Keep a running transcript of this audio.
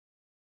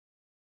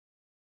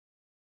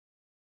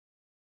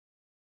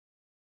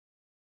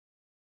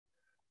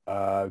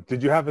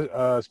Did you have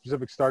a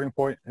specific starting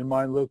point in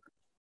mind, Luke?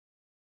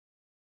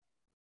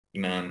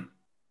 None.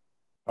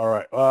 All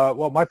right.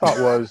 Well, my thought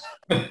was,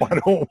 why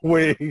don't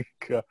we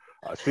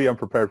see? I'm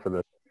prepared for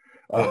this.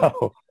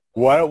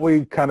 Why don't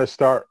we kind of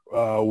start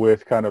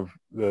with kind of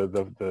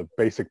the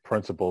basic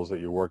principles that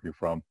you're working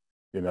from?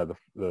 You know,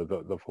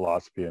 the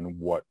philosophy and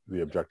what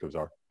the objectives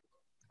are.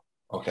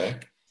 Okay.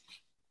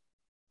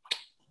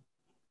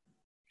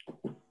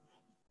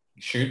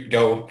 Shoot,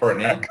 go for it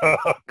now.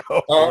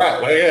 Go All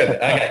right, we're good.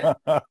 Okay.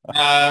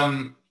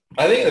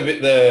 I think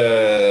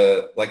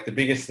the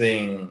biggest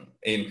thing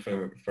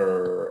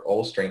for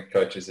all strength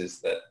coaches is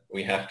that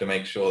we have to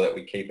make sure that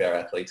we keep our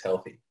athletes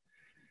healthy,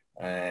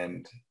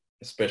 and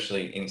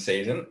especially in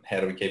season, how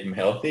do we keep them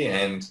healthy?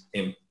 And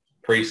in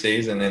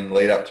pre-season and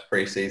lead up to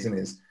pre-season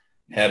is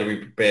how do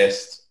we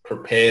best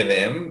prepare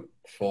them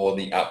for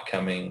the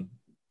upcoming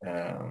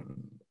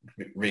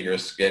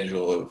rigorous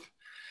schedule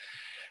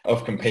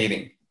of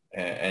competing.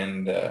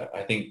 And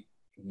I think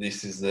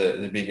this is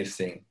the biggest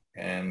thing.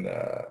 And,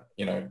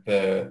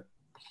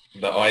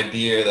 the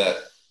idea that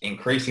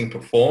increasing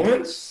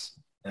performance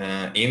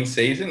in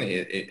season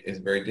is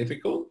very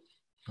difficult.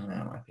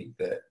 I think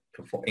that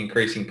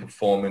increasing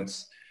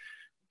performance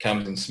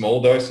comes in small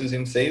doses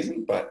in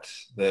season, but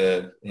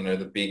the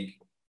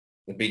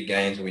big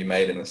gains will be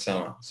made in the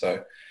summer.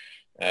 So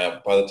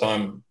by the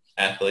time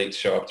athletes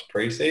show up to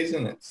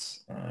preseason,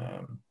 it's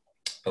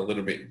a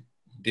little bit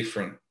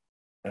different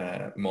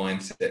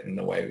mindset in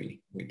the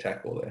way we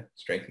tackle their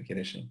strength and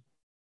conditioning.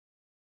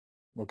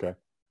 Okay.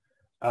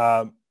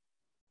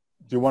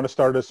 Do you want to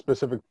start at a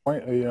specific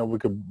point? You know, we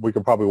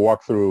could probably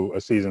walk through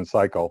a season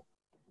cycle.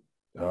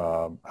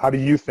 How do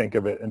you think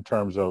of it in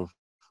terms of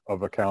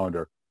a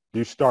calendar? Do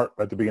you start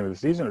at the beginning of the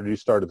season, or do you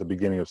start at the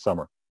beginning of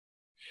summer?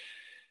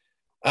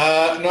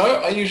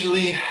 No, I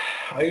usually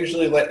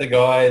let the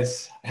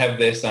guys have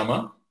their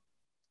summer.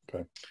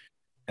 Okay.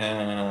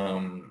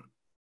 And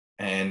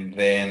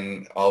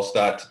then I'll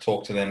start to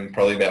talk to them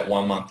probably about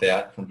 1 month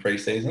out from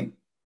preseason.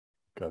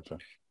 Gotcha.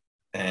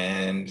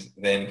 And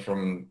then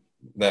from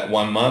that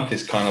 1 month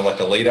is kind of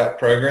like a lead-up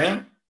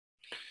program.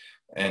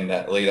 And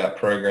that lead-up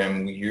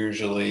program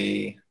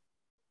usually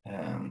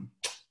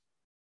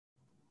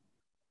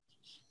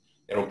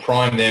it'll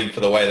prime them for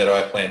the way that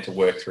I plan to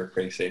work through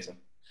preseason.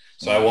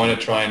 So I want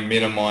to try and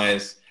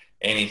minimize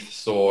any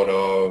sort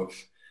of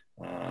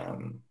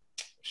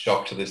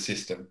shock to the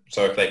system.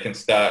 So if they can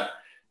start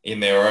in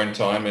their own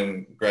time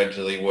and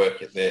gradually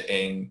work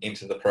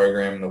into the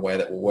program the way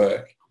that will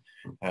work,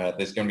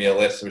 there's going to be a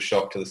less of a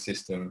shock to the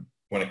system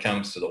when it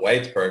comes to the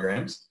weights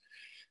programs,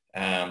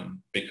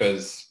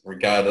 because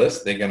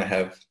regardless, they're going to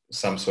have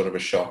some sort of a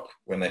shock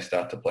when they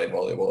start to play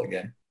volleyball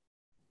again.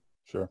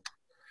 Sure.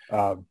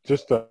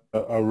 Just a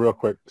real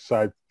quick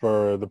side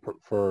for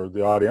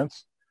the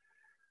audience.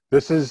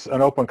 This is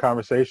an open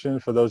conversation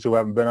for those who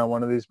haven't been on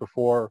one of these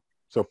before.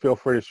 So feel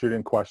free to shoot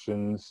in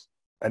questions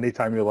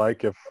anytime you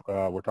like. If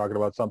we're talking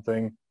about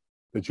something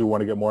that you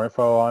want to get more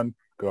info on,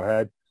 go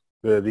ahead.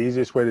 The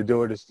easiest way to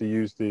do it is to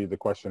use the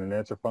question and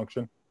answer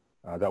function.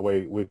 That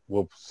way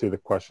we'll see the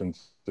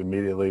questions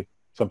immediately.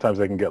 Sometimes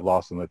they can get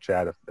lost in the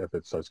chat if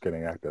it starts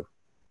getting active.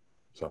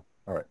 So,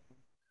 all right.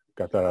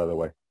 Got that out of the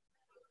way.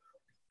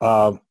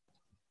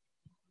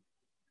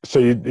 So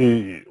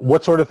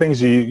what sort of things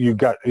do you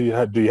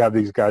have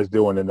these guys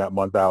doing in that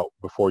month out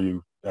before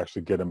you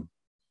actually get them?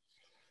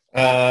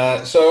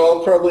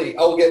 So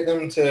I'll get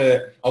them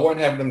I won't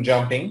have them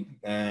jumping,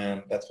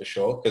 that's for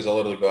sure, because a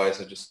lot of the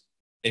guys are just,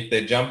 if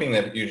they're jumping,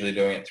 they're usually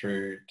doing it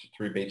through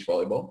beach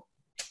volleyball.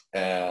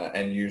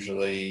 And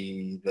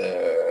usually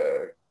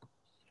the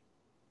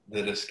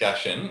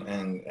discussion,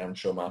 and I'm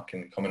sure Mark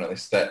can comment on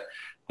this, that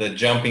the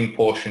jumping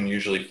portion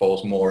usually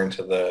falls more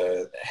into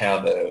how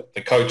the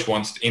coach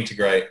wants to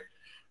integrate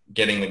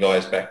getting the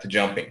guys back to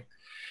jumping.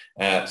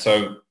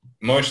 So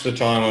most of the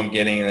time I'm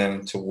getting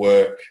them to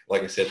work,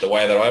 like I said, the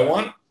way that I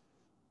want.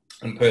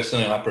 And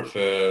personally, I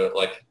prefer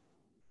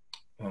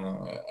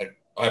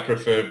I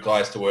prefer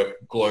guys to work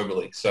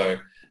globally. So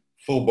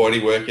full body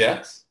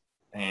workouts,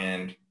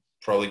 and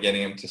probably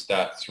getting them to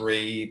start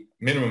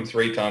minimum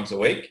three times a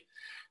week.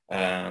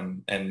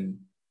 And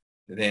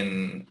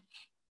then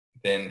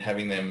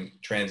having them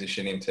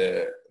transition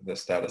into the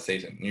start of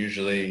season.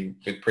 Usually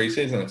with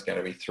preseason, it's going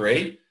to be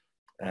 3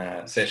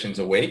 sessions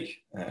a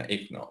week,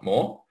 if not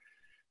more.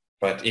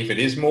 But if it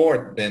is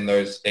more, then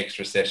those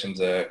extra sessions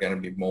are going to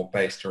be more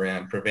based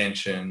around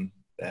prevention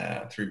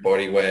through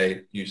body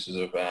weight, uses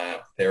of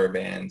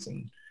TheraBands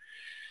and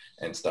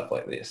stuff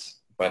like this.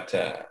 But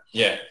that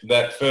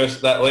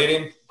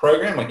lead-in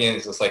program, again,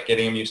 is just like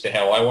getting them used to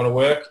how I want to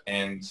work,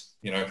 and,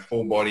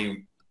 full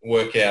body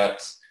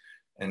workouts,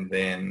 and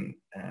then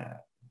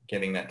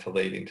getting that to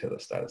lead into the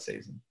start of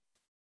season.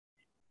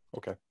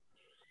 Okay.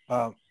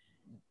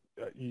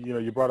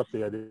 You brought up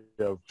the idea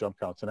of jump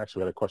counts, and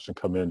actually we had a question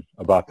come in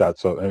about that.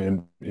 So,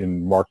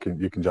 in Mark,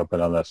 you can jump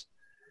in on this.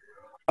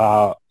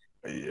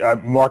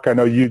 Mark, I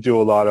know you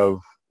do a lot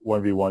of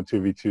 1v1,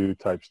 2v2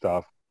 type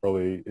stuff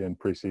early in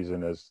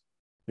preseason, as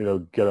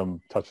get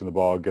them touching the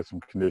ball, get some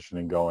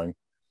conditioning going.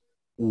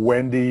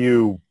 when do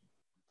you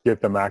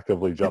get them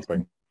actively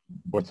jumping?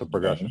 What's the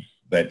progression?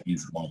 That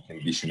is my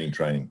conditioning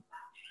training.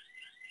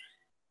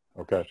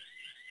 Okay.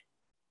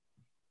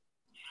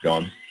 Go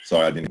on.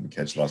 Sorry, I didn't even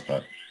catch the last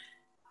part.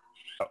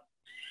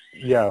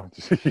 Yeah,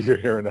 you're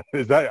hearing that.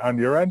 Is that on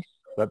your end?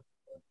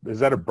 Is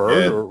that a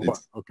bird or what?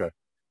 Okay.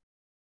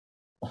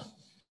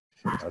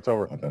 That's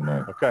over. I don't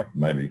know. Okay.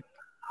 Maybe.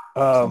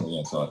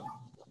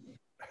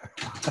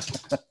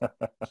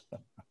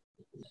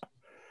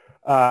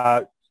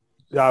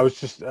 Yeah, I was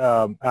just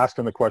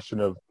asking the question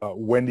of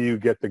when do you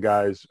get the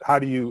guys? How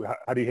do you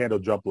handle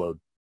jump load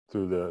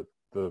through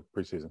the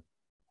preseason?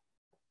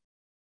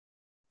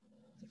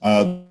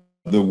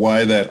 The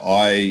way that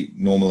I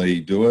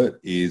normally do it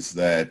is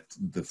that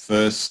the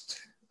first,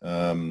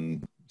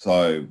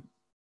 so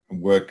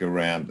work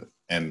around,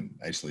 and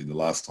actually the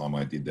last time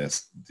I did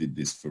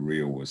this for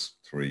real was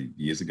 3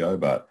 years ago,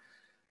 but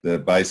the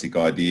basic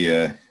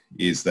idea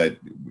is that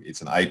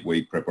it's an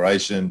 8-week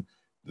preparation.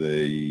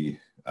 The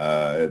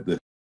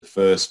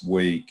first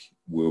week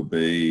will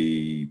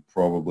be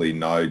probably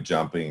no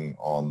jumping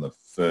on the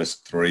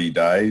first 3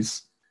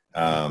 days.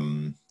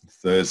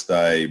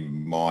 Thursday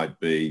might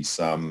be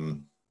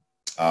some,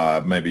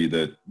 maybe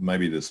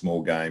the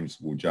small games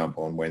will jump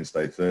on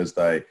Wednesday,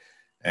 Thursday,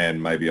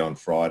 and maybe on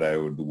Friday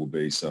will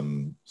be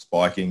some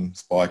spiking,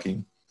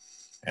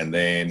 and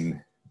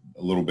then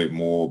a little bit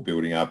more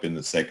building up in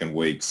the second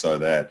week, so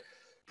that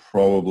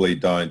probably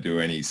don't do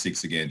any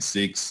 6 against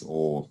 6,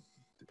 or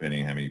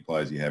depending on how many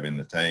players you have in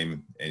the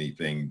team,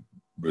 anything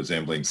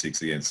resembling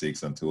 6 against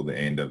 6 until the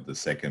end of the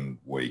second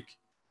week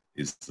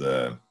is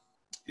the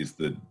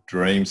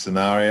dream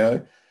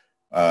scenario.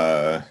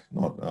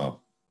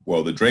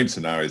 Well, the dream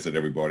scenario is that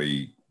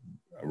everybody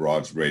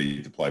arrives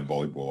ready to play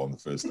volleyball on the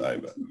first day,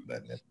 but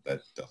that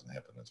doesn't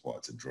happen. That's why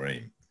it's a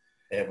dream.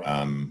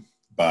 Yeah,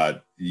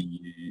 but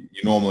you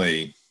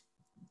normally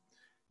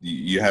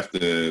you have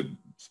to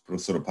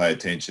sort of pay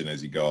attention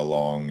as you go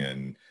along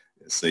and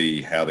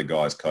see how the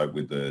guys cope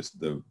with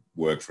the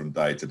work from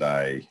day to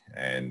day,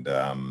 and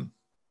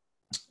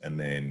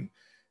then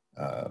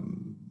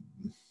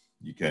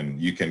you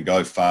can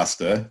go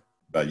faster,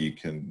 but you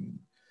can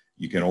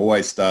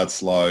always start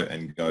slow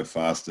and go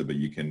faster, but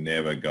you can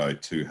never go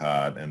too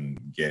hard and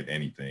get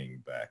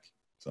anything back.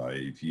 So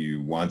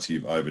once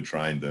you've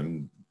overtrained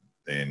them,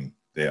 then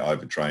they're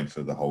overtrained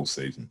for the whole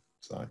season.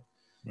 So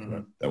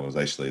that was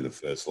actually the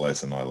first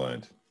lesson I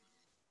learned.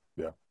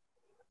 Yeah.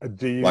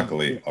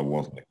 Luckily, I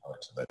wasn't a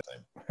coach of that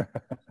team.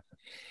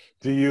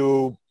 Do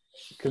you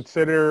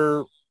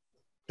consider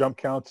jump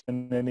counts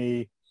in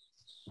any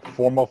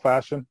formal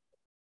fashion,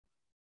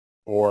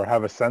 or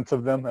have a sense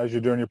of them as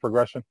you're doing your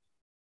progression?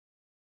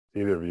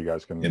 Either of you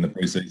guys can. In the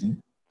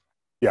preseason?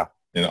 Yeah.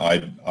 And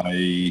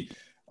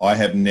I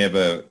have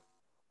never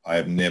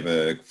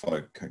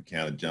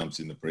counted jumps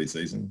in the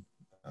preseason.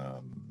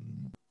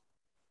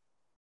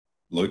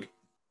 Luke?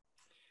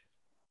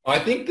 I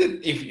think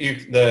that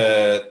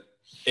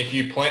if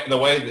you plan the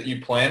way that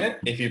you plan it,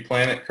 if you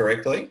plan it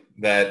correctly,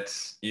 that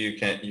you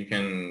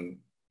can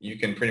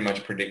pretty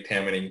much predict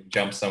how many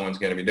jumps someone's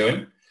going to be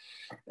doing.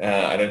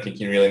 I don't think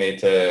you really need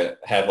to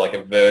have like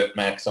a vert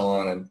max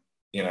on and,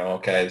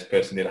 okay, this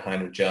person did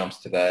 100 jumps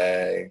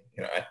today.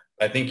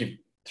 I think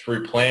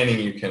through planning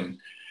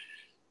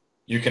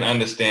you can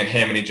understand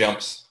how many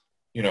jumps,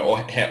 or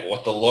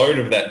what the load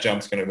of that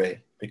jump's going to be,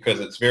 because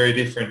it's very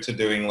different to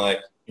doing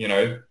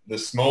the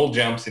small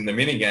jumps in the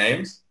mini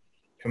games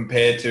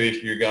compared to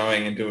if you're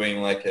going and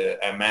doing like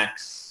a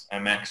max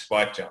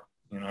spike jump,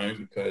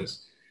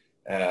 because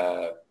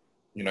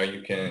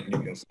you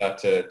can start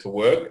to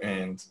work,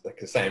 and like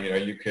the same,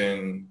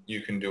 you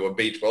can do a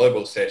beach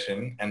volleyball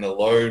session and the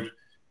load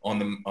on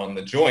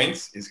the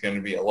joints is going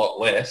to be a lot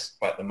less,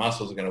 but the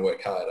muscles are going to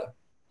work harder.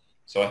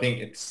 So I think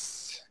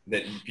it's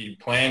that if you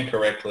plan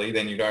correctly,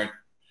 then you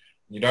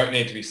don't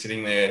need to be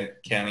sitting there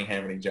counting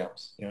how many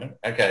jumps.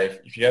 Okay,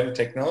 if you have the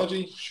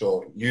technology,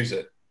 sure, use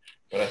it,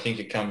 but I think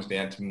it comes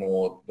down to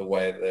more the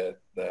way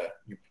that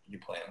you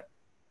plan it.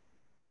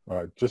 All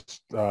right,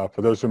 just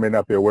for those who may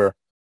not be aware,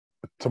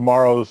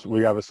 tomorrow's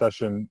we have a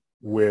session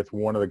with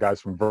one of the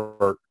guys from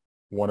Vert,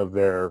 one of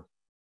their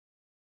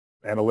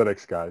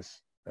analytics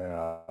guys,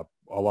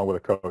 along with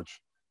a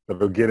coach, that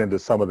will get into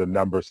some of the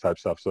numbers type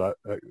stuff. So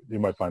you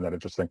might find that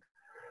interesting.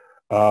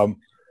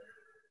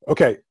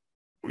 Okay,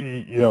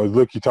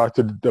 Luke, you talked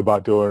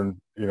about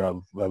doing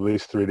at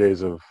least 3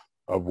 days of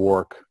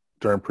work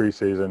during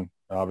preseason,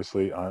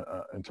 obviously on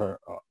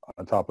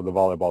top of the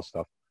volleyball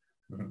stuff.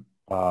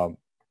 Mm-hmm.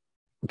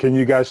 Can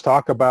you guys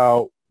talk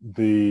about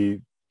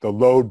the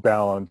load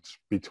balance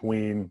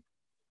between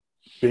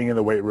being in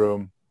the weight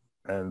room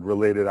and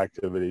related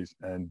activities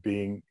and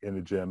being in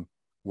the gym,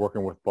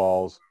 working with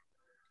balls?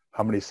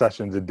 How many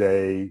sessions a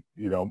day,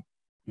 you're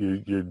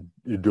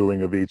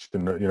doing of each,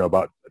 and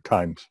about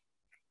times?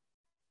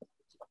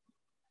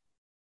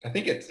 I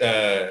think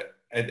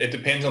it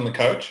depends on the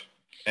coach,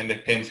 and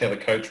depends how the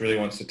coach really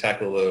wants to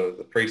tackle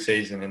the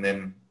preseason and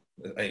then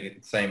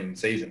same in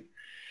season.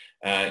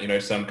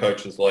 Some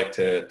coaches like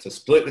to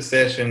split the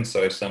session.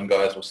 So some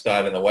guys will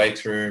start in the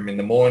weight room in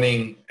the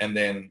morning and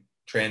then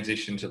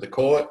transition to the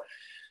court,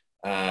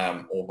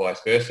 or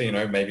vice versa.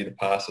 Maybe the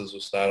passers will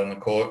start on the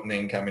court and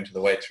then come into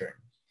the weight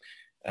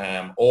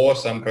room. Or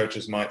some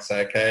coaches might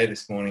say, okay,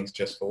 this morning's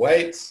just for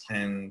weights,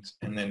 and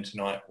then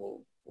tonight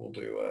we'll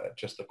do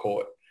just the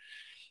court.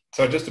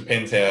 So it just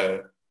depends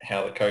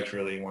how the coach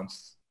really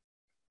wants,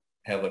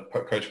 how the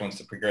coach wants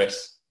to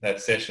progress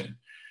that session.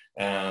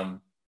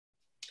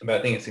 But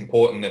I think it's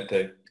important that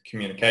the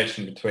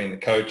communication between the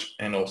coach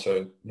and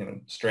also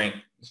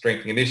strength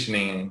and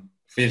conditioning and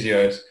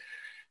physios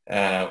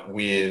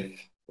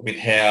with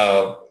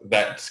how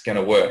that's going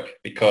to work,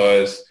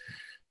 because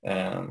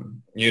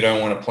you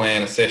don't want to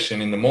plan a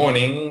session in the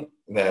morning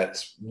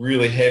that's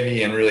really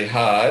heavy and really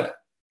hard,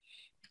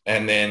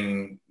 and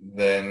then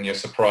you're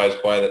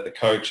surprised by that the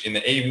coach in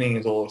the evening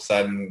is all of a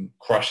sudden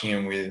crushing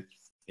him with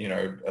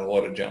a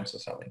lot of jumps or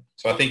something.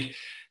 So I think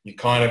you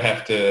kind of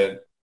have to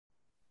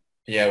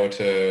be able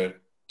to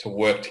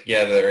work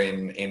together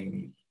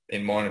in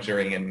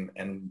monitoring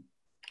and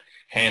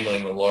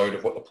handling the load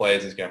of what the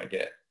players is going to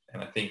get.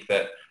 And I think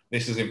that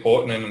this is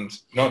important, and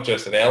not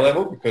just at our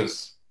level,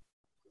 because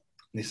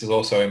this is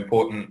also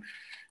important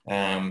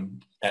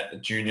at the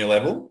junior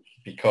level,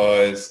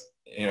 because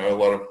a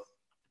lot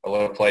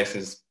of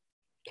places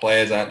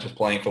players aren't just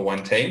playing for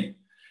one team,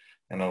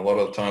 and a lot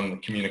of the time the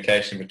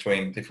communication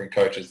between different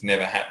coaches is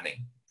never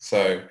happening.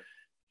 So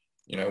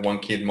one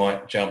kid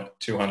might jump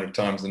 200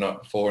 times the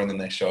night before, and then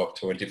they show up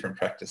to a different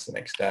practice the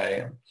next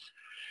day, and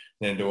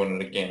then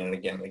doing it again and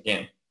again and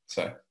again.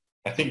 So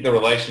I think the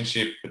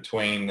relationship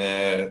between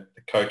the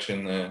coach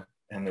and the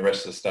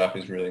rest of the staff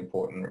is really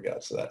important in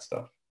regards to that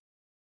stuff.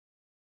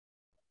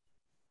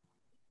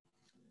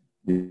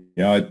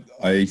 Yeah,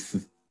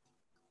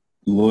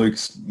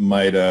 Luke's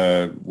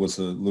was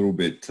a little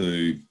bit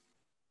too,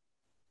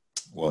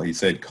 well, he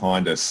said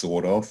kind of,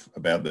 sort of,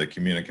 about the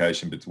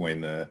communication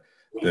between the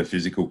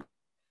physical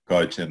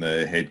coach and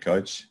the head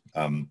coach.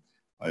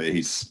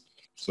 He's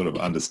sort of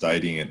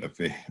understating it a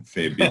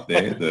fair bit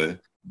there.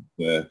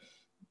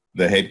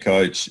 The head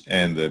coach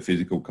and the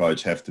physical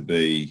coach have to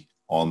be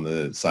on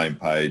the same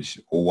page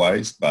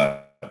always,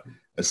 but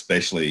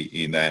especially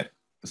in that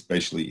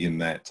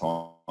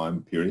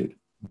time period.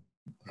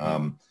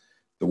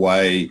 The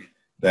way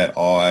that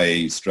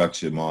I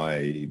structure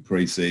my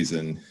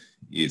preseason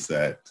is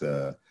that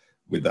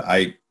with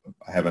I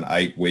have an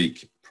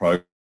 8-week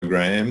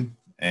program,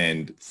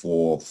 and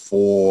for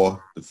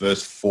the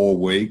first 4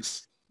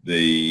 weeks,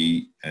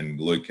 and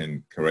Luke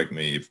can correct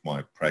me if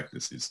my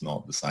practice is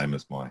not the same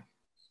as my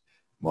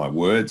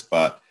words,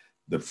 but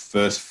the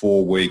first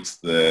 4 weeks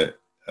the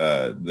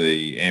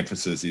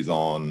emphasis is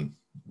on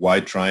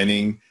weight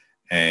training,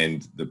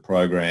 and the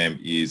program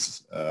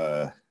is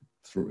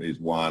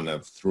one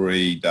of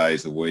 3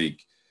 days a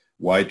week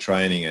weight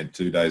training and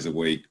 2 days a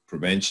week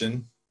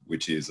prevention,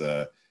 which is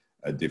a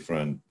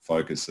different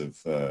focus of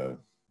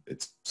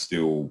it's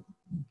still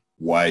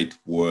weight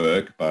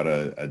work, but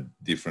a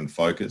different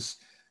focus.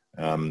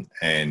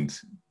 And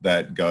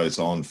that goes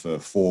on for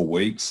 4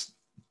 weeks.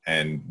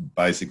 And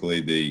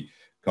basically the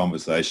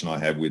conversation I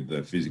have with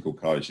the physical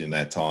coach in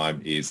that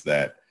time is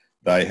that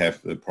they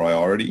have the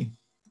priority,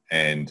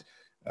 and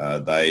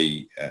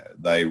they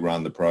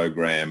run the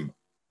program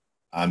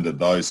under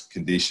those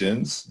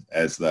conditions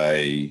as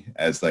they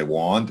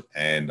want,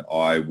 and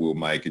I will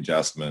make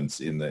adjustments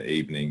in the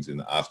evenings, in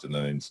the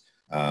afternoons,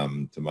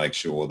 to make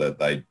sure that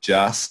they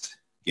just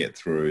get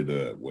through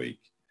the week.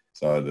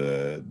 So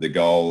the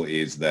goal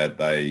is that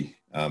they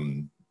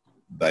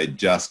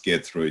just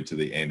get through to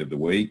the end of the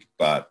week,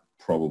 but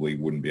probably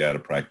wouldn't be able to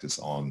practice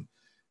on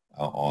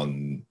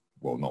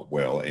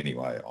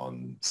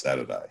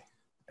Saturday.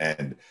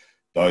 And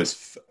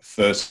those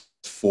first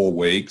 4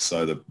 weeks,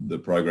 so the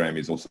program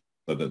is also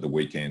so that the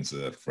weekends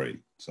are free.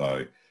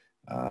 So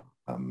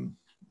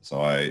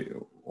so I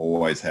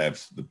always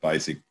have the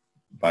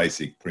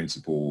basic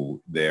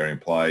principle there in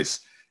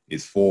place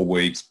is 4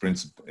 weeks,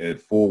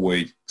 4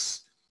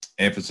 weeks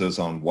emphasis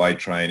on weight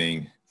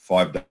training,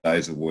 5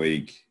 days a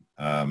week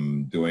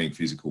doing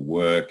physical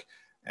work,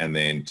 and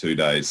then 2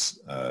 days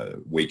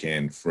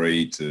weekend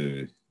free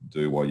to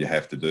do what you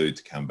have to do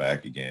to come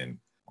back again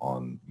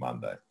on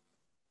Monday.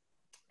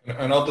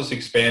 And I'll just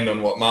expand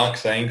on what Mark's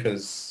saying,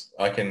 because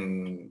I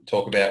can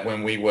talk about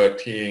when we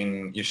worked here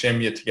in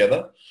Jastrzębski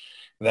together.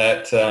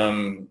 That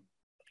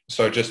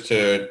so just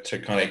to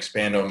kind of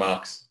expand on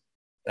Mark's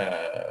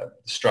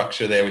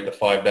structure there with the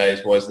 5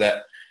 days, was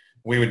that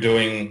we were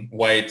doing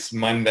weights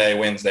Monday,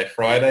 Wednesday,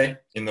 Friday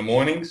in the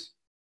mornings,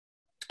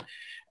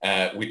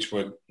 which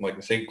were, like I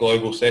said,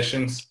 global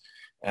sessions,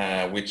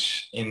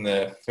 which in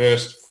the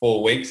first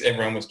 4 weeks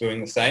everyone was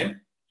doing the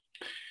same,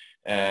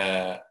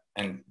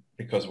 and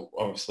because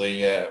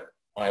obviously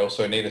I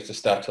also needed to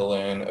start to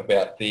learn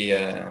about the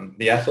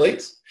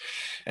athletes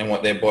and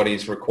what their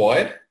bodies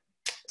required.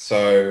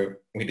 So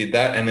we did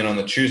that, and then on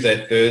the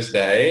Tuesday,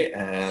 Thursday,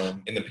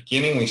 in the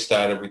beginning we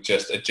started with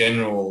just a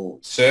general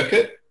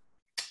circuit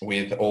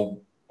with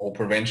all all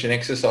prevention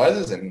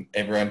exercises, and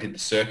everyone did the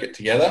circuit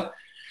together.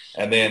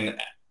 And then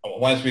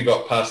once we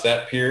got past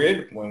that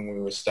period, when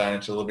we were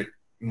starting to a little bit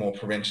more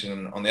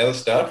prevention on the other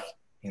stuff,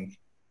 and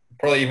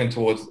probably even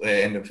towards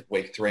the end of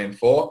week 3 and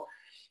 4,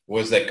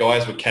 was that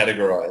guys were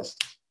categorized.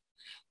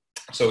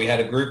 So we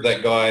had a group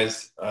that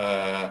guys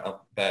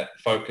that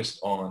focused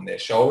on their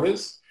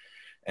shoulders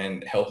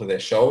and health of their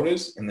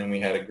shoulders, and then we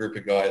had a group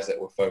of guys that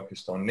were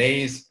focused on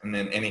knees, and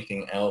then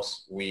anything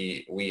else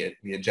we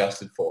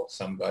adjusted for.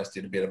 Some guys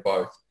did a bit of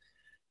both.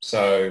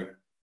 So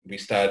we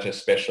started to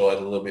specialize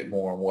a little bit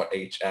more on what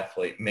each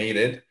athlete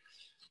needed,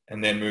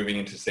 and then moving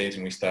into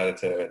season, we started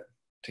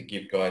to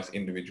give guys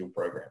individual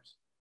programs.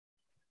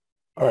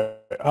 All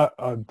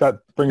right, that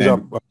brings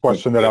up a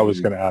question that I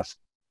was going to ask.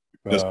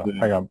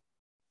 Hang on.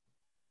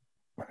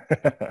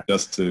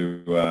 Just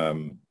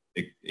to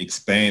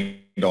expand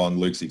on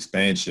Luke's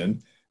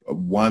expansion,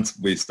 once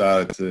we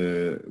start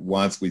to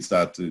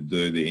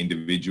do the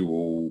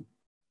individual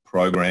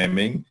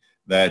programming,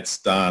 that's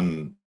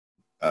done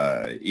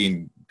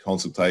in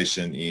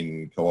consultation,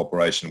 in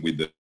cooperation with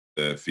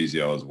the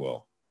physio as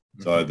well.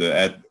 So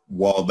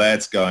while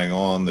that's going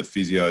on, the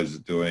physios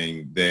are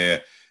doing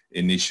their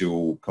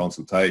initial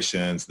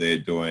consultations, they're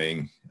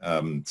doing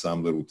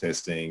some little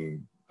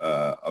testing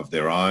of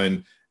their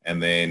own,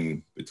 and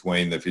then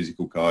between the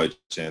physical coach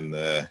and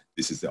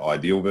this is the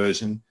ideal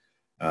version,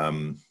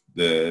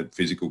 the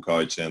physical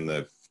coach and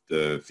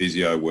the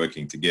physio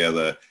working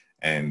together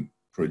and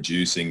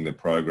producing the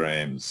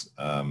programs,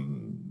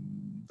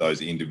 those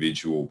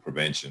individual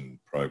prevention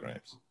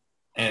programs.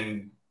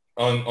 And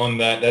on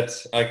that,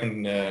 that's, I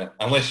can,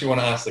 unless you want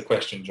to ask the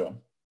question, John.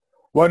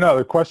 Well, no,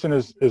 the question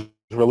is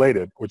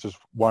related, which is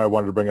why I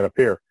wanted to bring it up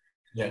here.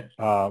 Yeah.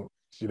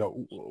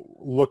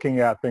 Looking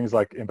at things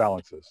like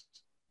imbalances,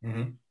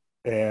 mm-hmm.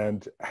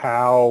 and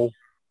how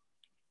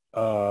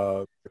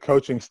the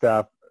coaching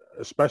staff,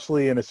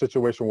 especially in a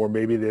situation where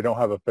maybe they don't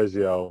have a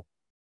physio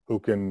who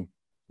can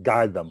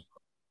guide them,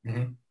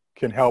 mm-hmm.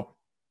 can help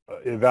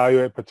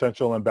evaluate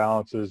potential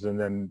imbalances, and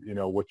then,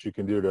 what you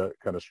can do to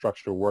kind of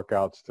structure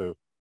workouts to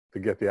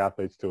get the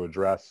athletes to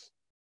address,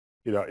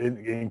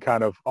 in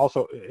kind of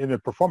also in a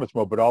performance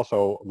mode, but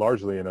also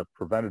largely in a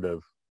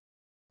preventative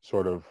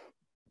sort of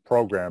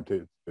program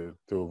to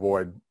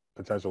avoid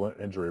potential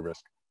injury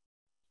risk.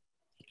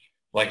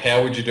 Like,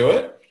 how would you do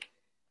it?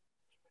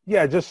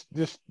 Yeah, just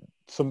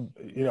some,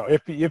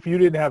 if you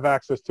didn't have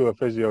access to a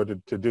physio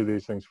to do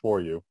these things for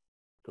you,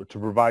 to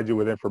provide you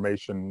with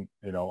information,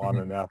 on mm-hmm.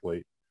 an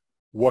athlete,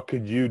 what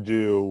could you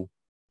do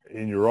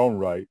in your own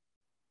right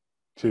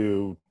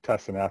to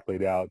test an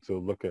athlete out, to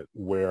look at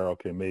where,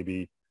 okay,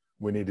 maybe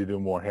we need to do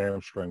more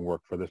hamstring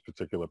work for this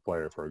particular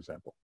player, for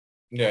example?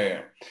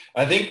 Yeah.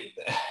 I think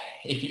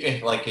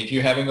if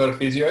you haven't got a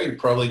physio, you're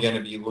probably going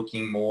to be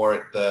looking more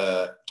at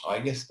the, I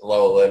guess,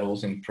 lower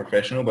levels in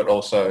professional, but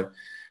also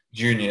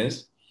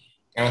juniors.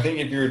 And I think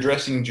if you're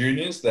addressing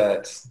juniors,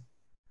 that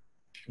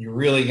you're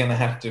really going to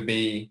have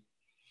to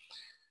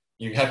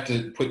you have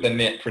to put the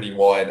net pretty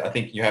wide. I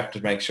think you have to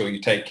make sure you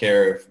take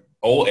care of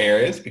all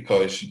areas,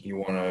 because you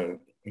want to,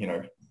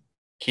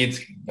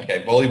 kids,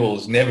 okay, volleyball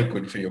is never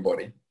good for your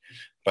body.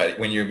 But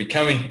when you're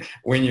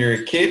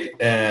a kid,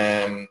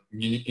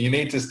 you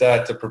need to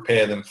start to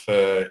prepare them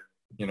for,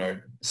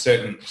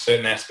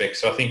 certain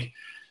aspects. So I think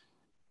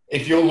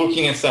if you're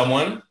looking at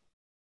someone,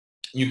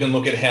 you can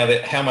look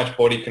at how much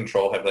body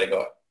control have they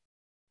got,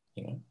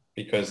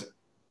 because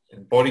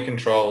body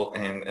control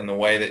and the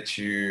way that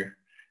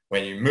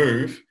when you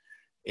move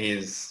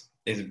is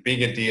a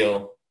bigger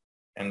deal,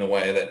 and the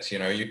way that,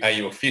 are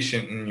you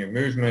efficient in your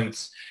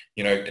movements?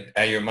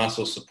 Are your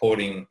muscles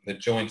supporting the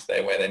joints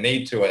there where they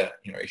need to?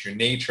 Is your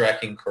knee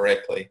tracking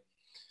correctly?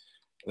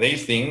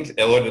 These things,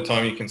 a lot of the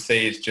time you can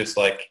see is just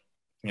like,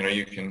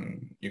 you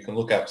can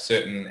look up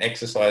certain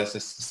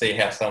exercises to see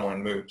how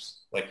someone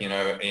moves. Like,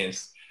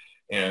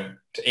 to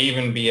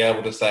even be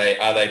able to say,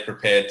 are they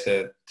prepared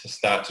to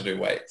start to do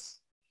weights?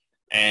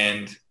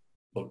 And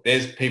look,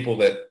 there's people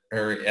that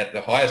are at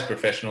the highest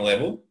professional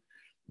level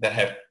that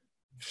have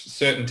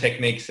certain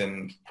techniques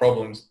and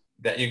problems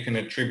that you can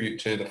attribute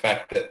to the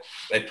fact that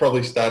they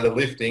probably started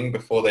lifting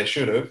before they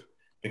should have,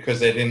 because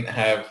they didn't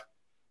have,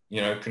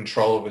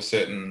 control of a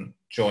certain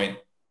joint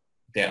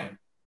down,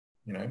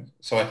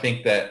 So I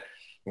think that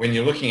when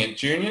you're looking at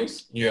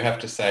juniors, you have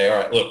to say, all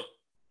right, look,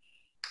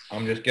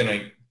 I'm just going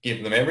to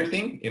give them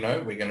everything.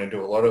 We're going to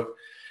do a lot of,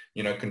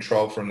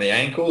 control from the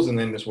ankles, and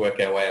then just work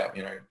our way up,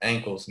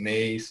 ankles,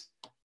 knees,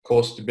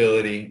 core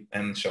stability,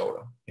 and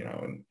shoulder,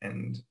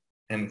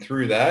 and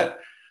through that,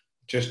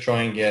 just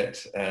try and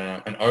get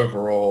an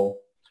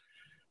overall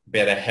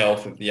better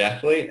health of the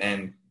athlete,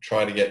 and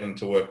try to get them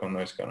to work on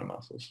those kind of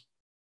muscles.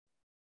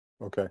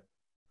 Okay.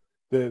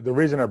 The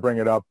reason I bring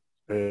it up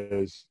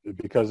is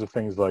because of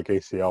things like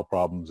ACL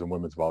problems in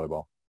women's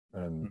volleyball.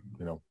 And,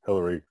 mm-hmm.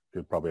 Hillary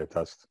could probably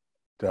attest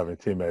to having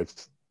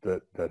teammates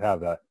that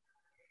have that.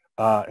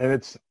 And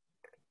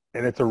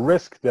it's a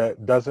risk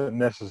that doesn't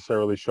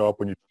necessarily show up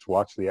when you just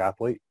watch the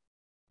athlete.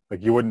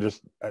 Like, you wouldn't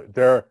just,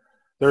 there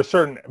there are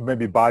certain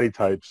maybe body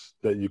types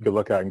that you could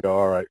look at and go,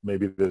 all right,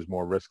 maybe there's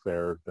more risk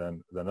there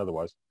than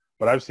otherwise.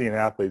 But I've seen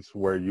athletes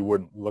where you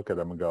wouldn't look at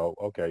them and go,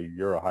 okay,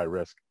 you're a high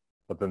risk,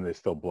 but then they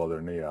still blow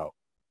their knee out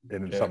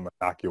in some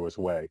innocuous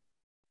way.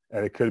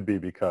 And it could be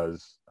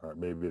because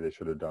maybe they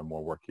should have done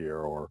more work here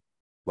or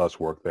less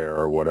work there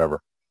or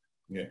whatever.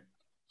 Yeah.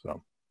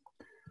 So.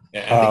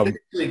 Yeah, I think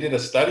they actually did a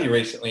study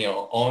recently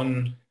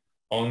on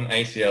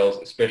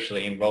ACLs,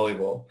 especially in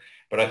volleyball.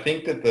 But I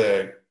think that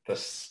the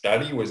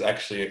study was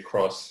actually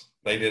across,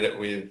 they did it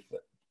with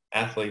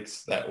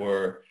athletes that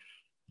were,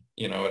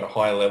 you know, at a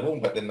high level,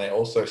 but then they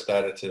also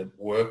started to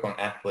work on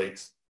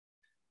athletes.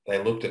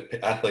 They looked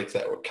at athletes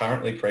that were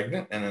currently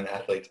pregnant and then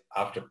athletes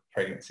after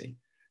pregnancy.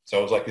 So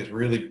it was like this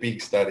really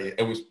big study.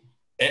 It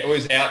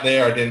was out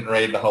there. I didn't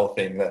read the whole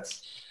thing.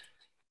 That's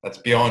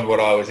beyond what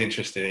I was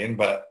interested in,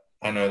 but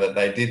I know that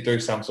they did do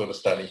some sort of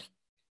study.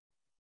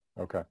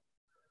 Okay.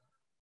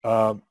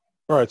 All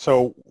right.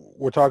 So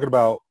we're talking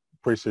about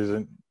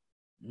preseason.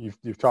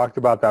 You've talked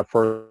about that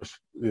first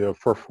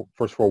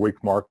 4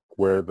 week mark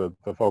where the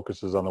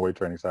focus is on the weight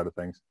training side of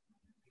things.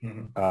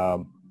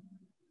 Mm-hmm.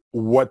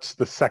 What's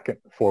the second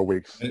 4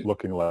 weeks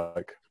looking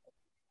like?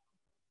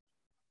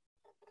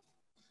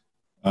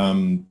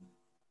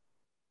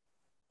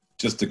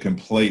 Just to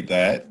complete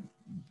that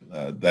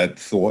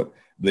thought,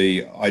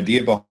 the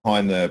idea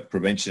behind the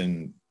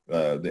prevention,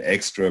 the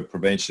extra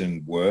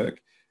prevention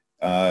work,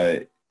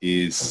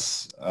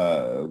 was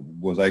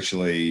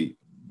actually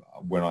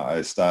when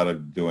I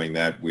started doing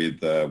that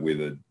with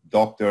a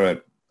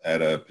doctor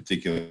at a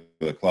particular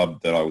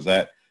club that I was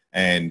at,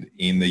 and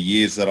in the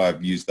years that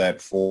I've used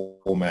that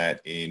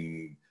format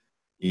in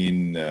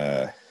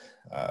the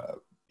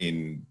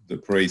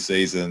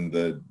pre-season,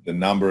 the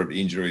number of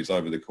injuries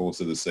over the course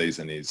of the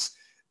season is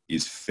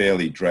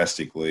fairly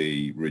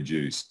drastically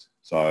reduced.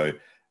 So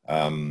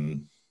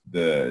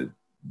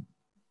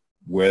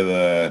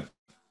whether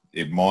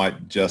it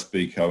might just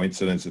be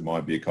coincidence, it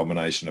might be a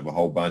combination of a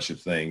whole bunch of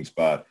things,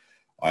 but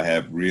I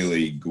have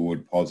really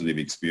good positive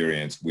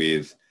experience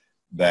with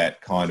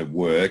that kind of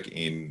work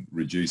in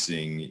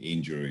reducing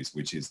injuries,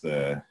 which is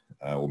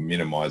or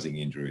minimizing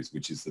injuries,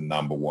 which is the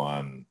number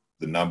one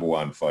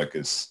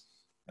focus,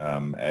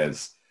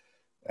 as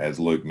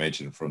Luke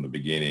mentioned from the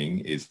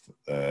beginning, is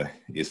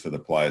for the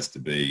players to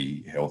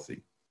be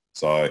healthy.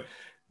 So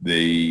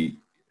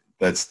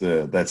that's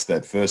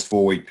that first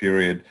 4 week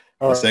period.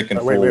 The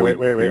second 4 week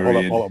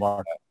period. Hold on,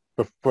 Mark.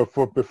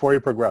 Before you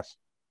progress,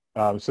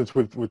 since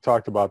we've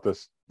talked about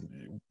this,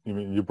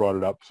 you brought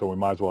it up, so we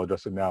might as well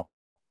address it now.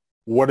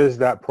 What does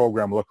that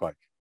program look like?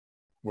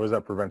 What does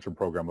that prevention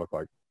program look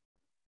like?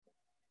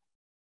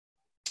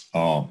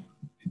 Oh,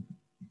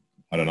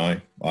 I don't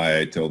know.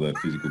 I tell the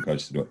physical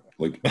coach to do it.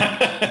 Luke.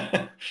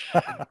 I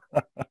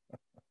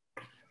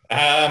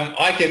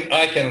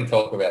can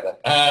talk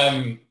about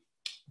that.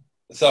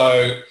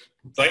 So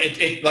like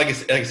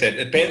I said,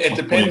 it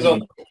depends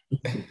on.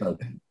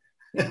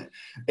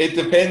 It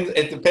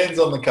depends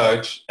on the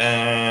coach.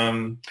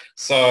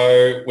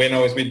 So when I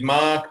was with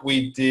Mark,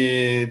 we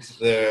did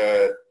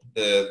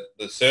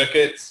the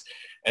circuits,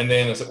 and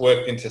then as it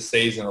worked into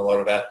season, a lot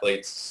of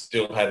athletes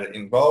still had it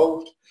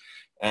involved.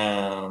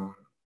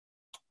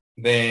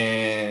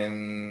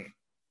 Then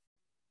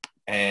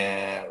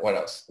what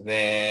else?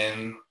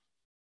 Then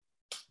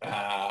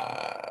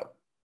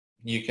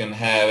you can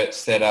have it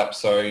set up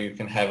so you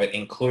can have it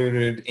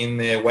included in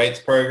their weights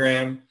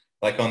program,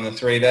 like on the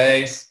 3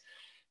 days.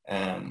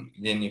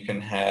 Then you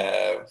can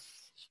have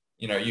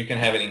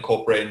it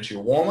incorporated into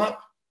your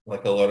warm-up,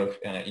 like a lot of,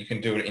 you can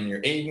do it in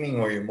your evening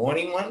or your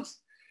morning ones.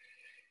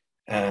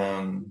 So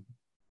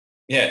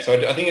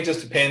I think it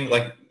just depends,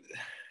 like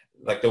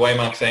the way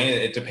Mark's saying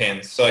it, it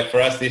depends. So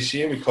for us this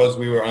year, because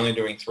we were only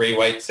doing 3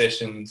 weight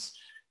sessions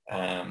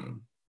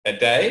a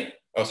day,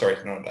 oh sorry,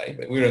 not a day,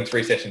 but we were doing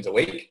 3 sessions a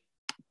week.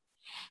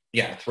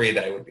 Yeah, 3 a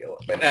day would be a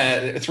lot, but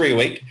 3 a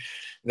week.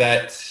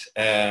 That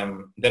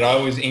I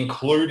was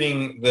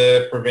including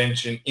the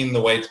prevention in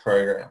the weights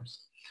programs.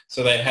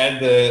 So they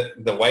had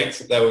the weights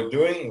that they were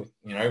doing,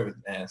 with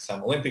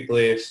some Olympic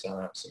lifts,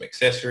 some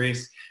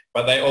accessories,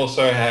 but they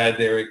also had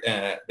their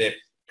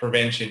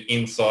prevention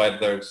inside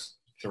those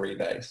 3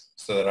 days,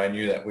 so that I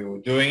knew that we were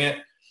doing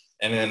it.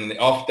 And then the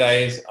off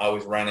days, I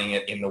was running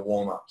it in the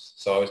warm-ups.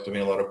 So I was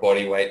doing a lot of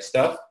body weight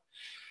stuff.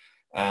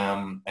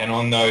 And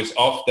on those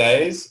off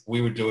days,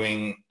 we were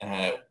doing,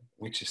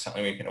 which is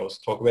something we can also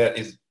talk about,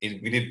 is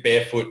we did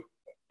barefoot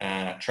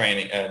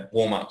training,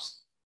 warm-ups.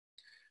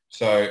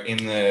 So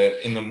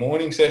in the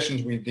morning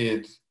sessions, we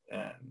did,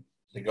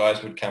 the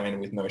guys would come in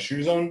with no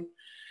shoes on,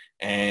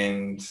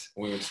 and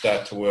we would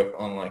start to work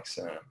on like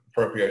some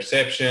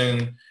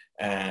proprioception,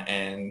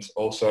 and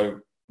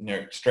also,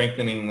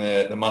 strengthening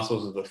the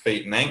muscles of the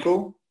feet and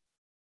ankle,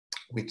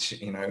 which,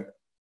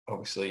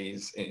 obviously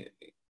is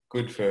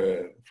good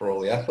for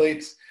all the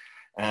athletes.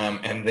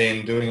 And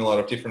then doing a lot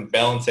of different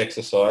balance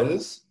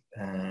exercises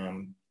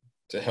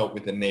to help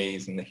with the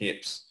knees and the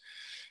hips.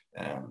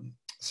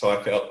 So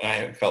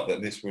I felt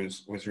that this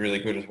was really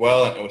good as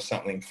well, and it was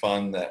something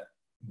fun that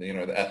the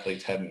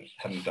athletes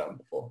hadn't done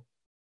before.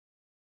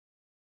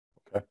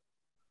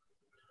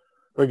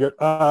 Very good.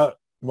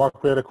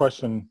 Mark, we had a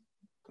question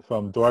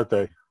from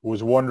Duarte, who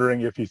was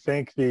wondering if you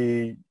think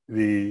the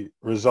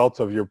results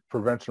of your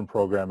prevention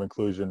program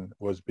inclusion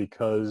was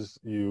because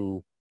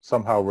you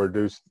somehow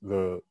reduced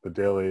the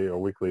daily or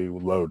weekly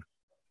load.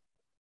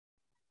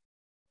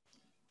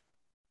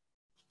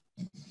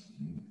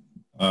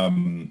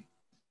 I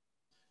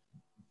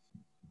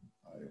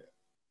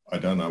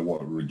don't know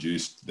what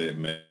reduced that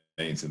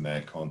means in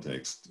that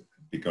context,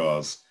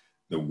 because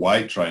the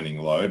weight training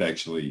load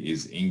actually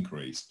is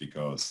increased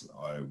because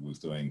I'm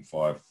doing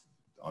 5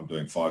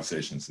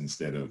 sessions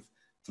instead of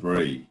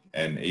 3.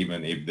 And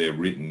even if they're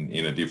written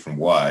in a different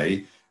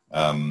way,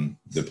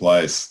 the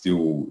players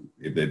still,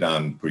 if they're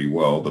done pretty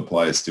well, the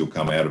players still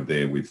come out of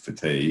there with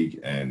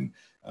fatigue. And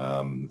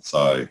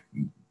so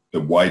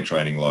the weight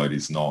training load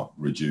is not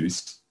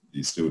reduced.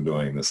 You're still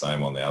doing the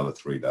same on the other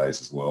 3 days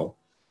as well.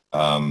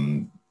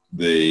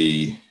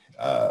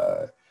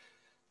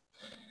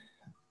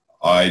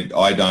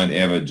 I don't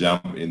ever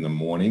jump in the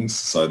mornings,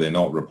 so they're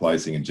not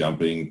replacing a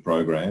jumping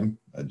program,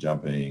 a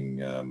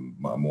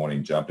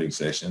morning jumping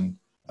session.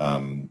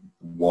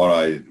 What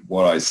I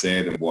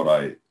said and what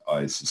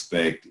I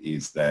suspect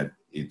is that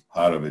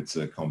part of it's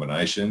a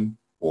combination,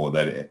 or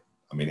that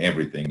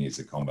everything is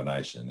a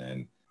combination,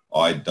 and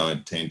I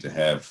don't tend to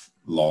have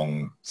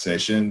long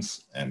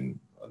sessions, and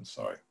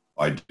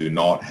I do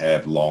not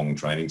have long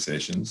training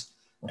sessions,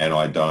 and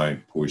I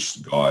don't push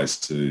guys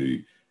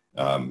to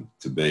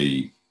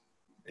be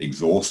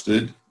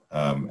exhausted,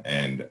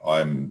 and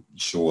I'm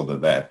sure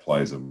that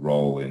plays a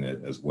role in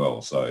it as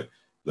well. So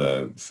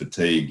the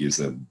fatigue is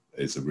a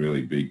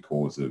really big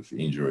cause of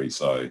injury.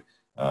 So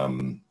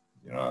the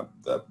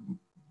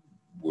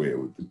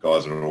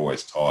guys are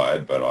always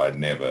tired, but I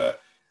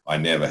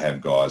never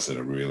have guys that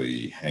are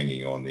really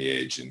hanging on the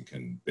edge and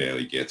can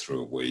barely get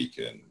through a week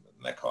and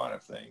that kind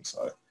of thing.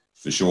 So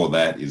for sure,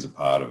 that is a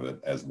part of it,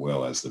 as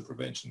well as the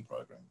prevention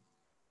program.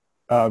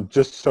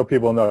 Just so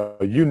people know,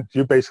 you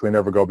basically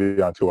never go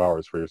beyond 2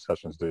 hours for your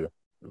sessions, do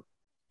you?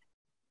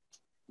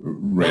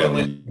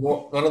 Rarely.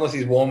 Not unless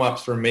his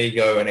warm-ups from me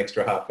go an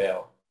extra half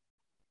hour.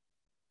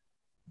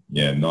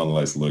 Yeah, not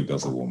unless Luke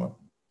does a warm-up.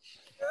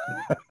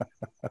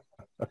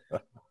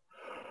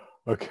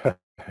 Okay.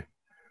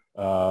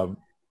 All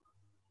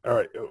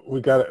right,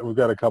 we've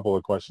got a couple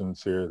of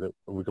questions here that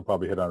we could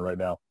probably hit on right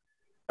now.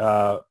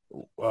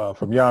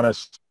 From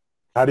Giannis,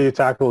 how do you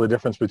tackle the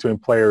difference between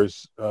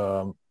players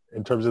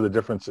in terms of the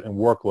difference in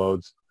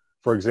workloads?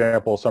 For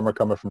example, some are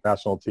coming from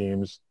national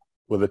teams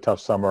with a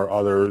tough summer,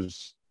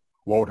 others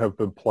won't have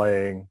been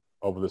playing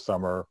over the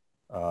summer,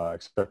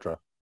 etc.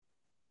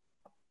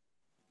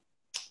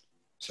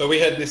 So we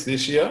had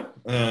this year.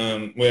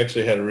 We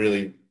actually had a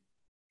really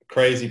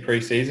crazy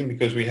preseason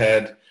because we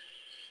had,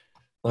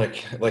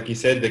 like you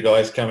said, the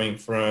guys coming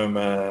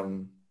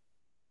from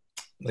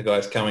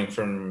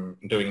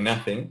doing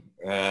nothing.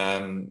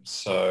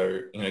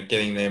 So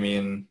getting them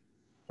in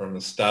from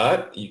the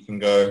start, you can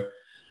go,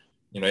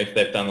 if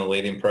they've done the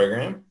lead-in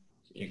program,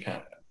 you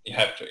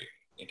have to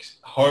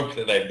hope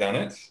that they've done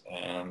it.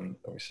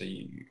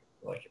 Obviously,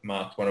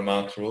 one of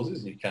Mark's rules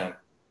is you can't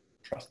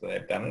trust that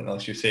they've done it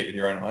unless you see it with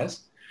your own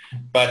eyes.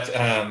 But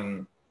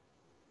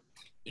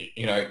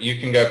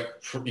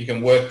you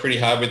can work pretty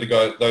hard with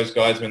those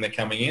guys when they're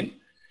coming in,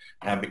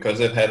 because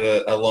they've had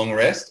a long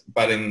rest.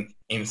 But in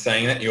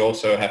saying that, you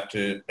also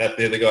they're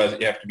the guys that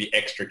you have to be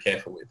extra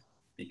careful with,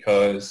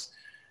 because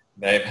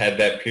they've had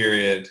that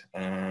period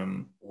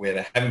where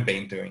they haven't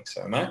been doing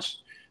so much.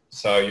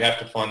 So you have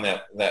to find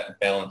that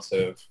balance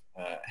of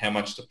how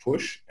much to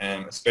push,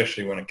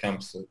 especially when it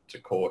comes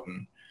to court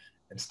and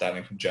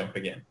starting to jump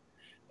again.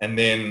 And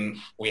then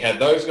we had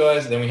those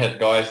guys. Then we had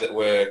guys that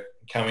were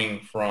coming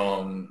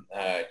from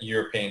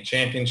European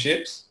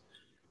Championships,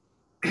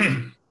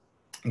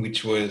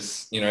 which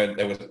was,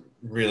 there was a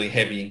really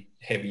heavy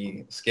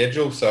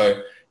schedule.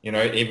 So,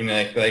 even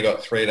if they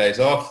got 3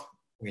 days off,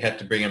 we had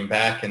to bring them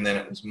back. And then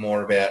it was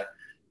more about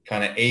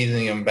kind of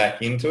easing them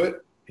back into it,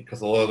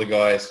 because a lot of the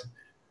guys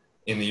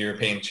in the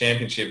European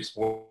Championships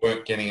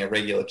weren't getting a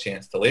regular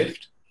chance to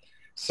lift.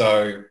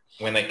 So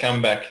when they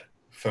come back,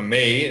 for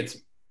me,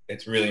 it's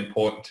really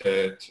important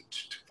to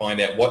find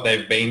out what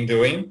they've been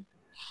doing,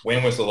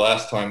 when was the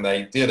last time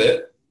they did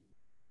it,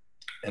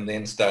 and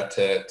then start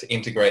to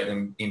integrate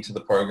them into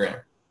the program,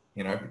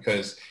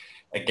 because,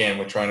 again,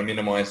 we're trying to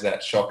minimize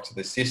that shock to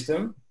the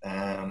system.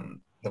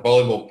 The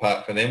volleyball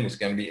part for them was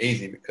going to be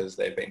easy because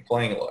they've been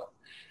playing a lot.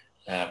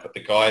 But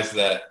the guys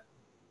that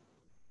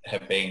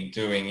have been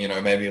doing,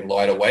 maybe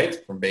lighter weights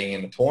from being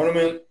in the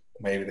tournament,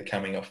 maybe they're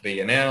coming off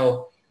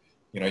VNL,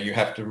 you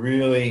have to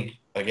really,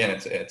 again,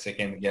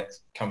 it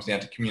comes down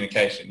to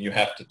communication. You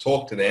have to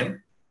talk to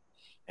them,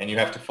 and you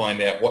have to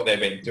find out what they've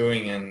been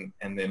doing,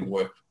 and then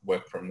work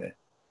from there.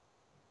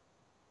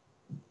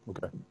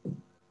 Okay.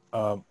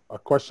 A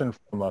question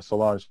from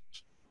Solange.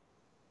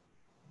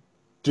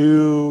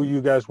 Do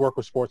you guys work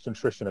with sports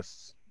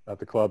nutritionists at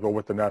the club or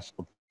with the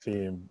national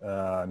team?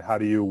 And how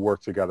do you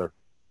work together,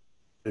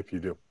 if you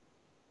do?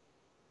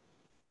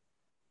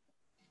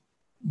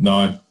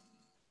 No.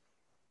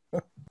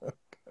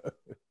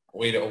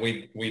 we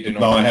do not.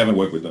 No, I haven't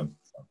worked with them.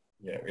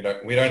 Yeah, we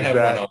don't have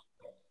one on.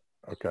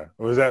 Okay.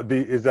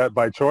 Is that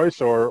by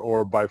choice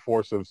or by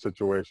force of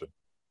situation?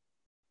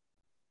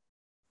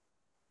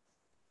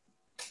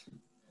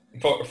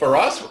 For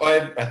us,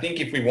 I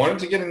think if we wanted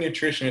to get a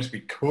nutritionist,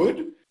 we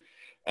could.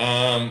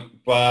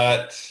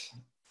 But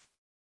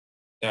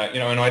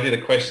and I did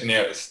a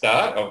questionnaire at the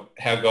start of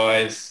how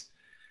guys.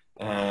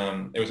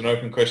 It was an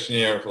open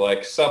questionnaire of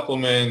like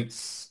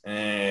supplements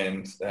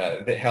and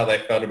how they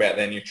felt about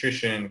their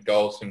nutrition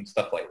goals and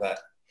stuff like that.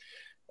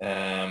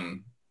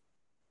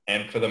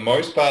 And for the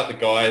most part, the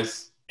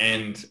guys,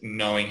 and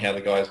knowing how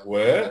the guys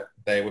were,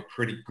 they were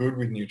pretty good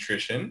with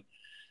nutrition.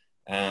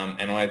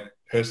 And I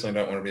personally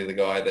don't want to be the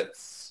guy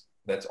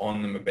that's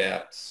on them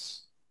about,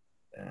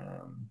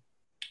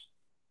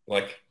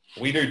 like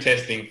we do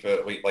testing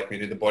we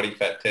do the body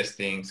fat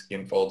testing,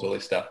 skin folds, all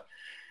this stuff.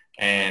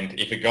 And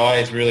if a guy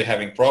is really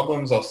having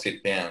problems, I'll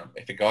sit down.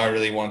 If a guy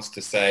really wants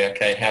to say,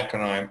 okay, how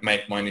can I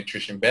make my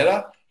nutrition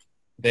better?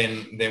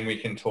 Then we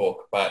can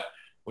talk. But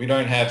we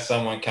don't have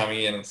someone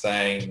coming in and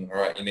saying,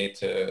 all right, you need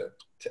to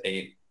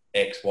eat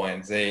X, Y,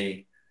 and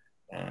Z.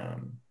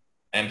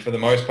 And for the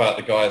most part,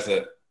 the guys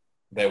that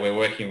we're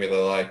working with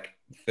are like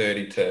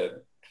 30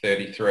 to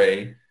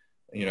 33,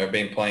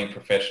 been playing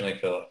professionally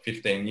for like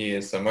 15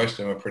 years. So most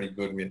of them are pretty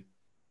good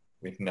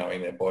with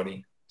knowing their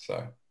body.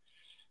 So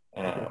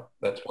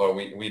that's why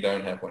we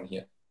don't have one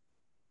here.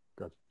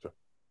 Gotcha.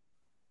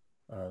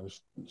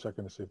 Just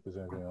checking to see if there's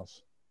anything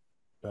else.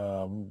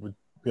 We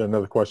got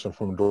another question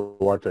from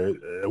Duarte,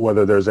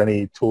 whether there's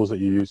any tools that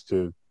you use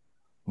to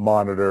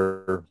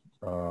monitor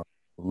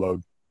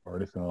load or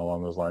anything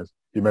along those lines.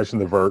 You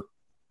mentioned the vert.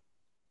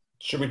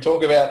 Should we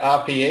talk about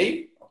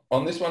RPE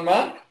on this one,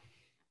 Mark?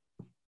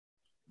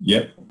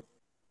 Yep.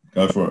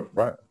 Go for it.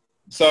 Right.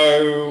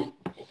 So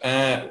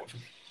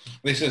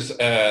this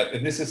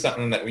is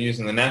something that we use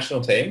in the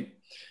national team,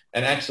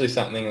 and actually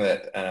something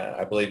that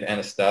I believe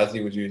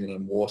Anastasi was using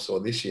in Warsaw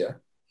this year.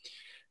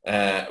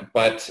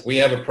 But we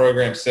have a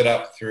program set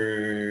up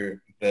through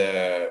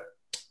the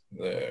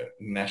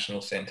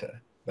national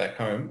centre back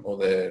home, or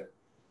the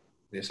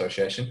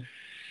association,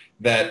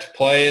 that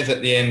players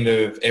at the end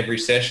of every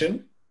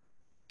session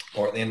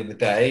or at the end of the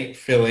day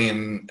fill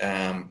in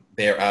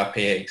their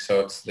RPE.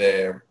 So it's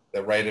the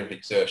rate of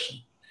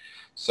exertion.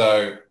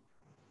 So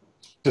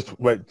just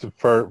wait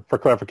for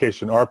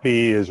clarification.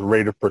 RPE is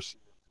rate of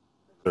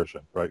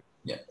exertion, right?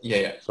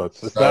 Yeah. So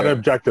it's not an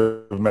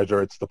objective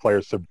measure. It's the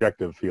player's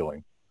subjective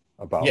feeling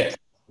about their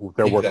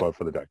workload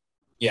for the day.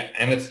 Yeah,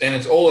 and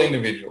it's all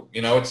individual.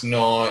 It's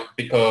not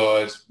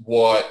because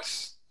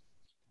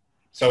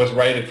so it's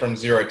rated from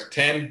 0 to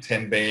 10,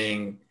 10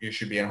 being you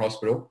should be in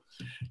hospital,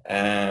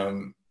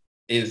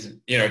 is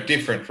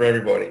different for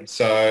everybody.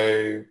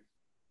 So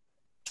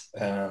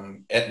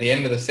at the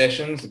end of the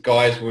sessions, the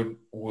guys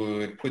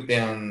would put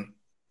down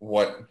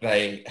what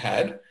they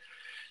had,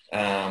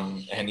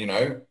 and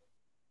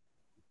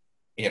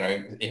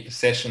if a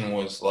session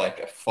was like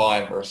a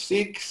 5 or a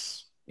 6.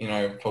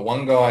 For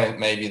one guy,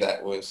 maybe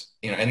that was,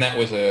 and that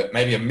was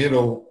maybe a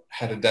middle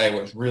had a day where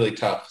it was really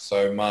tough.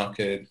 So Mark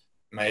had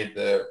made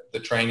the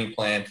training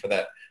plan for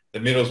that. The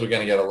middles were going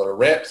to get a lot of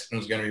reps and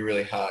it was going to be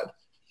really hard.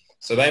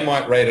 So they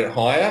might rate it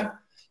higher,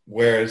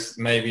 whereas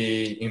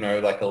maybe,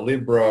 like a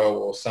Libero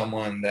or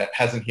someone that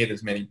hasn't hit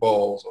as many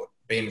balls or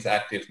been as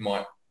active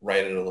might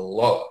rate it a little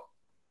lower.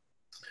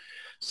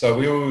 So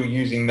we were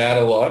using that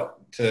a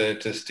lot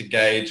to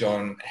gauge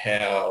on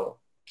how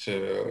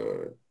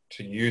to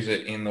use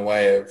it in the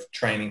way of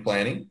training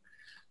planning,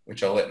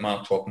 which I'll let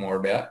Mark talk more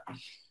about.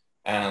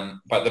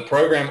 But the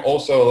program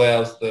also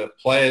allows the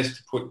players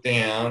to put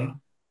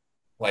down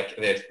like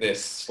their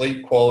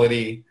sleep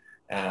quality,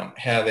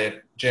 how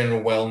their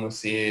general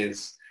wellness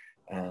is,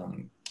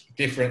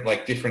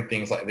 different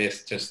things like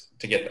this, just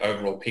to get the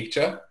overall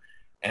picture.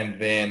 And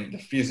then the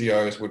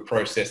physios would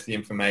process the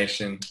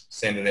information,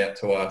 send it out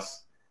to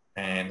us,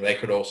 and they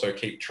could also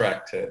keep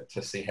track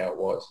to see how it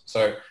was.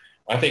 So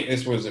I think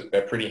this was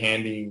a pretty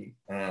handy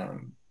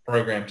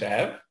program to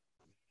have.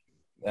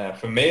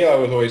 For me, I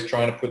was always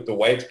trying to put the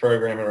weights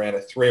program around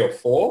a 3 or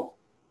 4.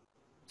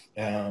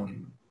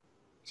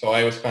 So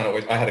I was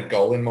I had a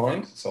goal in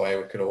mind, so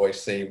I could always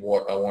see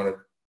what I wanted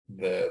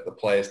the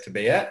players to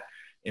be at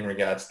in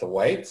regards to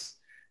weights.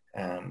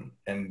 And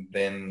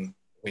then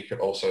we could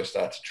also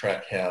start to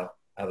track how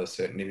other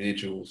certain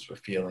individuals were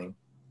feeling,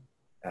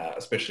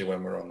 especially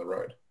when we're on the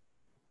road.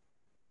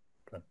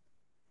 Okay.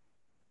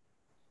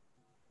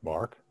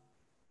 Mark?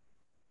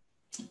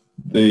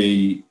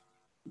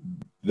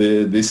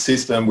 This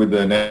system with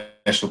the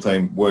national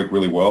team worked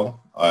really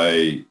well.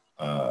 I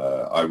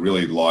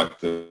really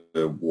liked the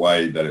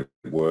way that it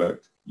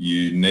worked.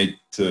 You need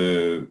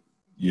to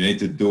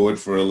do it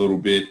for a little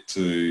bit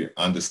to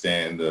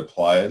understand the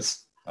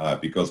players,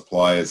 because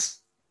players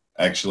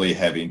actually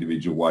have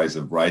individual ways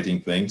of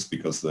rating things,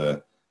 because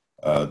the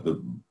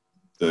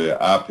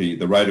RP,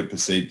 the rate of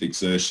perceived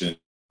exertion,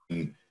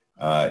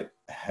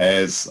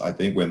 has, I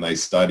think when they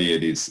study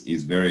it,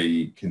 is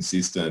very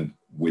consistent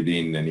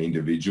within an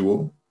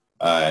individual.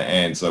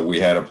 And so we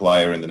had a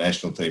player in the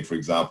national team, for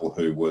example,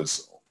 who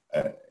was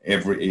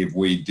if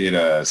we did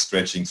a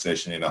stretching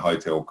session in a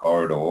hotel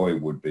corridor,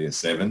 it would be a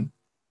 7,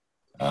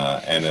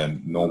 and a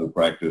normal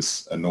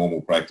practice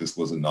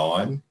was a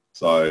 9.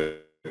 So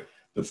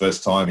the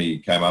first time he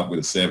came up with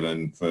a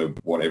 7 for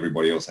what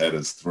everybody else had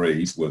as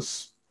 3s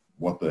was,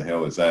 what the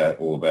hell is that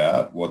all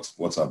about?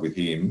 What's up with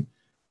him?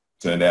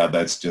 Turned out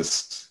that's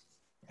just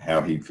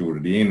how he filled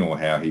it in, or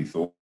how he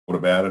thought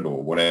about it,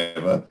 or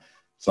whatever.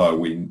 So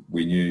we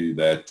knew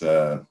that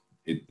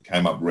it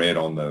came up red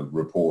on the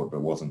report,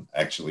 but wasn't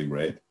actually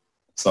red.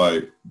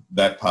 So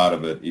that part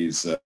of it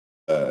is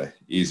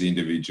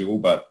individual.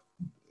 But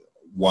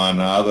one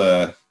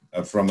other,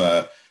 from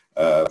a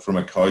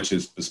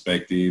coach's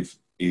perspective,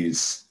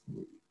 is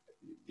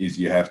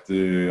you have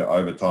to,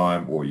 over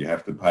time, or you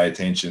have to pay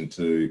attention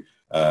to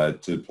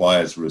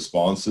players'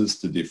 responses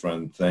to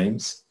different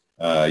themes.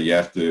 You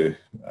have to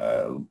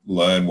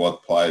learn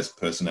what players'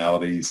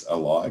 personalities are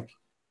like.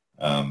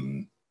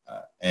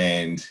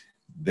 And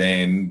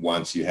then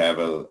once you have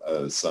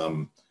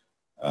some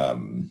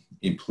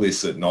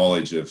implicit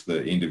knowledge of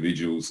the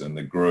individuals and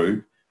the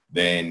group,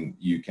 then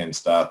you can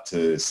start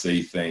to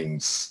see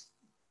things.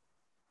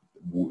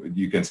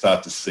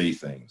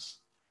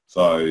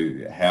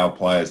 So how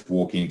players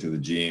walk into the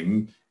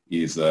gym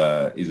is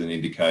an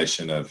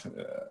indication of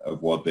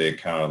what their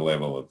current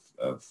level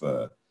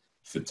of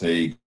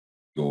fatigue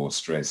or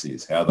stress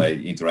is, how they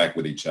interact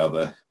with each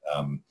other,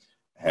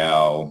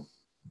 how,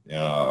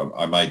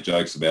 I make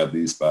jokes about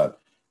this, but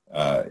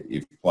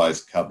if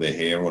players cut their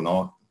hair or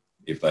not,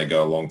 if they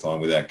go a long time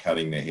without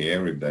cutting their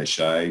hair, if they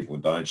shave or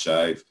don't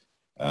shave,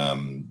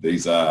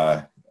 these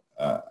are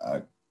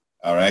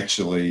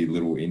actually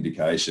little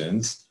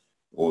indications,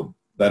 or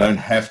they don't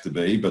have to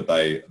be, but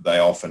they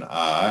often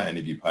are. And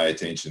if you pay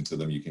attention to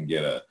them, you can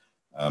get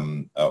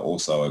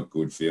also a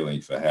good feeling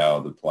for how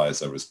the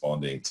players are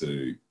responding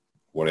to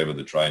whatever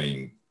the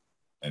training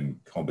and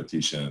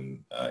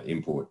competition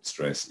input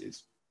stress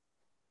is.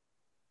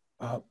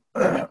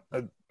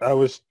 I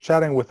was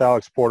chatting with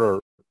Alex Porter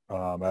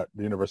at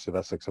the University of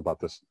Essex about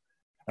this,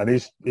 and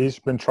he's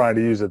been trying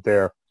to use it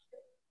there.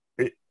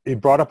 He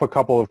brought up a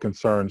couple of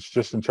concerns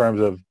just in terms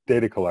of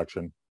data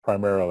collection,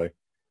 primarily.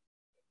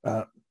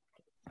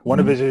 One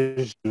of his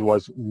issues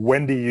was,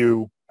 when do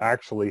you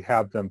actually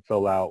have them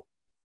fill out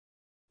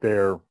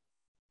their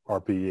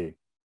RPE?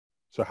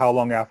 So how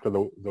long after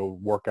the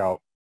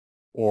workout,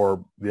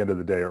 or the end of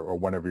the day, or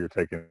whenever you're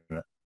taking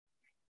it?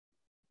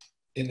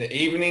 In the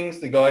evenings,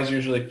 the guys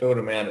usually filled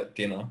them out at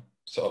dinner,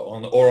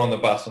 or on the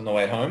bus on the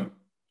way home.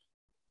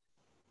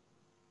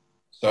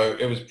 So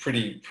it was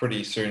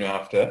pretty soon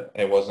after.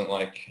 It wasn't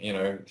like,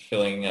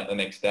 filling out the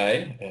next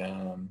day.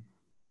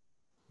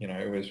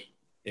 It was,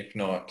 if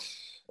not,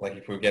 like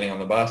if we were getting on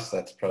the bus,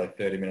 that's probably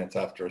 30 minutes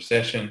after a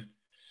session.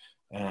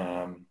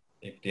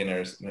 If dinner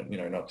is,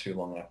 not too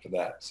long after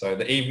that. So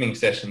the evening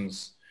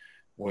sessions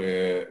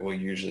were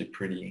usually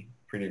pretty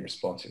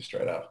responsive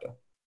straight after.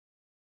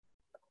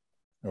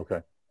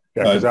 Okay.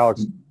 Yeah, because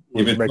Alex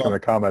was making the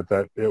comment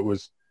that it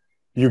was,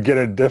 you get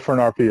a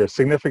different RPE, a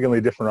significantly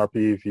different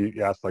RPE if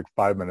you ask like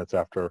 5 minutes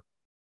after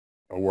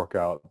a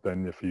workout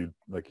than if you,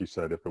 like you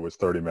said, if it was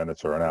 30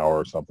 minutes or an hour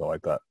or something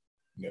like that.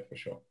 Yeah, for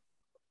sure.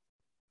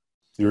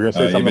 You were going to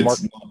say something, Mark?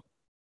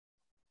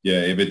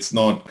 If it's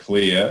not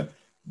clear,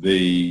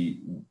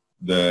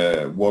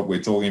 what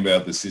we're talking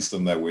about, the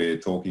system that we're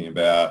talking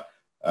about,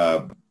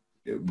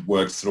 it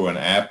works through an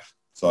app.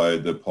 So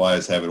the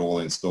players have it all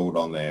installed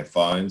on their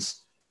phones,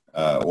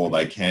 or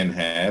they can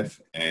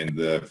have, and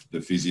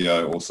the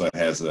physio also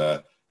has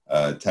a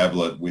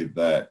tablet with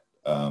that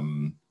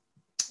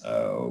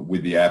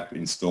with the app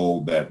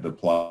installed, that the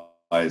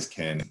players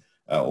can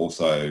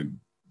also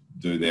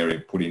do their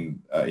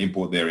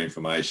import their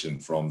information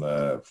from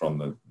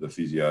the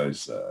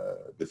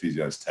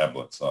physio's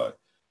tablet. So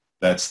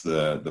that's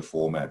the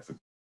format for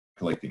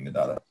collecting the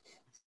data.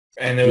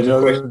 And there was a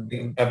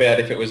question about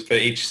if it was for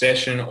each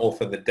session or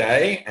for the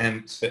day,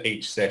 and for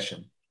each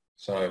session.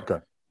 So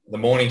the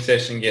morning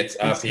session gets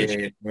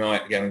RPE,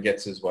 night game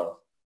gets as well.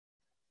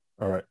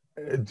 All right.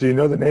 Do you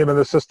know the name of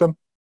the system?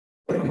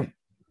 I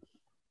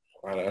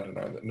don't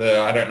know.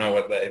 No, I don't know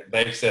what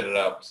they've set it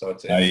up. So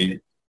it's a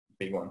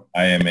big one.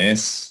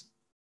 AMS.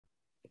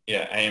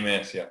 Yeah,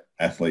 AMS. Yeah.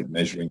 Athlete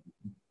measuring.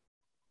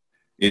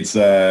 It's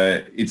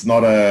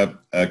not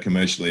a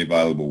commercially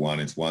available one.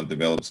 It's one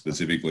developed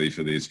specifically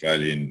for the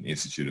Australian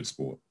Institute of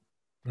Sport.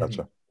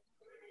 Gotcha.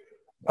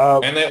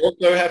 And they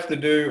also have to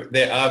do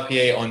their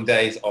RPA on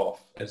days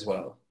off as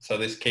well. So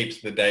this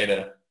keeps the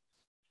data,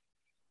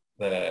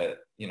 the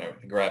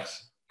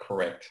graphs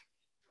correct.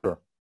 Sure.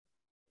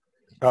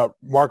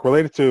 Mark,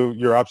 related to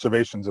your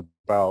observations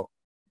about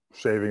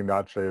shaving,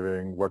 not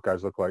shaving, what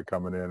guys look like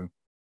coming in,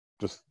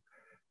 just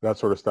that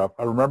sort of stuff.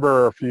 I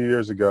remember a few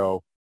years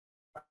ago,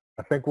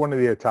 I think one of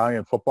the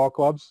Italian football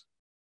clubs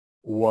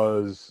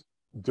was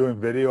doing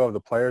video of the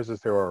players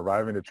as they were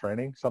arriving to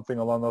training, something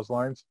along those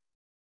lines,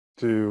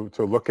 to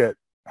look at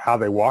how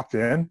they walked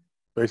in,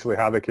 basically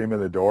how they came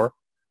in the door,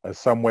 as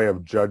some way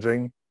of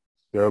judging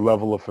their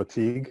level of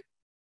fatigue.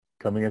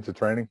 coming into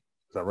training?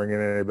 Is that ringing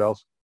any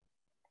bells?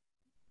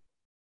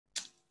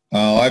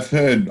 I've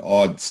heard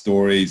odd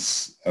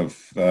stories of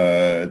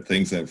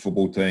things that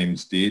football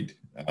teams did.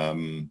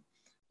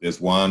 There's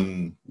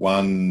one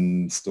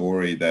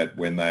story that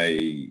when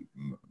they,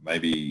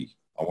 maybe,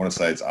 I want to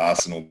say it's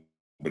Arsenal,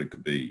 but it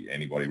could be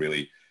anybody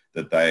really,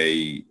 that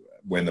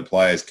when the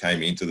players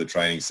came into the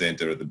training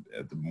centre in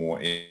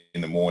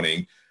the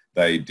morning,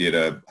 they did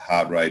a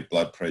heart rate,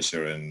 blood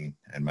pressure, and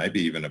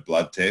maybe even a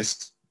blood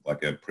test,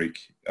 like a prick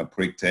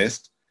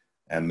test,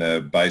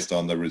 and based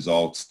on the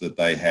results that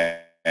they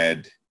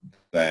had,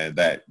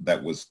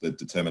 that was the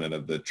determinant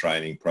of the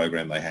training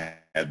program they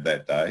had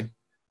that day,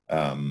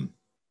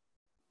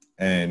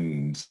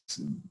 and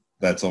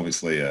that's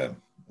obviously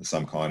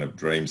some kind of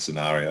dream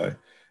scenario.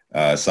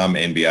 Some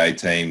NBA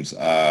teams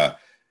are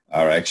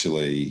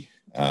actually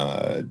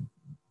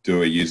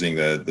using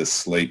the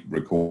sleep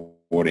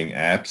recording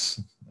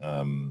apps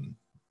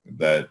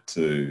that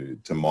to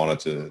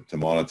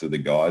monitor the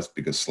guys,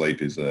 because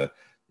sleep is a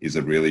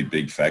really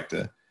big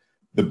factor.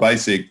 The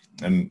basic,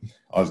 and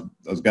I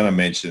was going to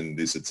mention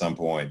this at some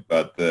point,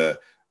 but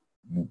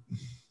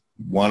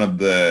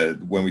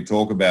when we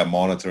talk about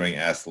monitoring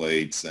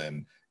athletes,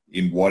 and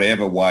in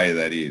whatever way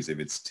that is, if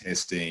it's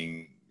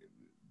testing,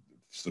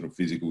 sort of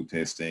physical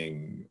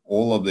testing,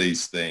 all of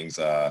these things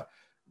are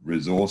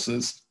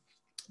resources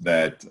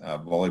that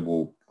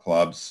volleyball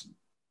clubs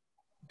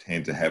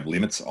tend to have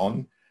limits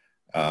on,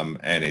 and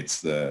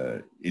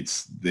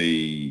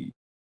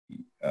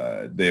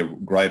they're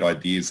great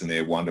ideas and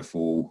they're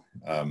wonderful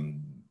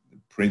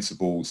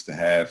principles to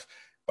have,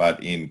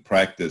 but in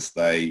practice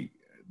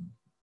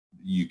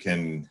you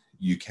can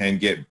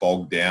get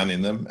bogged down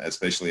in them,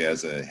 especially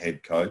as a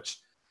head coach,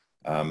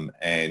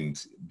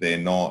 and they're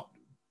not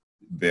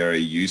very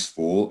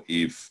useful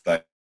if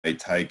they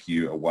take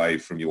you away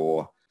from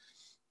your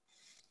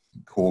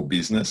core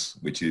business,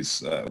 which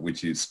is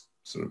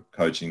sort of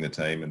coaching the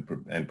team and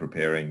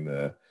preparing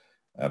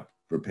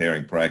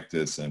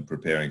practice and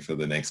preparing for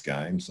the next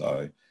game.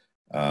 So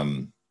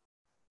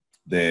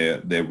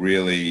they're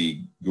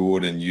really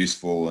good and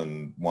useful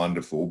and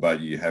wonderful,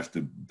 but you have to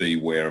be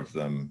aware of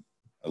them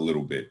a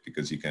little bit,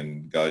 because you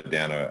can go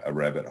down a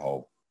rabbit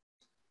hole.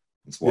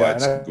 That's why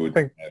it's good. I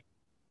think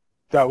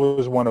that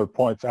was one of the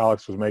points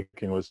Alex was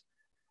making, was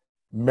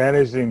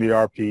managing the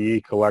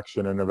RPE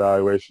collection and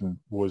evaluation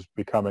was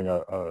becoming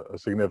a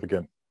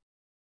significant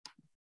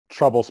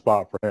trouble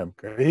spot for him,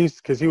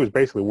 because he was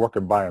basically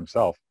working by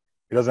himself.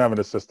 He doesn't have an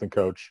assistant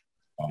coach.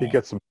 He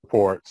gets some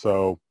support,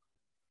 so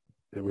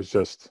it was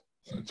just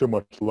too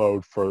much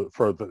load for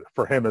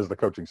him as the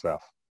coaching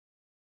staff.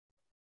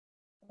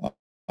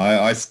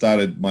 I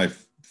started my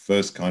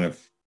first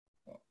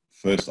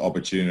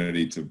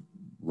opportunity to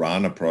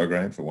run a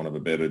program, for want of a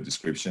better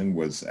description,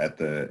 was at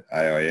the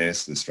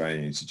AIS, the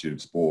Australian Institute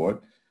of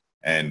Sport,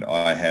 and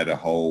I had a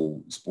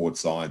whole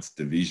sports science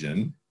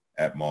division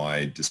at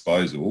my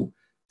disposal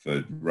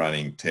for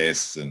running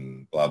tests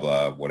and blah,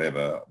 blah,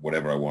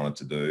 whatever I wanted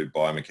to do,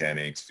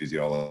 biomechanics,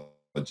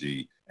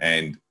 physiology,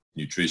 and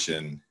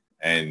nutrition.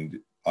 And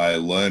I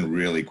learned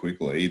really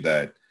quickly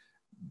that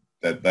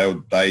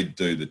they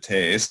do the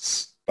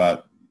tests,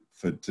 but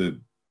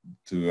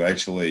to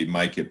actually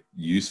make it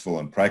useful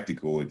and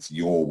practical, it's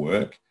your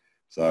work.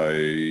 So,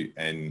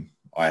 and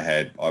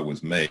I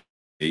was me,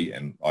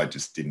 and I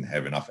just didn't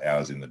have enough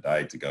hours in the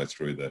day to go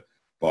through the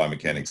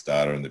biomechanics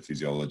data and the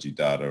physiology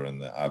data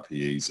and the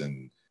RPEs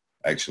and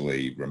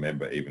actually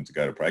remember even to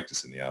go to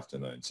practice in the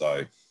afternoon.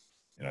 So,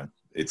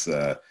 it's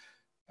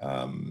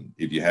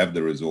if you have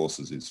the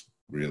resources, it's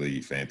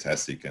really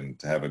fantastic. And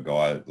to have a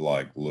guy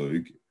like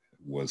Luke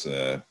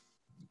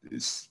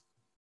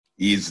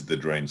is the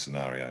dream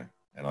scenario,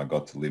 and I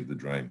got to live the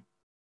dream.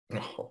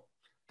 Oh,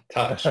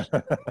 touch.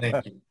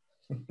 Thank you.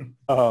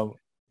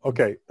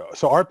 Okay,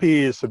 so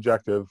RPE is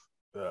subjective.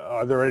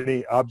 Are there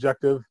any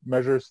objective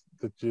measures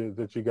that you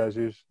guys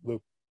use,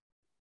 Luke?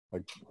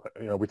 Like,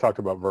 we talked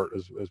about vert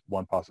as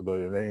one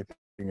possibility.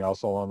 Anything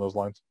else along those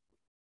lines?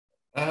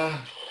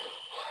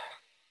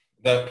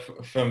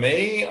 For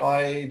me,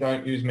 I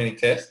don't use many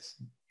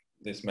tests.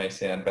 This may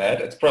sound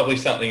bad. It's probably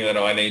something that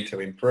I need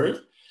to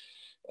improve.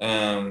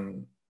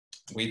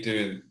 We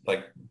do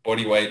like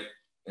body weight,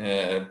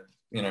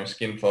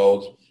 skin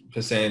folds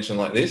percentage and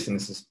like this, and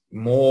this is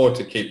more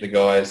to keep the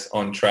guys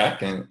on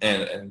track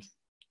and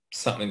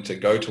something to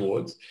go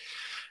towards,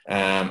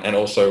 and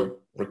also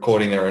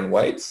recording their own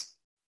weights.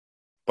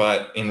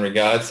 But in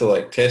regards to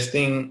like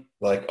testing,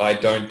 like I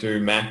don't do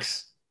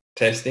max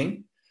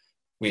testing,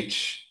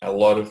 which a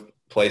lot of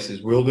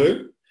places will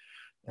do.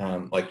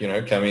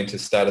 Coming to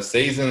start a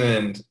season,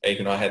 and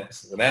even I had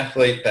this as an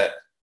athlete, that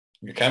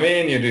you come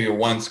in, you do your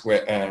one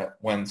squat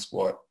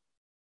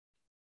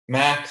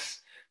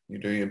max, you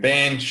do your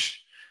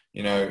bench,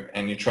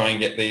 and you try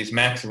and get these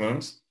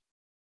maximums.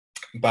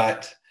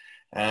 But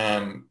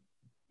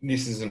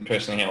this isn't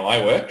personally how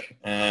I work,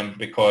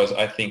 because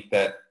I think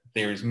that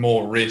there is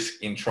more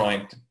risk in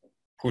trying to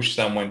push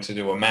someone to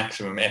do a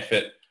maximum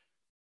effort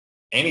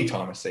any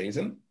time of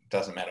season,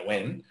 doesn't matter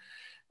when,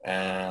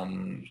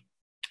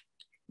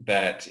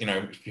 that, you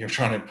know, if you're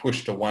trying to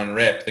push to 1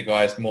 rep, the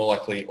guy's more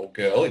likely, or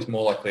girl is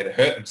more likely to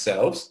hurt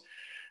themselves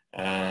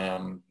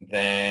than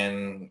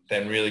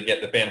really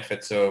get the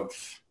benefits of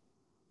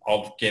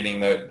getting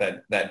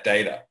that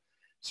data.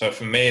 So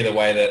for me, the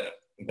way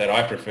that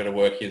I prefer to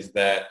work is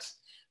that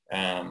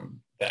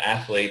the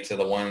athletes are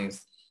the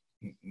ones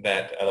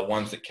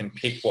that can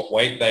pick what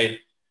weight they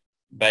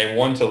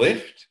want to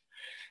lift,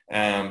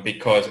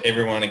 because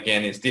everyone,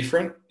 again, is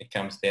different. It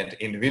comes down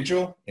to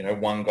individual. You know,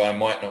 one guy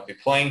might not be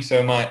playing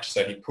so much,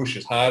 so he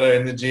pushes harder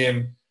in the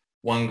gym.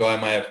 One guy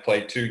may have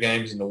played 2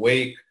 games in a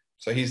week,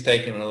 so he's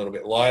taking it a little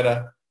bit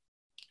lighter.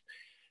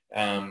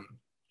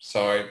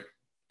 So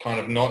kind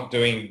of not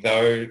doing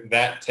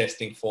that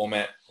testing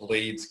format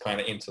leads kind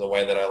of into the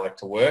way that I like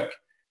to work.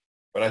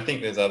 But I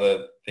think there's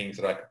other things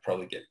that I could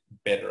probably get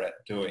better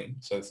at doing.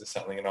 So this is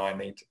something that I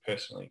need to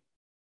personally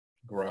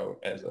grow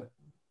as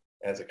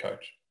a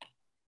coach.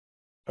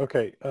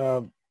 Okay.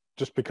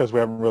 Just because we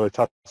haven't really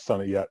touched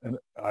on it yet, and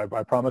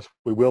I promise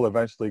we will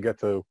eventually get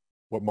to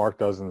what Mark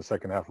does in the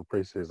second half of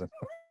preseason.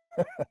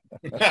 I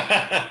think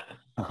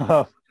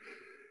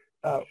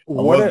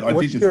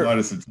it's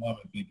noticed the time.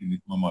 I'm thinking this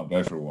one might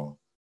go for a while.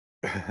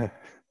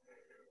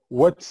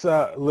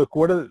 Luke,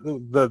 what are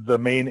the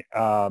main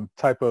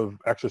type of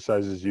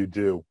exercises you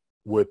do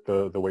with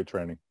the weight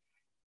training?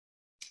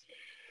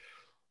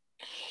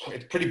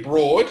 It's pretty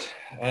broad,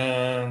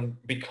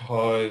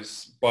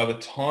 because by the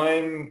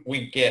time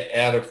we get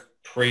out of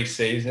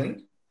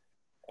pre-season,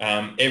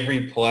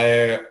 every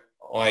player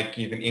I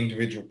give an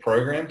individual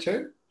program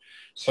to.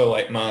 So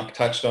like Mark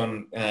touched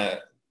on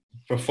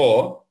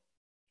before,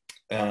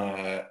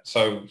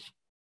 so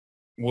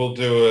we'll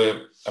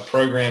do a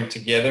program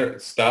together at the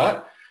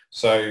start.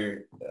 So,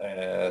 you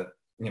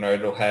know,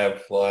 it'll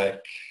have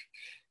like,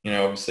 you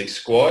know, obviously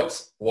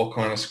squats. What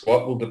kind of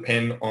squat will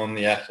depend on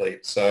the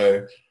athlete.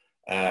 So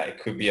it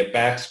could be a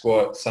back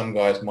squat. Some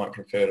guys might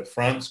prefer the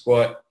front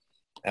squat.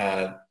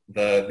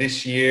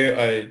 This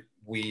year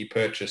we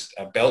purchased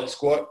a belt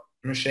squat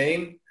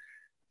machine,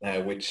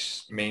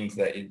 which means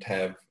that you'd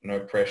have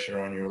no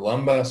pressure on your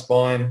lumbar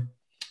spine,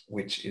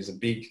 which is a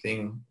big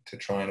thing to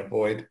try and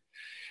avoid.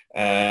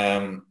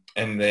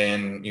 And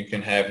then you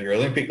can have your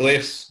Olympic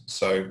lifts,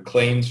 so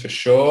cleans for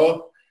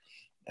sure.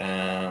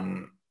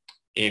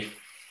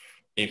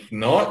 If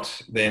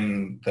not,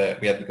 then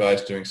we had the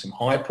guys doing some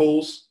high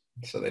pulls,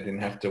 so they didn't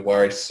have to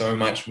worry so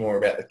much more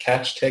about the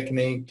catch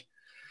technique.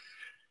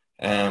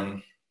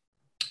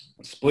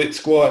 Split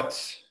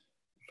squats,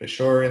 for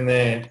sure in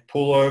there.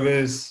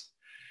 Pullovers,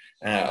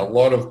 a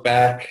lot of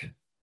back.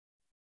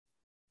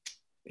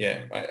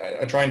 Yeah,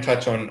 I try and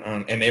touch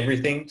on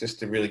everything just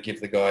to really give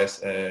the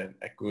guys a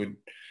good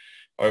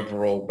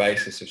overall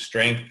basis of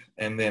strength.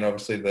 And then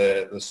obviously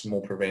the small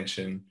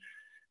prevention,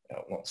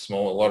 not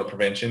small, a lot of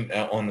prevention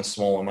on the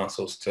smaller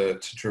muscles to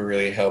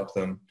really help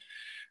them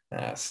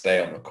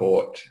stay on the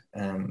court.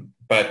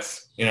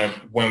 But, you know,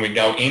 when we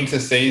go into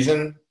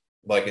season,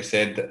 like I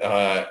said,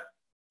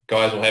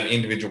 guys will have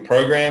individual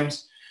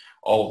programs.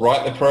 I'll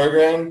write the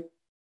program.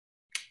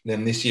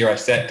 Then this year I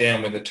sat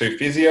down with the 2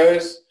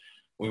 physios.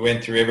 We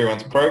went through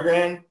everyone's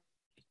program.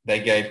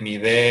 They gave me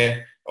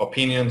their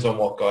opinions on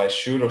what guys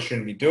should or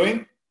shouldn't be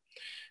doing.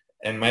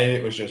 And maybe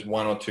it was just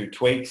 1 or 2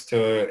 tweaks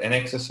to an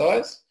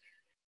exercise.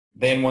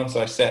 Then once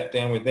I sat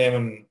down with them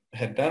and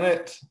had done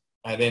it,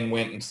 I then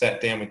went and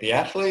sat down with the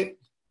athlete.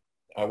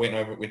 I went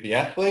over it with the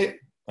athlete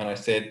and I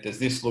said, does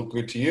this look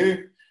good to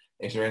you?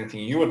 Is there anything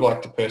you would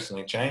like to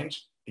personally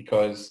change?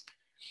 Because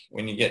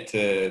when you get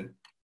to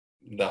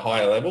the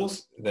higher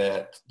levels,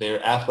 that there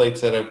are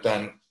athletes that have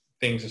done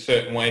things a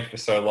certain way for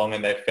so long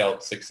and they've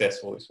felt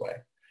successful this way.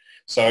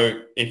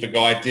 So if a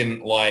guy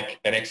didn't like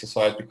an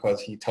exercise because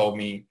he told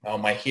me, oh,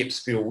 my hips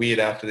feel weird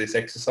after this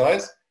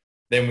exercise,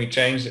 then we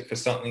changed it for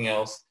something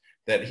else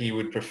that he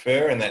would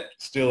prefer and that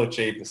still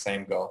achieved the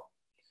same goal.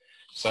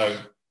 So,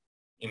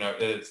 you know,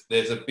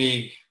 there's a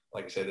big,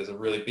 like I said, there's a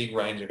really big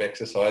range of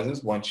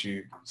exercises once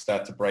you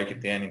start to break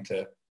it down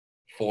into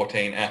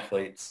 14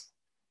 athletes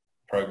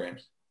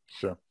programs.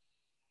 Sure.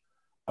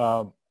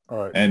 All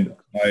right. And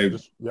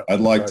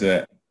I'd like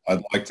to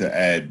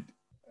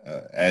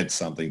add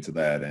something to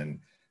that. And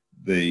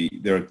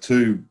there are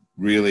 2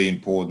 really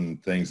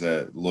important things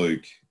that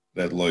Luke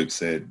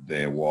said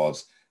there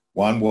was.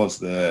 One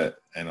was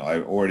and I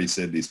already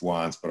said this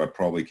once, but I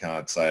probably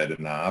can't say it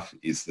enough,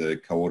 is the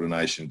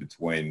coordination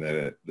between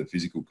the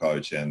physical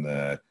coach and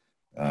the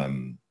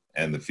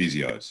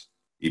physios.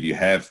 If you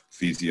have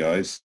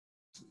physios,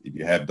 if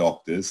you have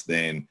doctors,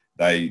 then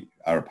they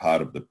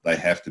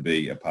have to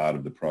be a part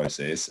of the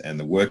process, and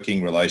the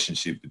working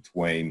relationship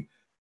between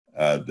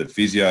the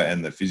physio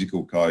and the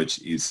physical coach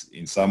is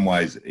in some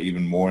ways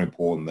even more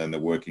important than the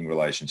working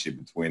relationship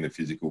between the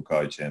physical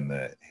coach and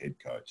the head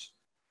coach.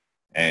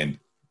 And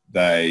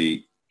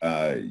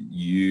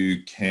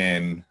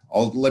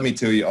let me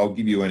tell you, I'll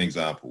give you an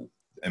example.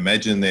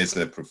 Imagine there's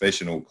a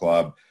professional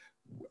club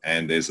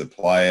and there's a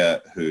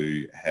player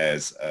who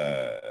has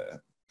a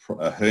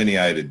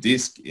herniated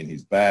disc in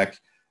his back,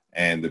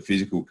 and the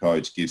physical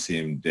coach gives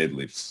him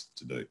deadlifts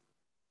to do.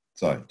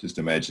 So just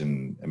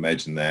imagine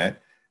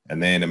that,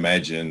 and then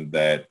imagine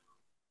that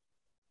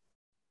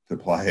the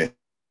player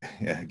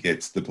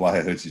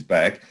hurts his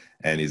back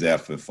and is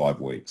out for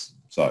 5 weeks.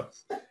 So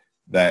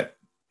that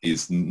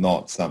is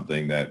not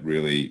something that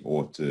really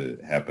ought to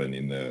happen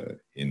in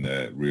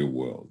the real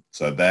world.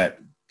 So that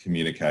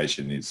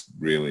communication is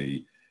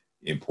really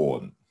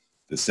important.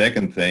 The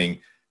second thing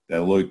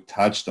that Luke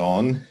touched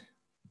on,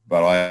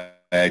 but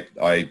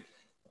I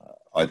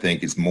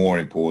think is more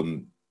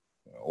important,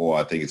 or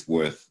I think it's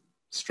worth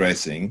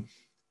stressing,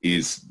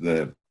 is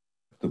the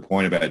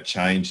point about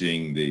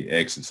changing the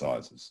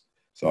exercises.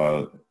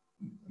 So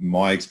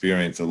my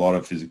experience, a lot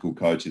of physical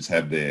coaches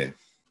have their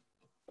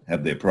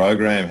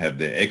program, have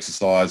their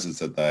exercises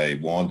that they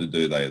want to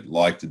do, they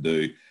like to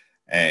do,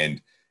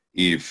 and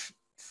if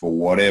for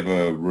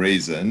whatever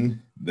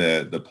reason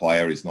the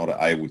player is not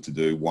able to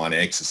do one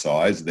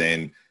exercise,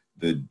 then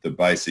the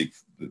basic,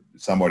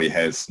 somebody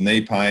has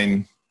knee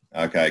pain,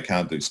 okay,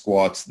 can't do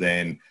squats,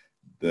 then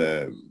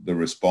the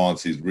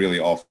response is really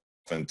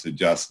often to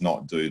just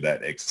not do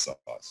that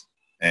exercise,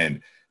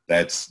 and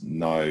that's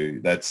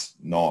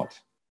not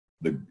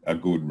a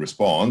good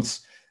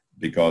response,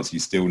 because you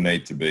still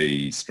need to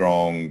be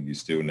strong, you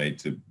still need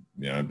to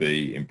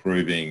be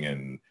improving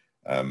and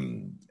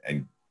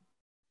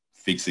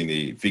fixing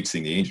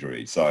the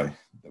injury. So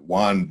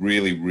one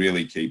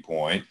really key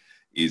point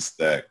is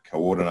that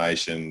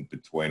coordination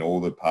between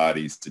all the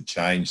parties to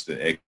change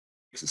the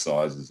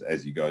exercises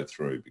as you go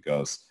through,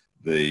 because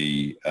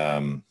there's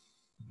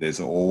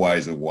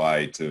always a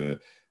way to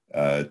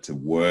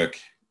work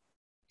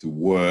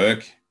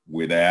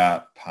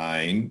without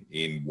pain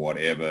in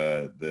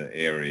whatever the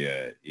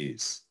area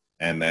is.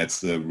 And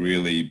that's a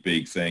really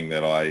big thing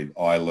that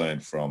I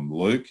learned from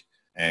Luke,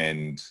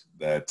 and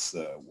that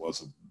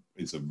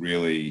is a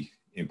really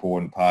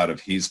important part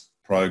of his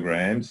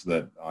programs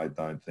that I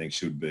don't think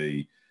should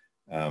be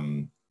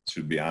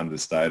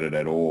understated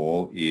at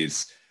all,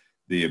 is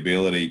the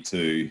ability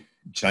to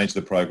change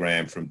the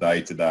program from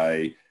day to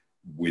day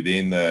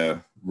within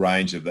the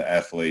range of the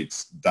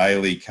athlete's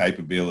daily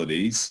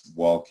capabilities,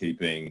 while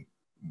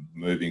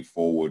moving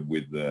forward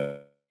with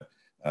the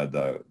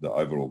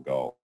overall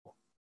goal.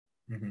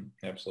 Mm-hmm.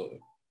 Absolutely.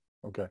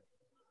 Okay.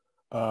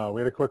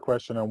 We had a quick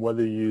question on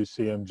whether you use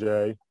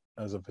CMJ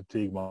as a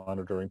fatigue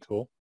monitoring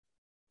tool.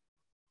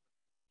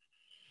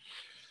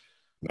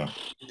 No,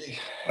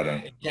 I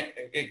don't.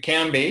 It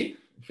can be,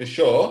 for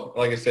sure.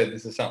 Like I said,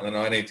 this is something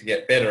I need to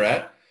get better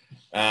at.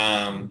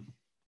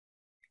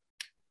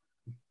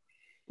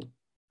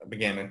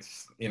 Again,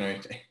 it's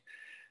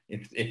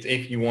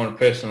if you want to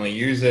personally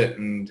use it,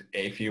 and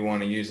if you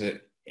want to use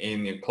it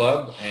in your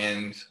club,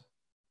 and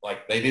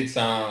like they did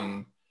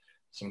some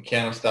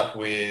counter stuff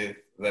with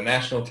the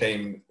national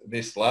team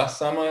this last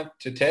summer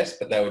to test,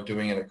 but they were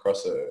doing it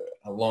across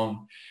a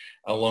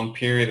long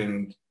period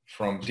and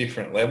from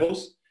different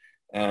levels.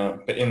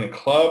 But in the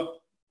club,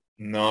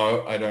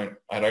 no, I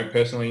don't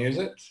personally use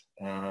it.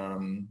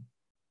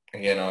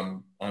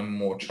 Again, I'm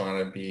more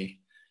trying to be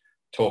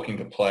talking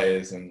to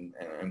players and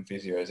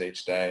physios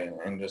each day,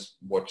 and just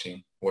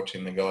watching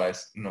the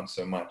guys, not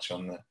so much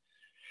on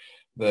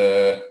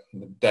the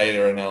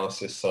data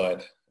analysis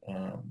side,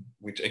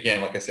 which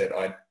again, like I said,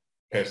 I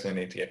personally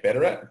need to get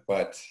better at,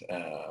 but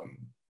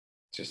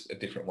just a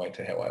different way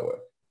to how I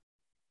work.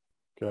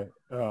 Okay.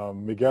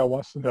 Miguel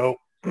wants to know,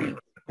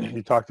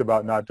 you talked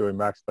about not doing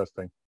max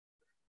testing.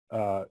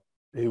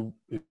 He was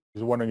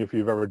wondering if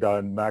you've ever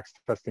done max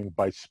testing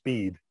by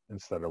speed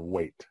instead of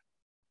weight.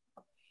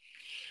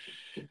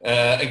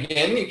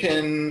 Again,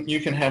 you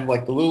can have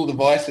like the little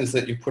devices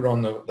that you put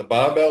on the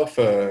barbell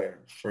for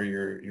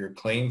your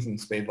cleans and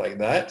speed like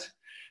that.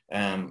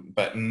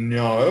 But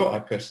no, I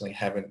personally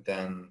haven't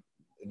done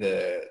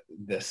the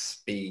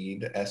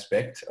speed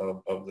aspect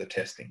of the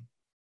testing.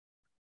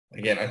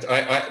 Again,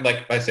 I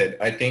like I said,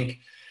 I think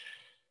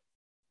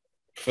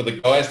for the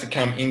guys to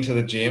come into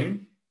the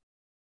gym,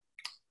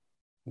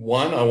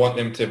 one, I want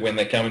them to, when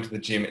they come into the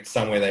gym, it's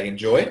somewhere they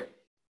enjoy.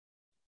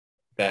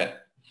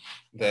 That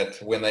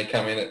when they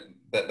come in,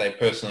 that they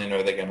personally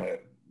know they're going to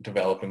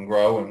develop and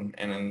grow,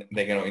 and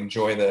they're going to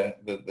enjoy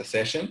the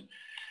session.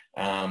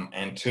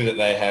 And two, that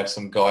they have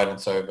some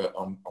guidance over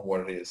on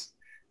what it is.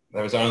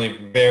 There was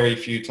only very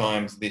few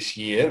times this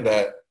year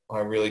that I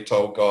really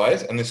told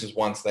guys, and this is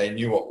once they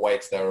knew what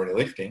weights they were already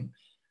lifting,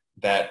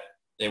 that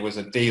it was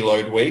a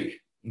deload week,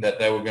 that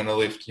they were going to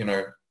lift,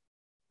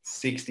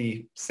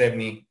 60,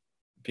 70,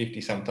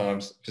 50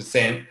 sometimes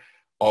 %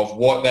 of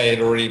what they had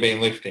already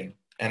been lifting.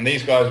 And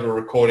these guys were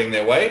recording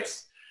their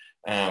weights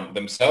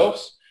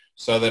themselves,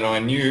 so that I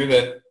knew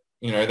that,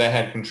 they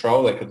had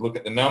control. They could look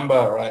at the number,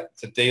 all right,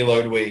 it's a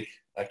deload week,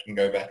 I can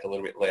go back a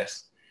little bit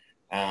less.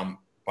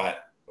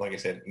 But like I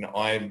said,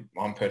 I'm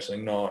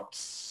personally not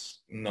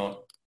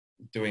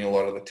doing a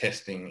lot of the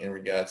testing in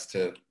regards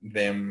to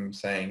them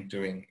saying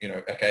doing,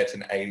 okay, it's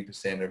an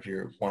 80% of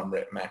your 1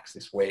 rep max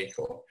this week,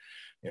 or,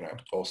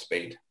 or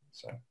speed.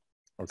 So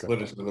it's a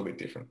little bit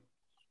different.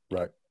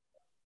 Right.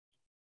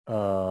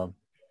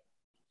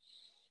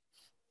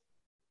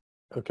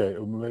 Okay,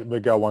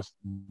 Miguel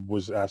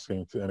was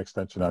asking an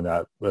extension on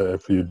that,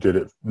 if you did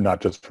it not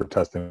just for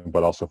testing,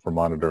 but also for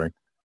monitoring.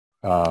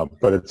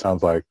 But it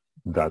sounds like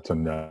that's a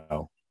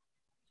no.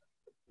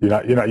 You're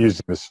not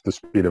using the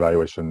speed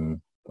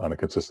evaluation on a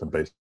consistent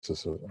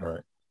basis. All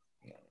right.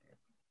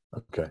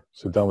 Okay,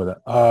 so done with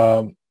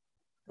that.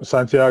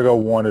 Santiago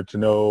wanted to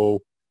know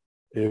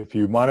if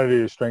you monitor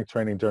your strength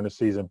training during the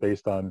season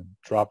based on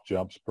drop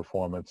jumps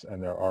performance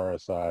and their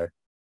RSI,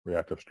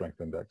 reactive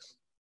strength index.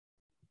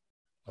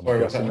 I'm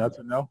guessing that's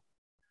a no.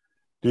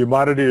 Do you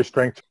monitor your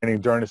strength training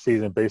during the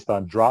season based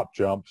on drop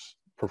jumps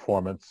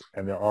performance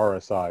and their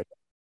RSI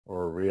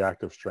or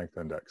reactive strength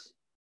index?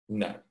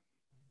 No.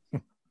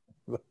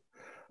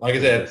 Like I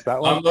said,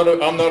 I'm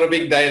not a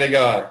big data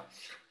guy.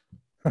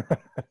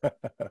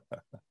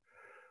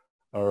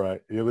 All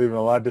right. You're leaving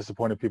a lot of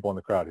disappointed people in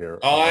the crowd here.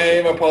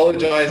 I'm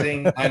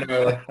apologizing. I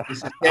know, like,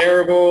 this is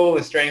terrible.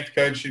 The strength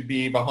coach should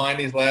be behind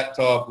his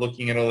laptop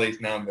looking at all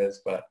these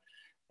numbers, but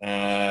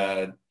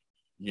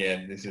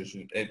yeah, this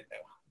isn't it.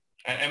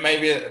 And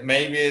maybe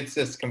it's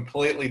just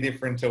completely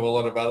different to a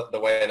lot of the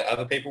way that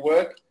other people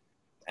work.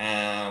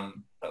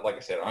 But like I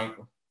said,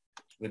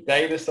 the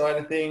data side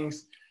of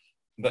things.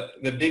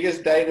 The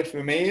biggest data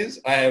for me is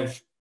I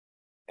have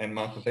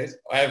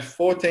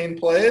 14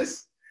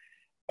 players.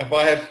 If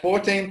I have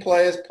 14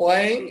 players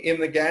playing in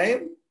the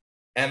game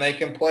and they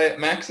can play at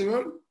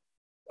maximum,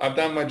 I've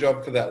done my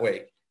job for that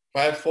week.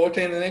 If I have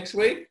 14 the next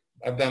week,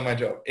 I've done my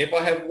job. If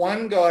I have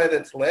one guy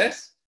that's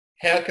less,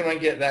 how can I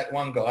get that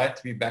one guy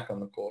to be back on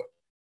the court?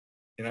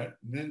 You know,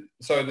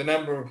 so the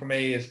number for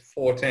me is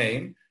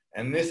 14,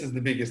 and this is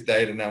the biggest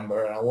data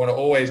number, and I want to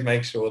always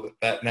make sure that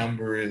that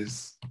number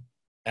is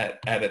at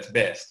its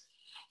best.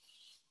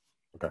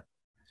 Okay.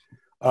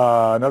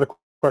 Another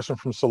question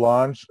from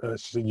Solange.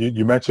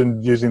 You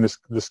mentioned using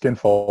the skin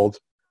fold.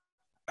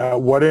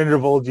 What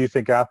interval do you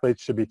think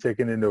athletes should be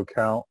taking into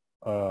account?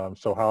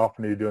 So how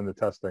often are you doing the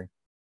testing?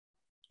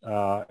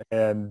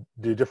 And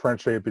do you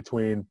differentiate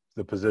between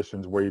the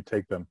positions where you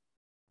take them?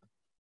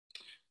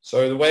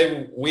 So the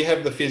way we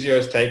have the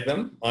physios take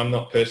them, I'm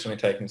not personally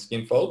taking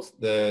skin folds.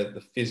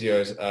 The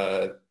physios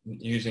are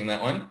using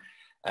that one.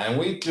 And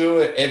we do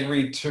it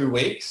every 2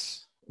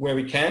 weeks where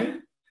we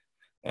can.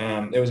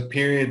 There was a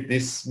period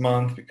this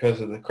month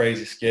because of the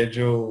crazy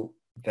schedule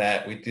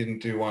that we didn't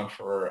do one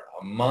for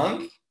a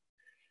month.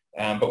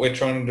 But we're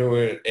trying to do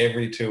it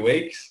every 2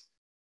 weeks.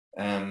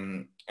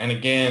 And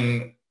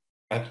again,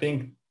 I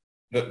think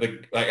that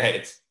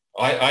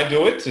I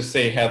do it to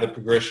see how the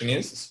progression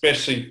is,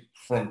 especially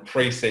from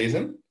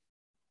pre-season,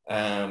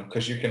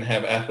 because you can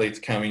have athletes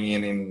coming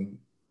in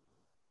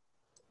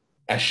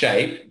a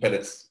shape, but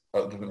it's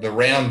the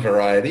round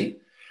variety,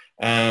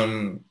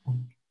 and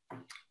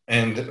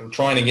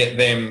trying to get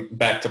them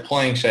back to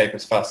playing shape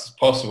as fast as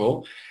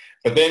possible.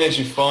 But then as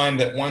you find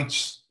that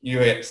once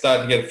you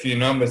start to get a few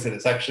numbers, that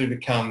it actually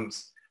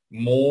becomes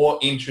more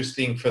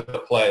interesting for the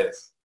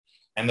players.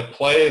 And the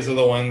players are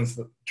the ones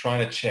that are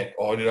trying to check,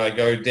 oh, did I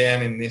go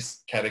down in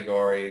this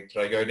category?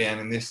 Did I go down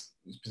in this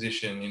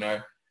position? You know,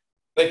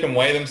 they can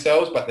weigh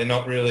themselves, but they're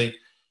not really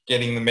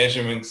getting the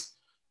measurements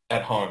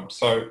at home.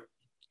 So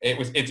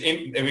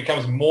it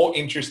becomes more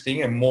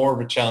interesting and more of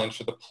a challenge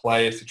for the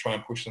players to try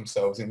and push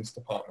themselves in this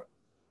department.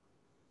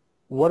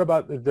 What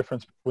about the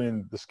difference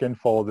between the skin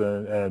fold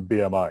and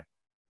BMI?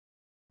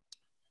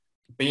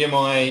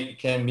 BMI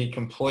can be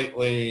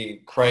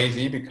completely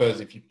crazy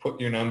because if you put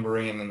your number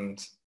in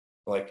and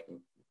like,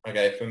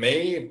 okay, for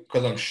me,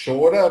 because I'm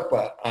shorter,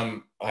 but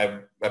I'm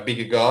a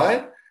bigger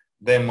guy,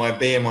 then my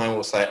BMI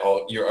will say,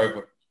 oh, you're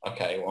over.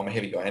 Okay, well, I'm a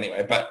heavy guy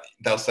anyway, but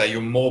they'll say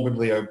you're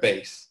morbidly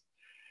obese.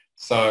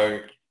 So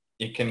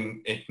it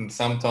can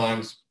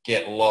sometimes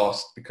get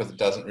lost because it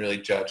doesn't really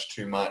judge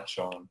too much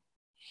on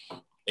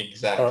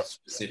exact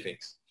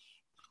specifics.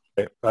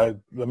 Okay,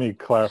 let me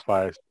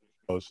clarify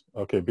those.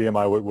 Okay,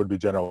 BMI would be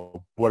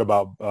general. What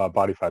about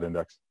body fat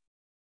index?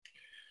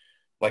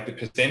 Like the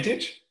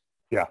percentage?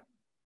 Yeah.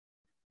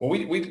 Well,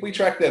 we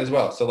track that as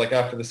well. So like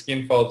after the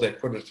skin folds, they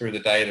put it through the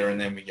data and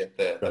then we get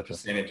the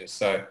percentages.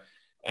 So,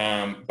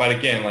 but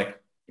again, like,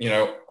 you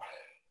know,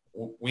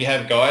 we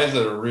have guys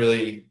that are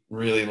really,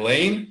 really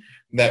lean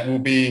that will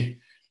be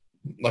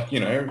like, you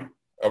know,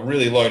 a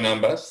really low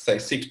number, say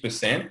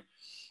 6%.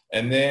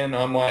 And then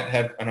I might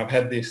have, and I've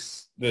had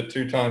this, the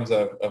 2 times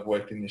I've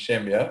worked in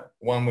Jastrzębski,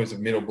 one was a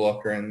middle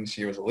blocker and this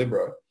year was a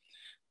libero.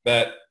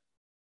 But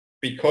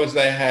because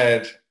they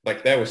had,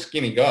 like they were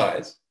skinny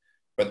guys,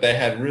 but they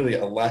had really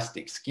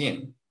elastic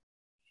skin.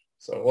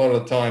 So a lot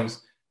of the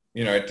times,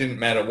 you know, it didn't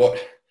matter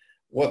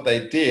what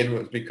they did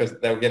was because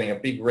they were getting a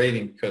big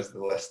reading because the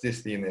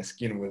elasticity in their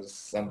skin was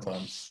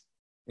sometimes,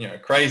 you know,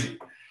 crazy.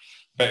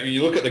 But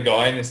you look at the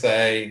guy and you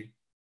say,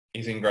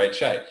 he's in great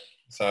shape.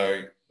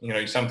 So, you know,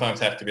 you sometimes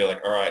have to be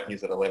like, all right,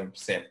 he's at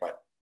 11%,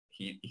 but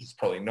he's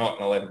probably not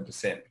an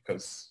 11%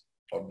 because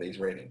of these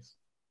readings.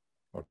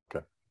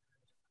 Okay.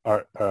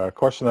 All right.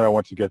 Question that I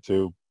want to get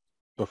to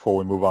before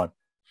we move on.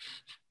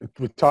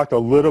 We talked a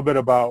little bit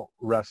about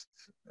rest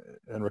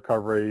and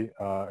recovery,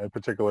 in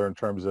particular in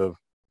terms of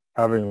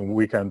having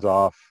weekends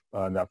off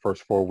in that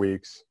first 4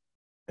 weeks,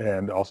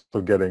 and also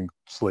getting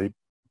sleep.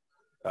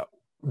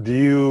 Do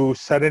you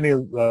set any,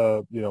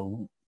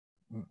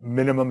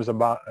 minimums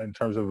about in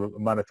terms of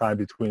amount of time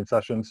between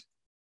sessions?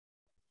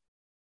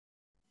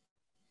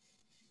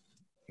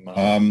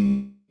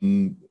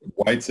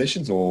 Weight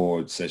sessions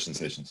or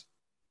sessions?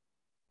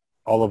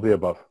 All of the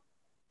above.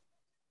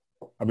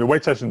 I mean,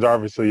 weight sessions,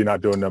 obviously, you're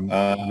not doing them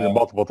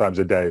multiple times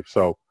a day.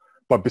 So,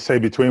 but say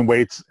between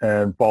weights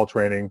and ball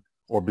training,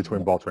 or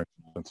between ball training.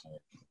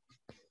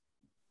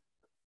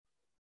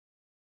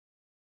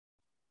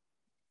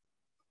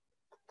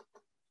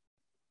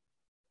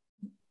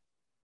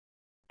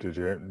 Did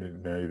you?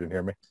 No, you didn't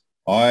hear me.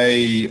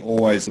 I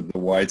always have the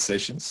weight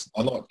sessions.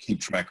 I like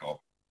keep track of.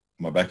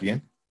 Am I back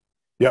again?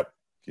 Yep.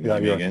 Can you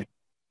hear me again?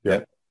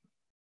 Yep.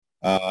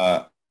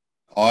 I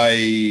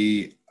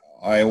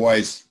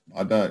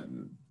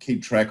don't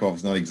keep track of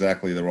is not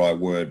exactly the right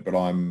word, but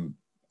I'm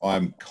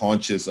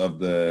conscious of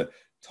the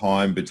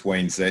time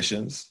between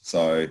sessions.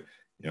 So,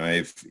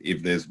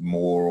 if there's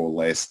more or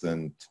less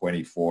than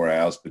 24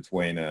 hours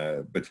between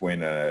a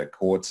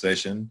court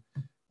session,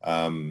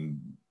 I'll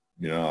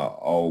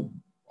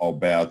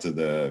bow to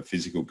the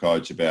physical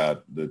coach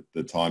about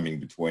the timing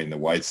between the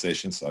weight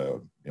sessions.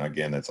 So,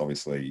 again, that's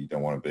obviously, you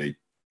don't want to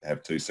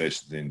have 2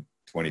 sessions in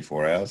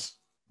 24 hours.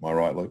 Am I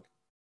right, Luke?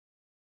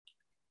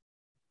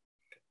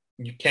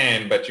 You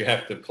can, but you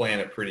have to plan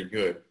it pretty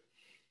good.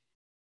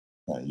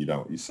 No, you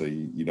don't. You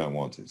see, you don't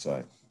want to.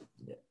 So,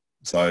 yeah.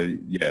 So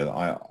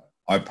yeah,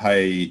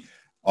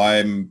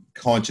 I'm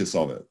conscious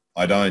of it.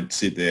 I don't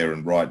sit there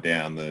and write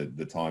down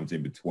the times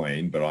in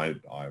between, but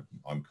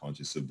I'm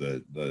conscious of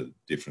the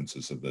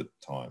differences of the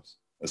times,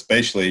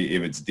 especially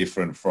if it's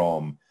different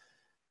from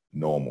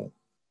normal.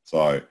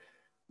 So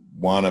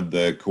one of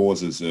the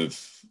causes of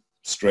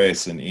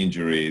stress and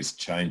injury is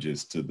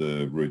changes to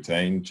the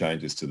routine,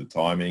 changes to the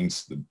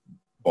timings. The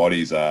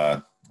bodies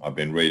are, I've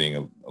been reading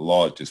a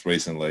lot just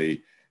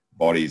recently,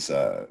 bodies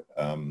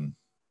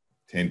tend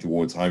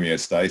towards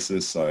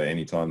homeostasis. So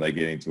anytime they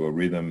get into a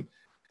rhythm,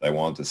 they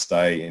want to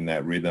stay in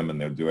that rhythm, and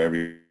they'll do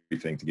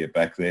everything to get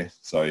back there.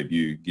 So if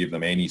you give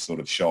them any sort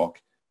of shock,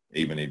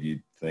 even if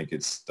you think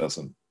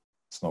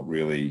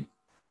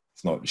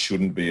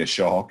shouldn't be a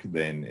shock,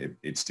 then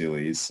it still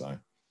is. So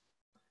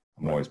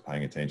I'm always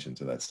paying attention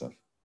to that stuff.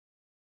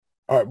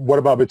 All right. What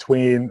about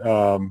between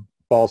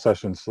ball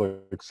sessions,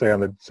 like say on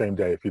the same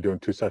day, if you're doing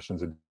 2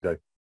 sessions a day?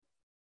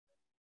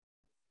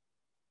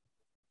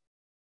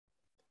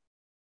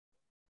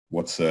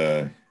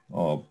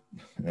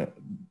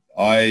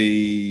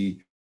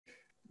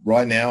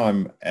 Right now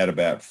I'm at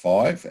about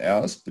 5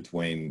 hours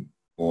between,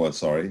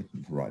 right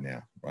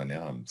now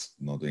I'm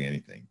not doing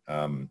anything.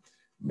 In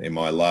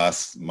my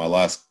last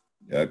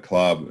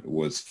club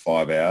was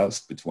 5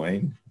 hours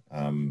between,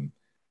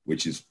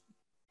 which is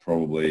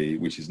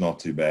not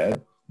too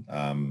bad.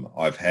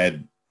 I've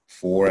had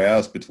 4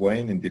 hours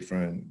between in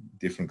different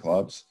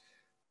clubs,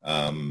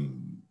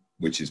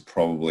 which is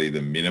probably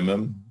the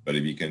minimum. But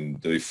if you can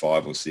do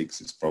 5 or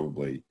 6, it's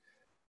probably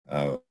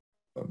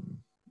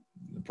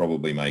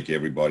make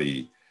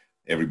everybody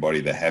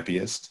the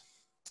happiest.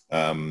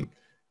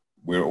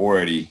 We've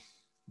already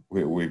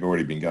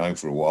been going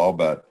for a while,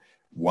 but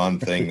one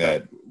thing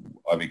that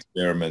I've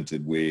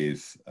experimented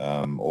with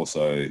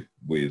also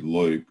with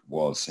Luke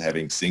was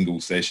having single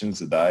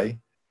sessions a day.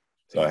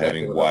 So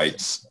having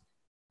weights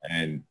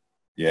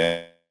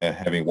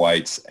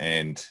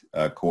and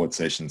court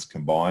sessions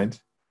combined.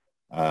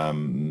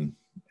 And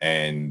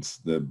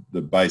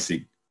the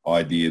basic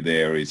idea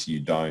there is you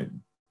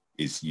don't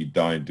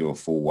do a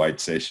full weight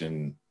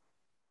session,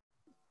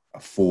 a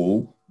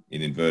full,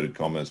 in inverted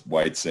commas,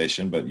 weight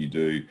session, but you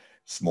do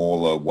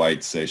smaller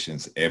weight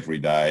sessions every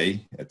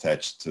day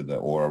attached to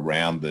or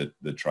around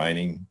the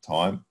training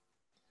time.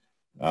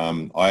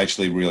 I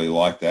actually really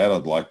like that.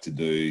 I'd like to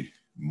do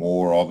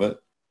more of it.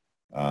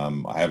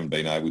 I haven't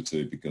been able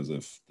to because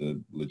of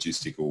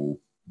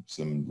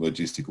some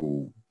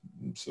logistical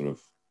sort of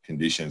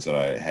conditions that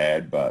I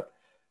had, but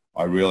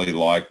I really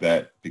like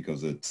that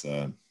because it's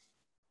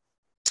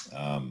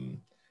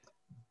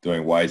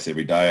doing weights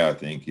every day, I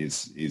think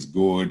is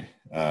good.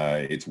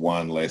 It's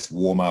 1 less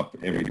warm up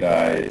every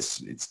day.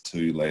 It's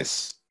 2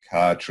 less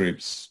car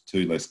trips,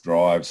 2 less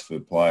drives for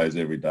players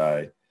every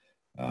day.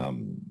 I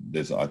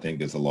think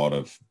there's a lot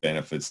of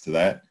benefits to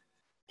that.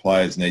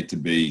 Players need to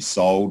be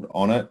sold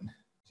on it.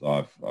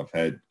 So I've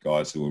had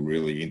guys who were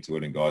really into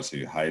it and guys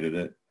who hated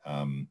it.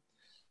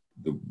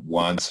 The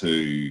ones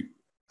who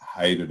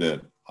hated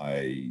it,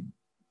 I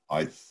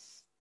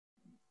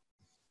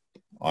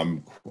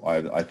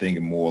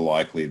think more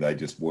likely we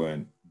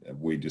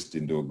just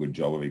didn't do a good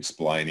job of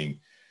explaining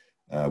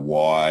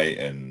why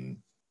it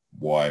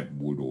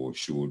would or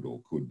should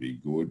or could be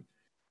good.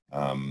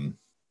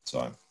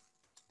 So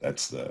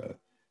that's the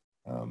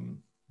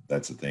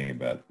thing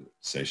about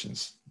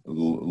sessions.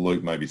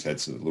 Luke maybe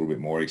had a little bit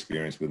more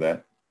experience with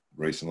that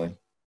recently.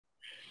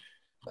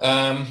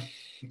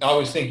 I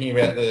was thinking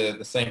about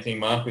the same thing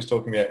Mark was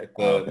talking about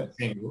with the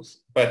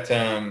singles, but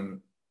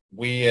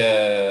we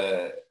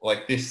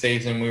like this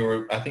season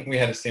I think we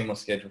had a similar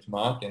schedule to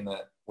Mark in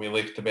that we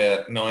lift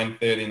about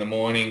 9:30 in the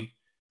morning.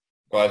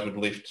 Guys would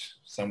lift,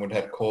 some would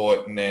have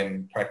court, and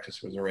then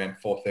practice was around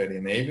 4:30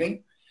 in the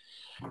evening.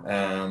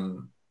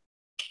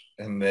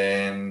 And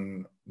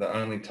then the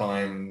only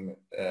time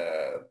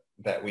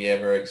that we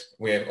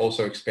have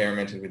also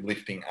experimented with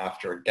lifting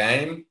after a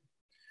game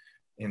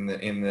in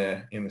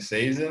the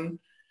season.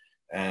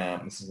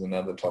 This is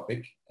another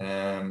topic.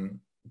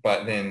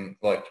 But then,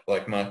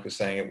 like Mark was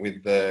saying,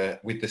 with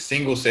the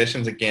single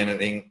sessions, again,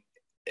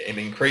 it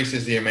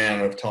increases the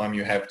amount of time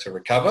you have to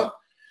recover,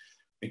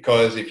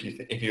 because if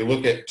you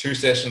look at 2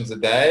 sessions a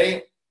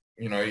day,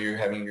 you know, you're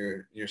having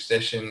your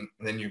session,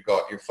 and then you've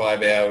got your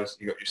 5 hours,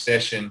 you got your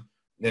session,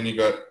 then you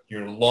got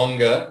your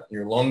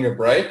longer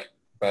break,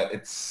 but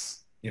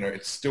it's, you know,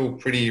 it's still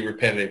pretty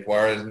repetitive.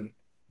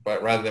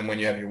 But rather than when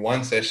you have your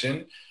 1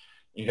 session,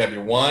 you have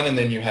your 1, and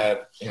then you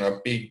have, you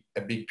know,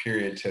 a big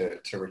period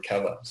to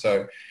recover.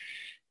 So,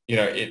 you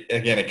know,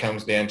 it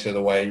comes down to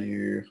the way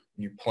you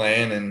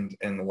plan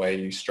and the way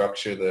you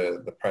structure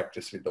the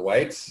practice with the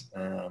weights.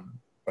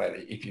 But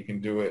if you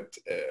can do it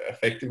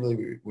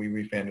effectively,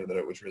 we found that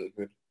it was really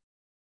good.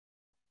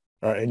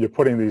 All right, and you're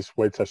putting these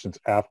weight sessions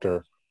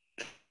after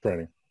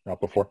training, not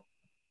before?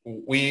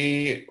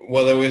 There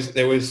was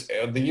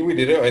the year we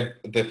did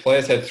it, the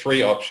players had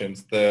 3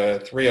 options.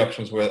 The 3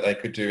 options were they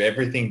could do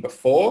everything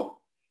before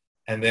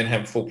and then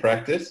have full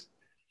practice.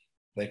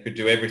 They could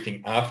do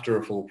everything after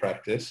a full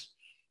practice,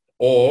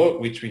 or,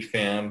 which we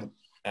found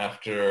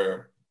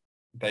after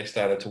they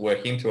started to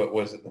work into it,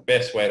 was that the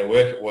best way to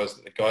work it was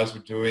that the guys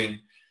were doing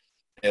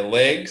their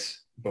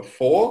legs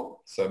before.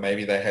 So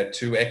maybe they had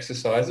 2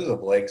 exercises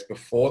of legs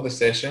before the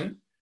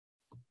session.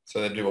 So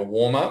they'd do a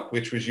warm-up,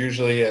 which was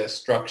usually a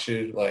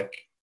structured, like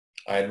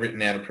I had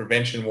written out a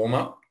prevention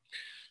warm-up.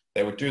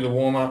 They would do the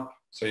warm-up,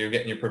 so you're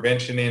getting your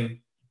prevention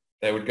in.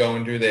 They would go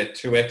and do their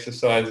 2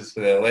 exercises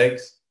for their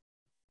legs,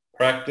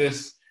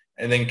 practice,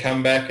 and then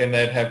come back and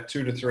they'd have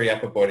 2 to 3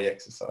 upper body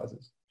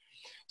exercises.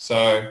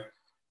 So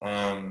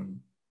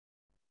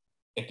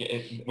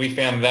we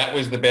found that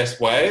was the best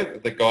way.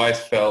 The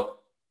guys felt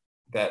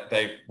that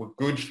they were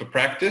good for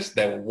practice.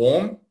 They were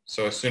warm.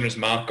 So as soon as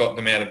Mark got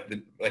them out of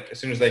as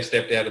soon as they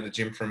stepped out of the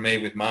gym from me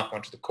with Mark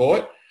onto the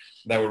court,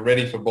 they were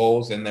ready for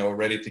balls and they were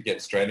ready to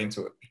get straight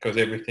into it, because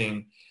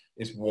everything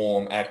is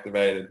warm,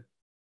 activated.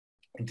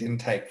 It didn't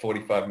take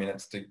 45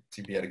 minutes to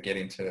be able to get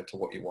into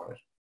what you wanted.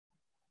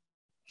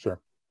 Sure.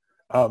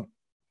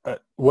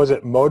 Was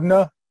it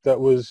Modena that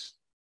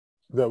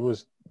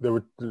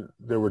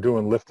they were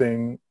doing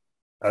lifting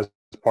as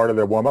part of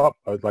their warm up,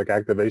 like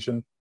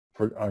activation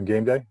on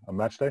game day, on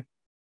match day?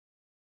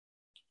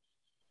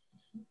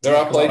 There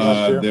are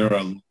places. There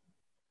are.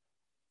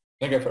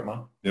 Go for it,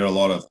 Mark. There are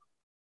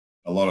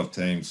a lot of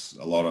teams,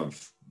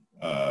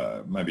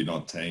 maybe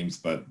not teams,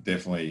 but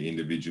definitely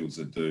individuals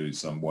that do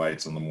some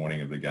weights on the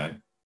morning of the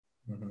game.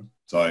 Mm-hmm.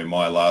 So in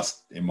my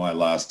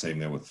last team,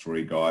 there were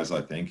 3 guys,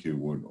 I think,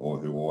 who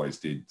always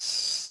did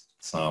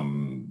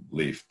some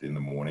lift in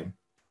the morning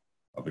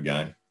of a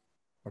game.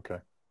 Okay.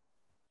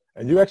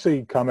 And you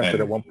actually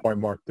commented at one point,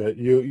 Mark, that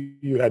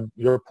you had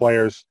your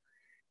players,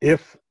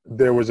 if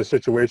there was a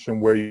situation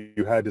where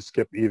you had to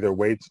skip either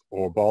weights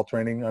or ball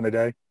training on a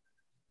day,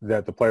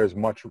 that the players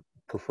much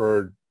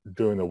preferred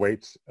doing the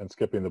weights and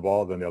skipping the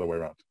ball than the other way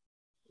around.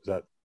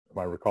 Am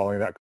I recalling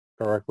that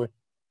correctly?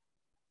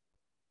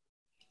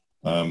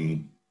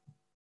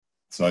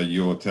 So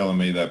you're telling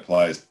me that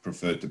players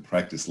preferred to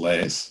practice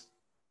less?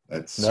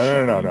 That's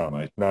no.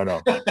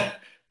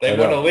 They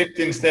want to lift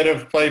instead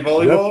of play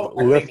volleyball?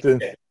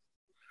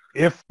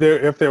 If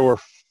they were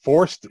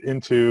forced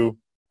into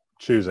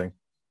choosing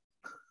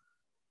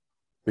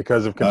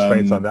because of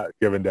constraints on that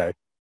given day.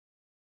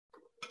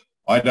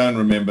 I don't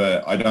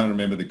remember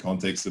the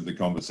context of the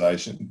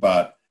conversation,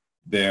 but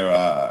there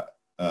are,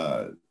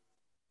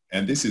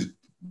 and this is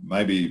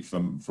maybe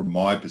from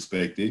my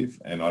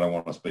perspective, and I don't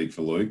want to speak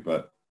for Luke,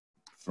 but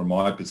from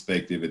my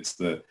perspective, it's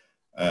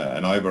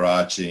an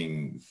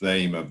overarching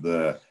theme of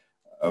the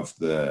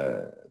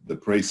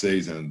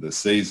preseason. The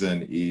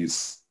season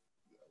is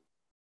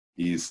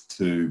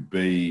to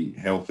be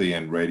healthy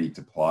and ready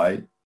to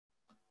play,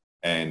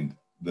 and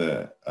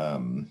the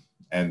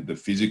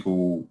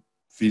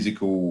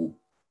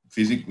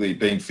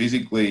being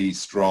physically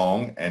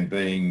strong and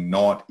being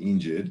not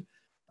injured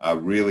are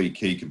really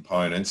key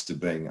components to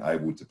being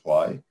able to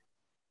play.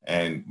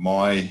 And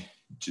my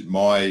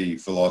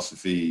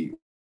philosophy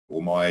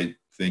or my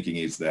thinking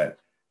is that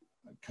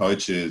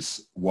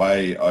coaches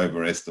way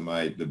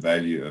overestimate the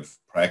value of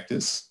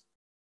practice,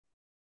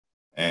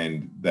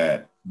 and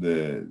that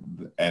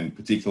and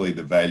particularly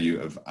the value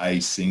of a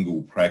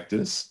single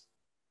practice.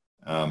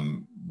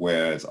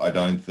 Whereas I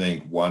don't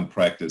think one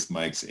practice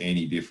makes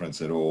any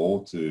difference at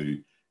all to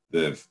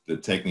the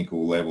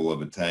technical level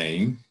of a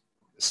team,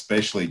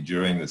 especially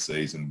during the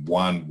season.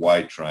 One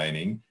weight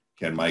training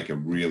can make a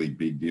really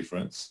big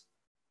difference,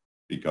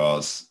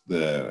 because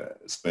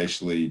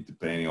especially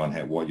depending on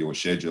what your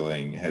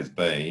scheduling has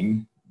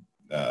been,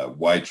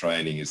 weight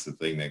training is the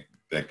thing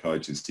that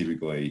coaches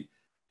typically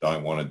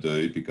don't want to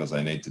do because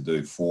they need to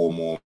do 4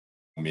 more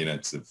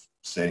minutes of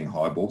setting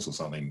high balls or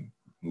something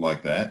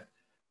like that.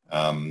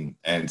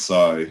 And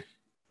so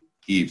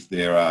if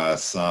there are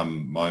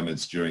some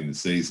moments during the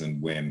season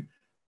when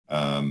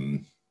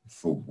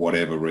for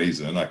whatever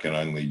reason I can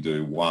only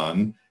do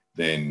 1,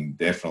 then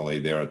definitely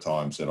there are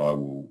times that I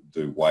will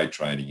do weight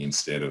training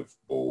instead of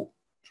ball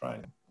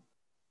training.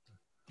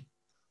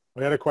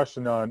 We had a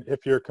question on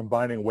if you're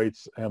combining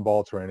weights and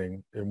ball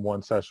training in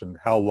one session,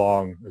 how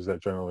long is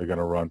that generally going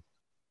to run?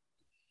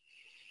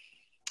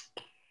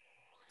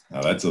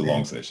 Oh, that's a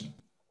long session.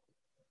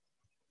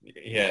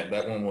 Yeah,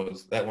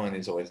 that one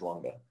is always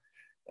longer.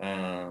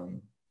 Because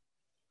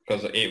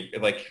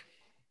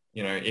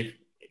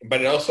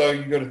but also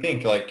you got to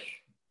think like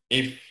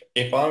if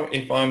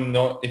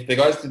the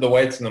guys did the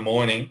weights in the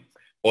morning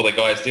or the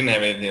guys didn't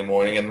have anything in the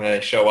morning and they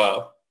show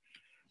up,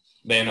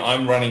 then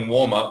I'm running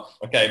warm up.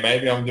 Okay,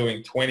 maybe I'm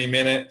doing 20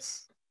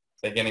 minutes.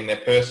 They're getting their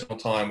personal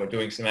time. We're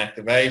doing some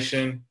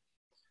activation.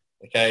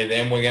 Okay,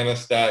 then we're going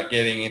to start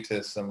getting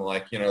into some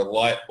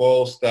light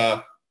ball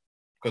stuff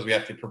because we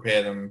have to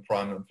prepare them and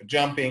prime them for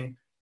jumping.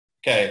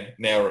 Okay,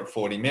 now we're at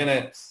 40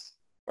 minutes.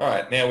 All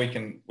right, now we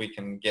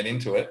can get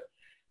into it.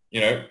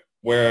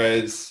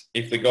 Whereas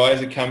if the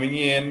guys are coming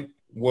in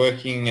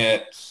working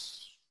at,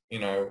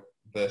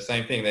 the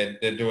same thing,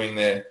 they're doing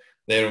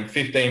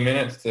 15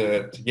 minutes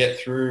to get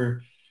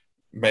through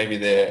maybe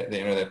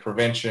their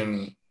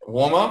prevention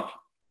warm up.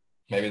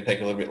 Maybe they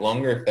take a little bit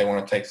longer if they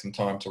want to take some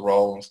time to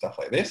roll and stuff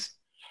like this.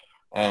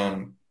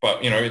 But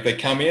if they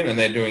come in and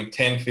they're doing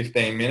 10,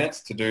 15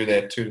 minutes to do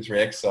their 2 to 3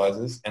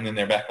 exercises and then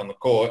they're back on the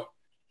court,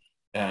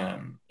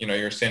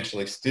 you're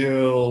essentially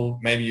still,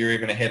 maybe you're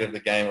even ahead of the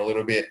game a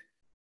little bit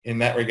in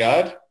that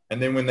regard.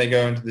 And then when they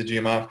go into the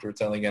gym after,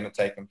 it's only going to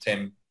take them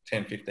 10,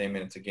 15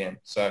 minutes again.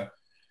 So,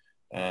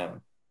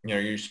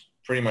 you're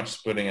pretty much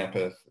splitting up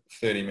a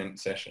 30-minute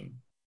session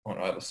on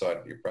either side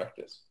of your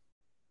practice.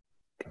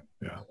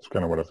 Yeah, that's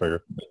kind of what I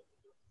figured.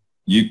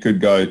 You could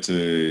go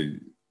to,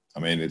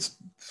 it's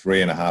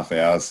 3.5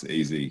 hours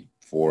easy,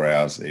 4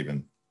 hours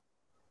even.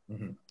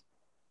 Mm-hmm.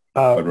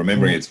 But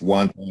remembering it's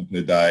 1 time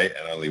per day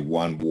and only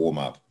 1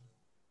 warm-up.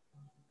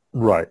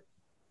 Right.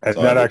 And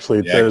So that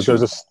actually, there's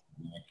a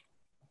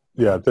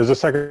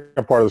second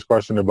part of this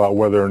question about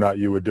whether or not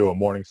you would do a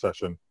morning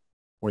session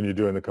when you're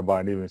doing the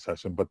combined evening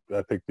session. But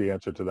I think the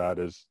answer to that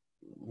is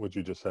what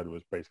you just said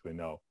was basically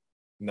no.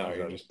 No,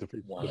 you just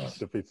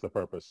defeats the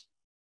purpose.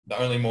 The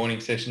only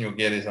morning session you'll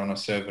get is on a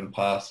serve and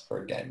pass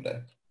for a game day.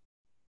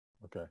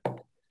 Okay.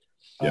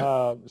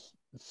 Yeah.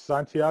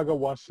 Santiago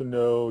wants to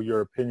know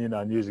your opinion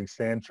on using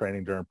sand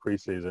training during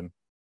preseason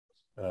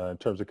in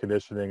terms of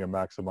conditioning and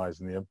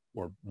maximizing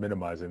or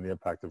minimizing the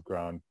impact of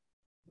ground,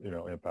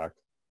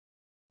 impact,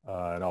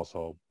 and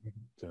also,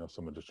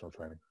 some additional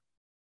training.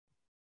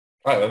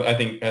 Right. I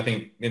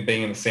think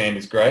being in the sand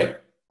is great.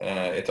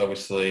 It's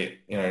obviously,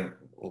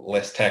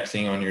 less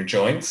taxing on your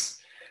joints.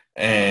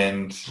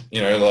 And,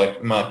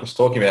 like Mark was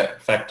talking about,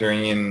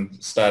 factoring in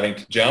starting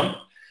to jump,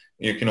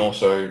 you can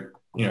also,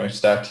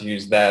 start to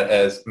use that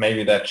as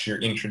maybe that's your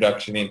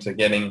introduction into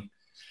getting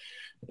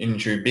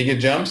into bigger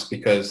jumps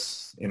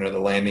because, the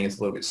landing is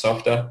a little bit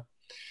softer.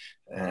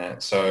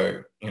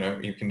 So,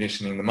 you're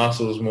conditioning the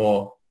muscles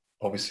more.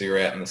 Obviously, you're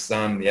out in the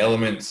sun, the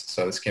elements,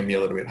 so this can be a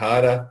little bit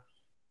harder.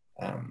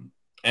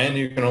 And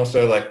you can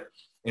also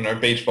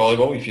beach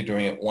volleyball, if you're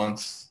doing it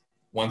once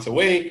a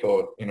week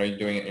or, you're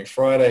doing it on your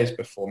Fridays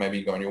before maybe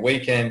you go on your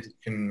weekend, you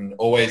can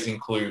always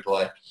include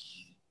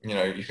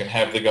you can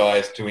have the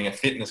guys doing a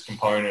fitness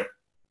component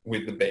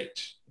with the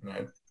beach,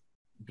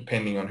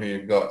 depending on who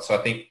you've got. So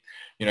I think,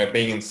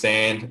 being in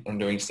sand and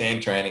doing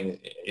sand training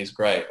is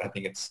great. I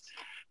think it's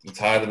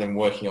harder than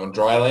working on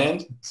dry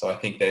land. So I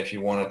think that if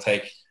you want to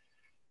take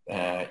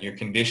your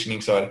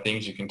conditioning side of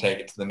things, you can take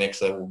it to the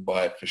next level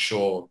by for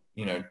sure,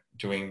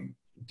 doing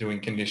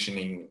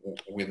conditioning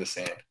with the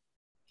sand.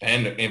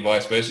 And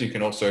vice versa, you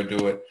can also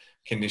do it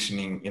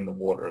conditioning in the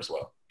water as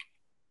well.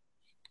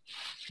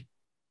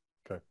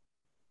 Okay,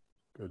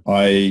 good.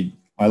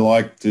 I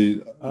like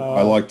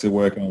to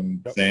work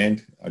on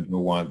sand. I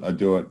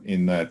do it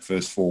in that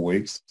first 4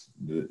 weeks.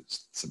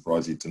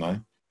 Surprise you to know.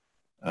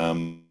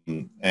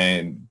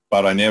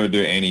 But I never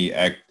do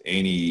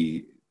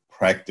any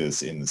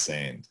practice in the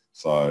sand.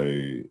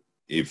 So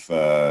if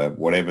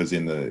whatever's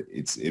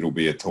it'll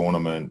be a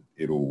tournament.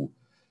 It'll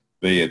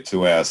be a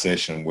 2-hour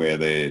session where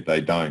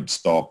they don't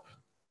stop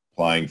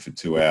playing for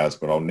 2 hours,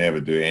 but I'll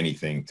never do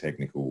anything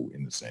technical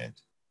in the sand.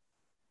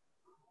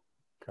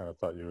 Kind of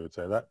thought you would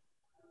say that.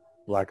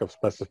 Lack of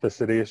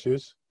specificity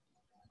issues.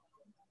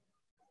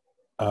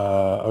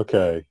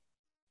 Okay.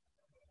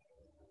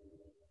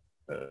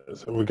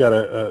 So we got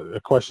a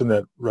question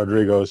that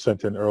Rodrigo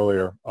sent in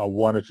earlier. I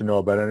wanted to know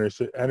about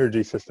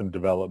energy system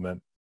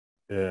development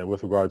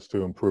with regards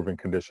to improving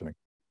conditioning.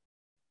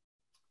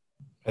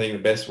 I think the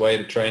best way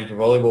to train for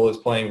volleyball is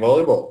playing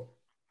volleyball.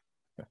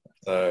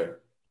 So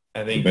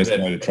I think the best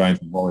way to train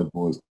for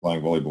volleyball is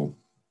playing volleyball.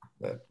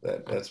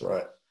 That's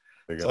right.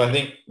 So I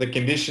think the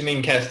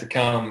conditioning has to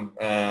come.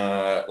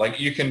 Like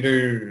you can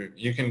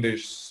do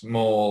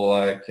small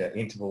like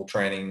interval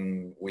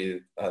training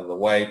with the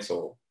weights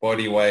or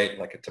body weight,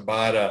 like a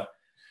Tabata,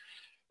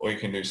 or you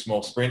can do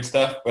small sprint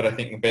stuff. But I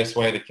think the best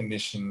way to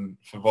condition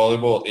for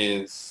volleyball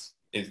is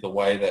the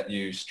way that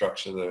you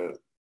structure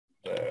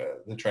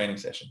the training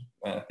session.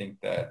 And I think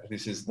that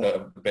this is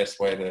the best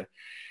way to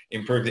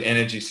improve the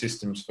energy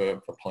systems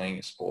for playing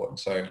a sport.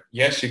 So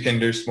yes, you can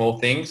do small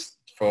things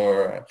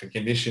for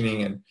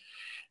conditioning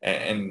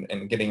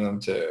and getting them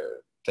to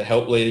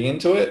help leading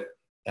into it.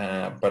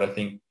 But I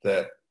think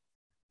that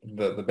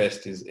the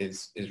best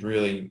is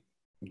really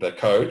the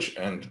coach,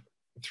 and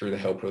through the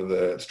help of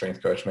the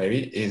strength coach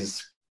maybe,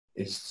 is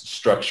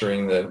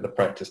structuring the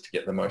practice to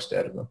get the most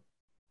out of them.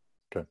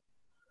 Okay.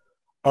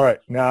 All right.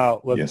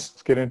 Now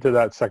let's get into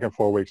that second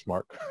 4 weeks,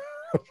 Mark.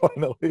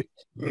 Finally.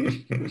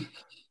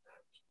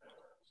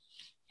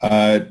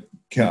 I'd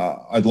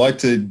like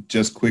to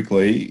just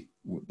quickly,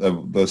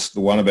 the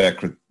one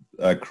about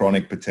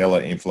chronic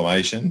patellar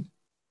inflammation.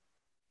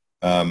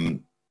 That's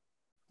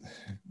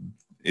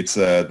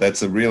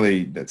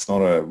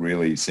not a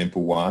really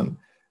simple one,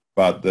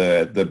 but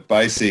the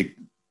basic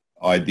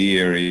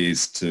idea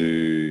is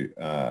to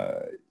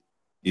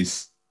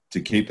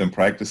keep them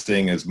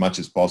practicing as much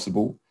as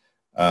possible,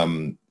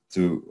 to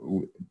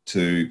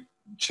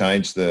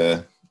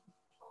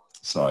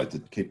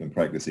keep them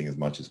practicing as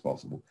much as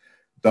possible.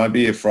 Don't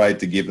be afraid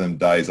to give them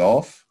days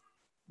off.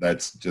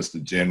 That's just a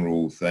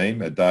general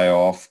theme. A day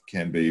off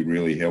can be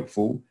really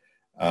helpful.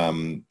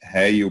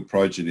 How you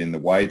approach it in the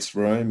weights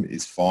room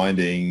is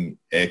finding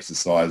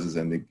exercises,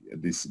 and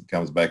this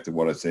comes back to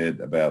what I said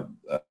about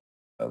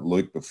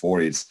Luke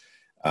before, is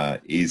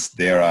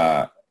there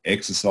are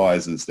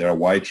exercises, there are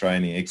weight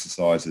training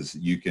exercises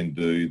you can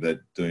do that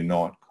do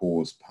not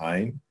cause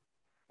pain.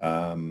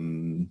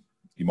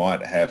 You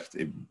might have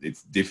to,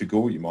 it's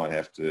difficult, you might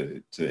have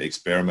to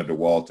experiment a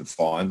while to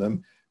find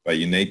them, but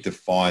you need to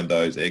find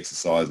those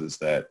exercises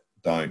that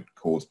don't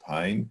cause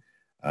pain.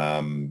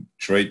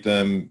 Treat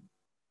them,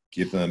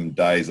 give them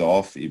days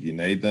off if you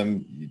need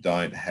them. You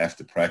don't have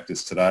to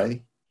practice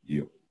today.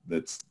 You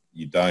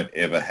don't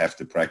ever have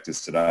to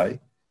practice today.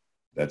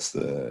 That's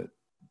the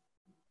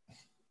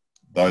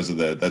advice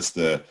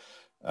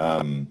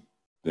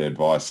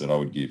that I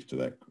would give to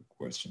that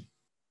question.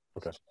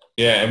 Okay.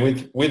 Yeah, and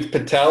with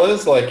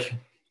patellas, like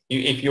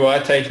if you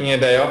are taking a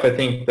day off, I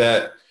think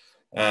that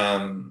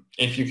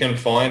if you can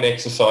find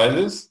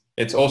exercises,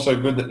 it's also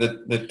good that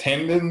the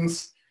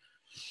tendons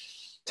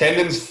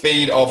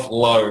feed off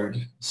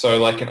load. So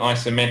like an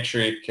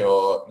isometric,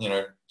 or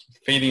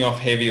feeding off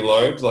heavy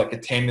loads, like a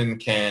tendon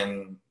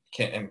can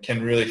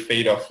really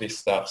feed off this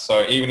stuff.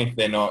 So even if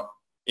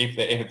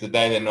it's a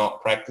day they're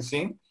not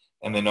practicing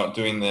and they're not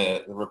doing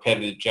the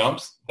repetitive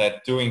jumps,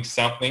 that doing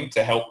something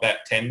to help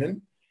that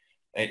tendon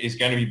is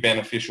going to be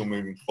beneficial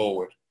moving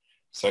forward.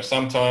 So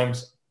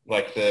sometimes,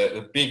 like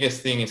the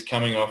biggest thing is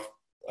coming off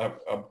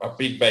a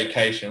big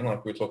vacation,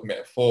 like we were talking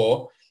about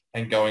before,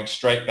 and going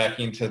straight back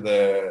into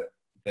the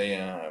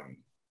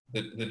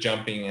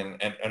jumping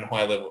and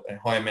high level and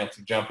high amounts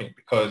of jumping,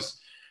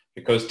 because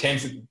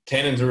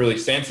tendons are really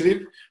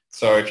sensitive.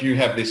 So if you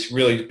have this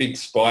really big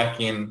spike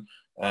in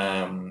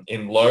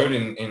load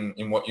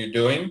in what you're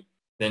doing,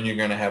 then you're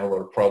going to have a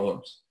lot of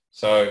problems.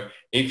 So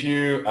if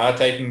you are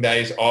taking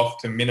days off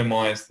to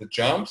minimize the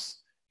jumps,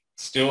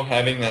 still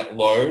having that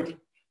load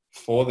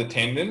for the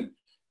tendon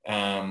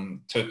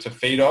to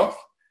feed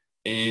off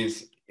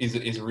is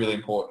really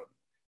important.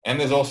 And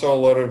there's also a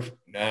lot of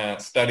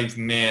studies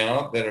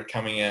now that are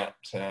coming out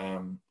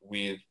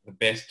with the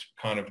best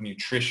kind of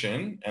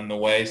nutrition and the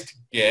ways to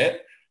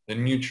get the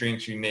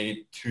nutrients you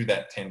need to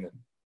that tendon.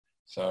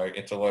 So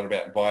it's a lot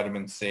about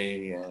vitamin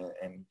C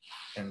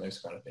and those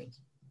kind of things.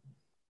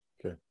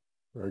 Okay,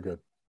 very good.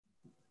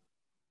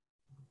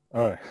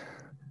 All right,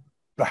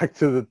 back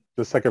to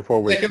the second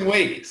 4 weeks.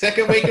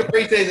 Second week of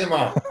preseason,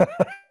 Mark.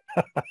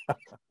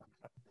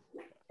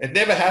 It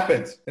never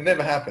happens.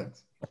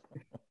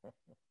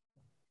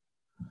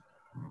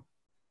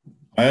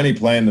 I only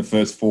plan the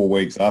first 4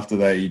 weeks. After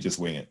that, you just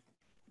wing it.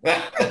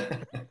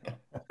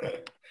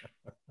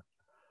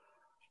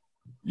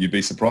 You'd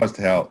be surprised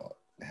how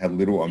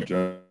little I'm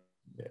joking.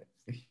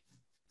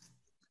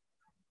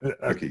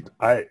 Okay.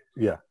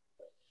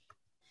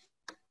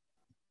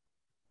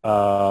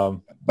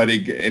 But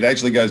it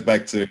actually goes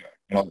back to,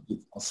 and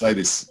I'll say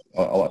this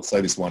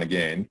one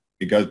again.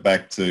 It goes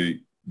back to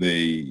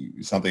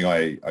something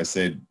I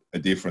said a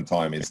different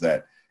time, is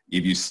that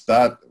if you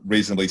start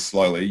reasonably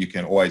slowly, you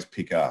can always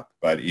pick up.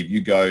 But if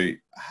you go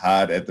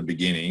hard at the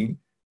beginning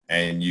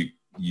and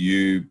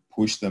you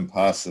push them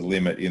past the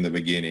limit in the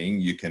beginning,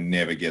 you can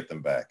never get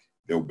them back.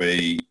 They'll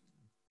be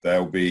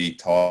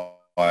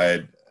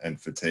tired and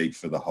fatigued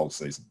for the whole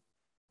season.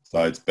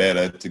 So it's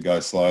better to go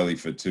slowly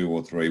for 2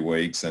 or 3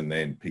 weeks and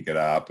then pick it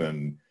up,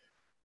 and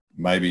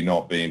maybe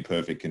not be in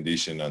perfect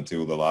condition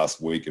until the last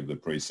week of the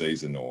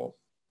preseason or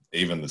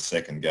even the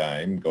second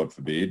game, God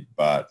forbid.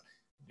 But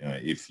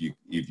if you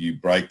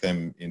break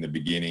them in the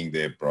beginning,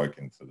 they're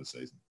broken for the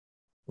season.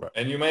 Right.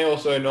 And you may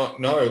also not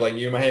know, like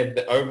you may have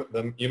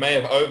you may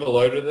have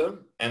overloaded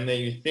them, and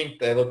then you think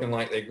they're looking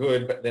like they're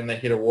good, but then they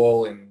hit a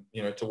wall in,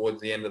 towards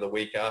the end of the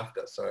week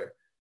after. So,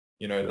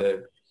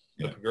 the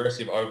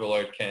progressive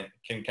overload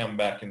can come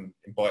back and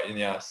bite you in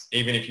the ass.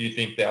 Even if you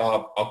think that,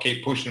 I'll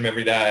keep pushing them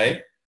every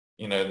day,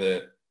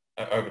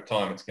 over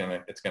time it's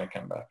gonna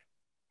come back.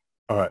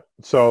 All right.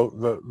 So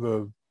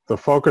the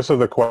focus of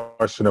the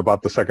question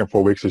about the second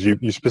 4 weeks is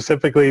you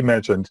specifically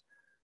mentioned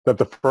that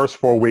the first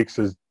 4 weeks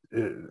is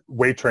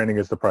weight training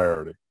is the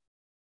priority.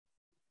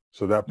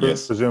 So that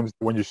presumes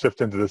when you shift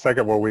into the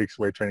second 4 weeks,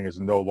 weight training is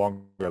no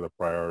longer the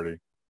priority.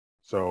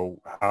 So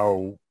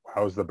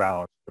how's the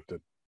balance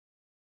shifted?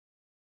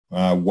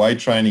 Weight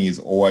training is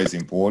always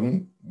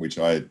important, which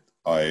I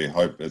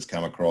hope has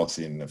come across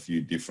in a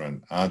few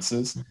different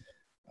answers.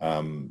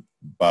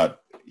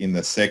 But in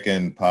the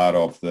second part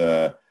of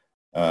the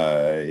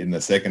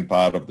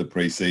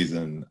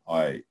preseason,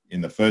 in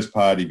the first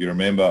part, if you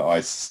remember,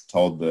 I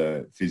told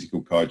the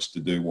physical coach to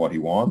do what he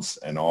wants,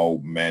 and I'll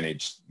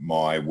manage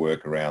my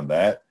work around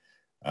that.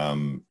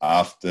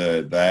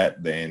 After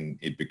that, then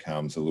it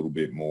becomes a little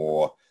bit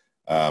more,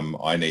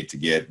 I need to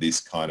get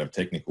this kind of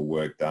technical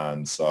work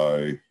done.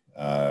 So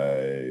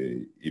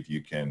if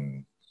you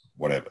can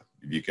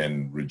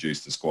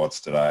reduce the squats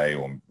today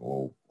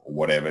or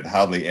whatever, it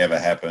hardly ever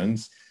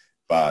happens.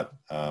 But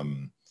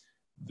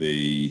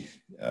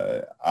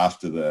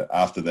after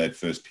that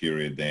first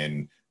period,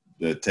 then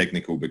the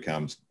technical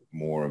becomes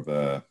more of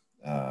a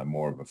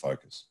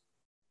focus.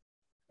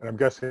 And I'm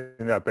guessing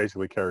that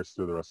basically carries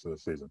through the rest of the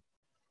season.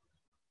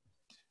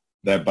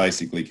 That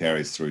basically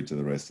carries through to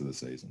the rest of the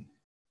season.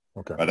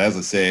 Okay. But as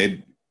I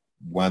said,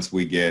 once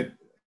we get,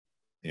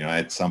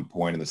 at some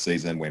point in the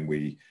season when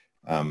we,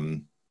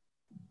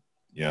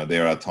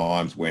 there are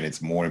times when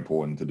it's more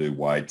important to do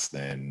weights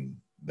than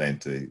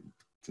to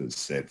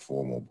set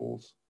 4 more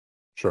balls.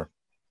 Sure.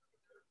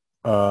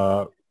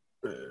 So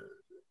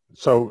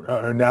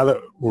now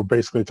that we're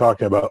basically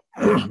talking about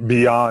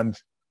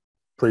beyond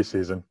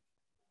preseason,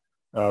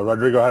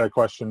 Rodrigo had a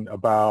question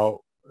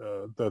about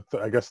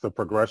the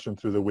progression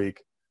through the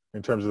week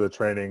in terms of the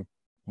training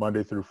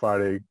Monday through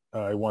Friday.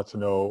 He wants to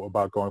know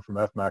about going from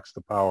F-max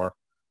to power,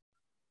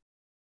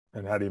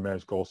 and how do you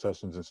manage goal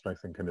sessions and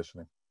strength and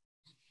conditioning?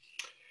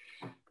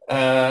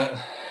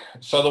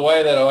 So the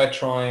way that I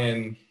try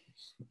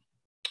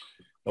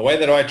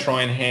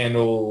and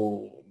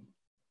handle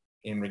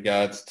in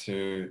regards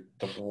to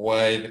the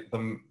way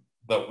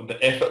the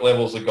effort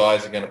levels the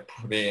guys are going to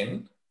put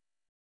in,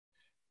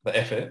 the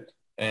effort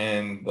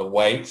and the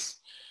weights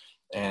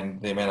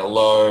and the amount of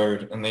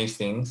load and these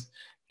things,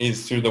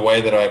 is through the way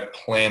that I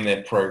plan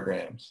their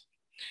programs.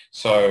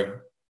 So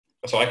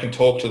I can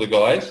talk to the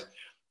guys,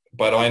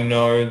 but I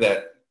know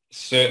that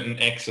certain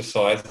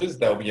exercises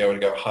they'll be able to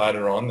go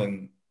harder on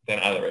than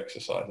other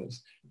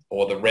exercises,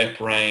 or the rep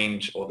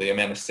range or the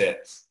amount of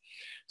sets.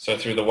 So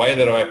through the way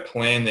that I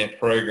plan their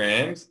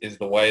programs is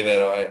the way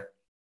that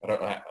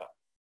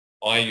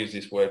I use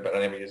this word, but I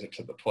never use it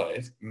to the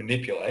players,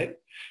 manipulate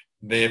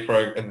the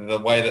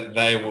way that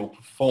they will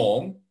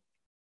perform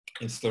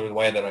is through the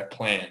way that I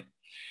plan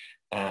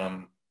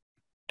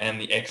and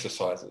the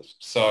exercises.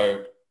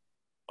 So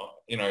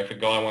if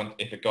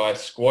a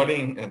guy's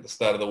squatting at the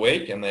start of the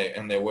week and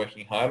they're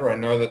working harder, I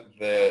know that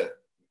their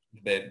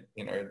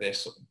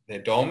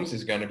DOMS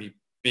is going to be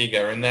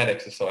bigger in that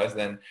exercise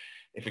than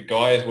if a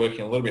guy is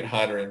working a little bit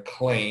harder in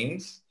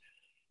cleans,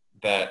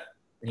 that,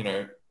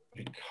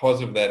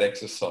 because of that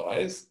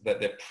exercise, that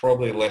they're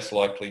probably less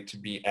likely to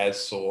be as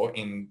sore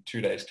in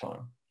 2 days'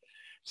 time.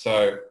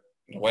 So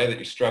the way that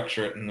you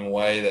structure it and the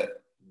way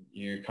that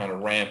you kind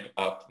of ramp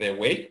up their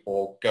week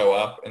or go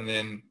up and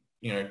then,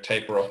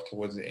 taper off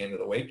towards the end of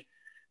the week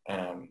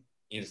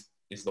is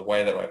the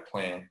way that I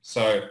plan.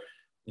 So,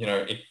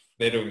 if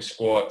they're doing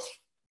squats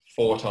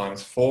 4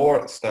 times 4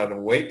 at the start of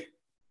the week,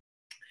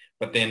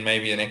 but then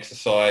maybe an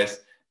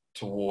exercise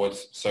so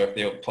if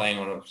they're playing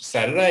on a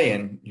Saturday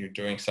and you're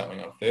doing something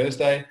on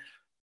Thursday,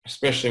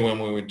 especially when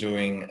we were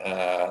doing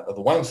the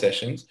 1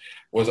 sessions,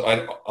 a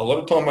lot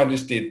of time I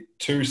just did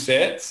 2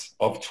 sets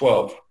of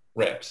 12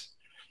 reps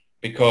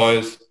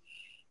because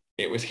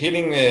it was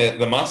hitting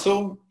the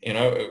muscle,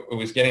 it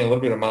was getting a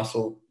little bit of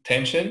muscle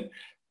tension,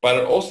 but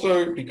it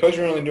also, because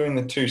you're only doing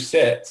the 2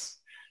 sets,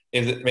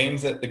 it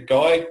means that the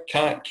guy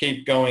can't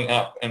keep going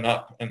up and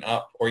up and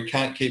up, or he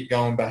can't keep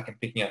going back and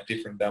picking up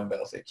different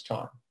dumbbells each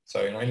time.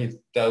 So,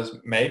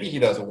 maybe he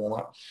does a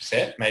warm-up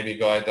set, maybe a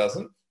guy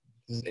doesn't.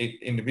 This is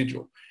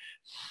individual.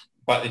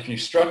 But if you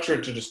structure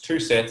it to just 2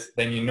 sets,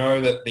 then you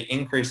know that the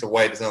increase of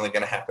weight is only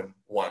going to happen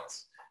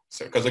once.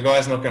 So, because the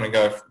guy's not going to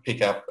go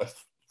pick up a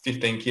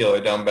 15 kilo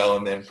dumbbell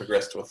and then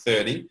progress to a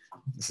 30.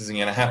 This isn't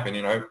going to happen,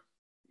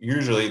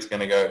 Usually it's going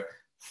to go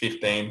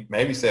 15,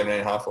 maybe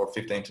 17.5 or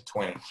 15 to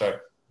 20. So,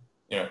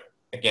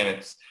 again,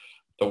 it's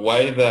the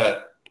way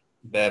that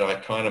I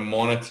kind of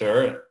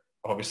monitor it.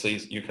 Obviously,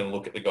 you can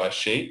look at the guy's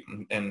sheet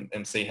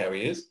and see how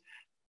he is.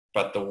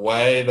 But the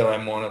way that I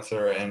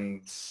monitor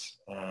and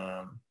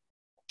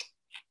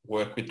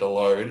work with the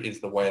load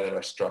is the way that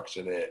I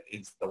structure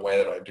is the way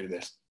that I do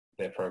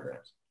their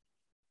programs.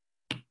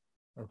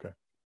 Okay.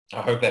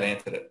 I hope that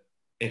answered it.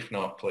 If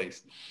not,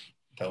 please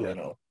tell me and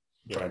I'll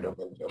try and do a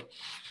better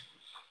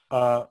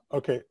job.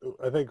 Okay,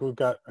 I think we've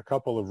got a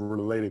couple of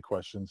related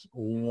questions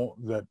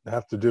that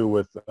have to do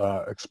with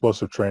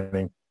explosive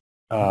training,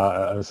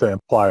 and say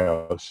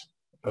plyos.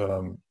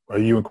 Are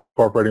you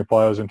incorporating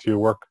plyos into your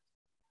work?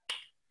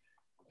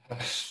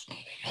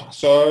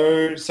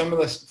 So some of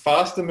the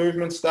faster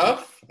movement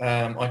stuff,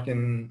 I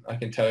can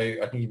tell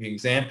you, I can give you an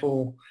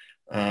example.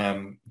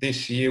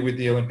 This year with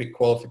the Olympic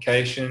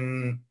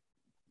qualification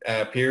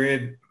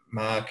period,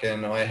 Mark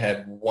and I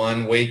had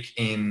 1 week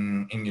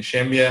in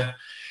Jastrzębski,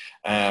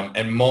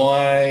 and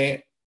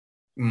my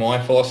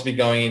philosophy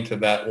going into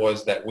that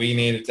was that we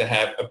needed to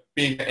have a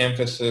bigger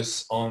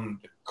emphasis on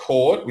the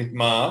court with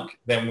Mark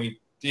than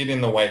we did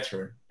in the weight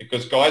room,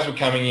 because guys were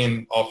coming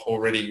in off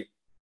already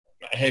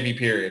a heavy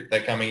period.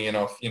 They're coming in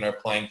off,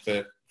 playing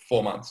for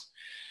 4 months.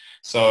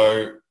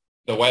 So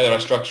the way that I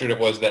structured it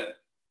was that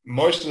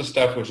most of the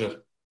stuff was just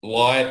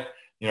light,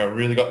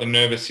 really got the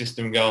nervous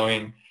system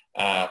going,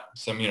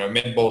 some,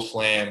 med ball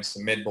slams,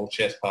 some med ball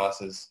chest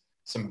passes,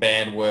 some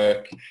band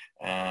work,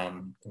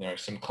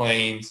 some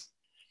cleans,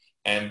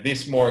 and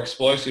this more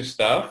explosive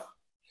stuff.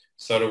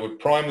 So that would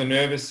prime the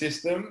nervous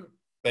system.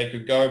 They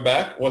could go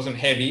back, wasn't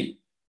heavy,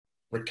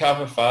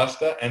 recover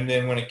faster. And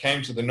then when it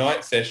came to the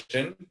night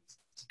session,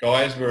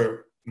 guys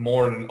were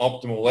more at an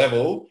optimal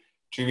level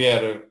to be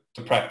able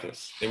to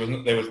practice. There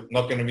was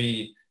not going to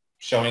be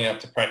showing up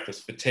to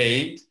practice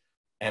fatigued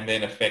and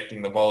then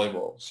affecting the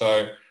volleyball.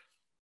 So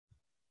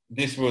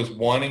this was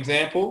one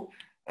example.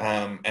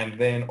 And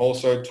then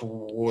also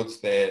towards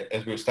there,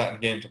 as we were starting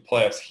to get into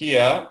playoffs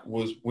here,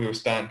 we were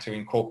starting to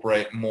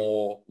incorporate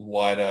more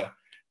lighter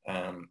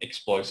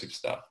explosive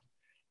stuff.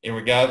 In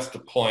regards to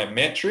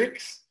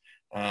plyometrics,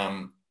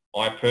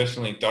 I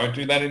personally don't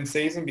do that in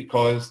season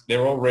because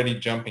they're already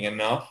jumping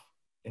enough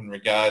in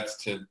regards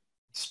to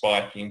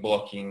spiking,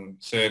 blocking,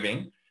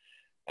 serving.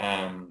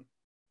 And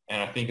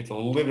I think it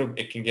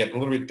can get a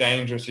little bit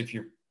dangerous if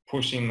you're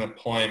pushing the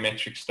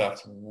plyometric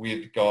stuff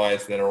with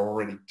guys that are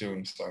already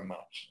doing so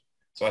much.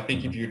 So I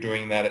think if you're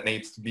doing that, it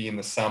needs to be in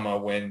the summer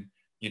when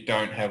you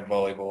don't have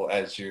volleyball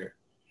as your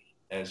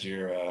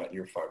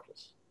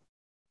focus.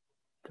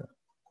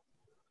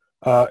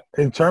 Okay.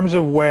 In terms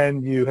of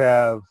when you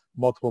have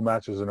multiple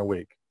matches in a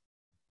week,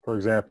 for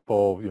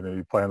example,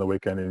 you play on the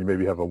weekend and you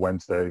maybe have a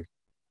Wednesday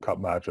cup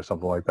match or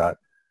something like that.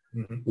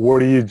 Mm-hmm.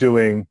 What are you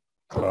doing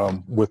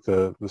with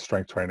the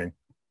strength training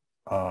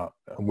and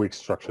week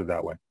structured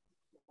that way?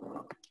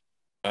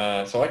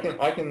 So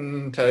I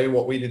can tell you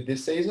what we did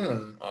this season,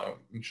 and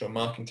I'm sure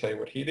Mark can tell you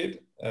what he did,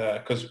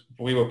 because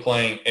we were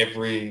playing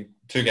every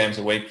 2 games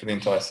a week for the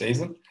entire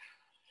season.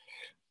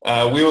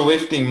 We were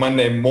lifting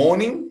Monday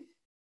morning,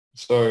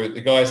 so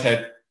the guys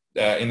had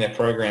in their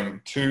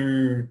program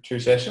two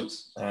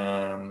sessions.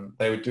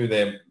 They would do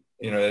their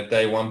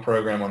day 1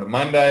 program on a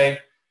Monday.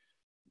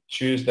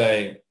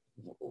 Tuesday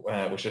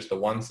was just the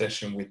 1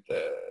 session with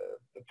the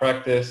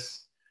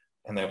practice,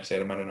 and they obviously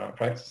had a Monday night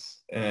practice.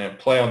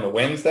 Play on the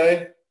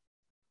Wednesday,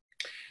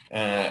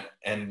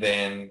 and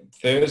then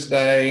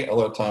Thursday a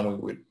lot of time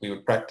we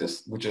would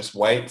practice with just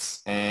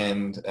weights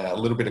and a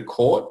little bit of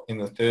court in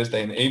the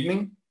Thursday in the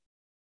evening.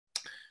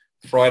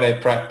 Friday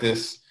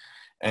practice,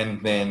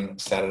 and then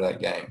Saturday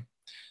game.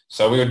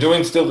 So we were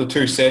doing still the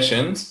 2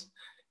 sessions.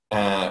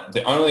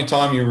 The only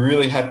time you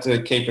really had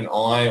to keep an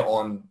eye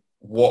on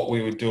what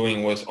we were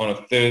doing was on a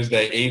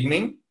Thursday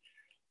evening,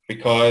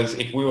 because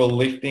if we were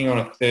lifting on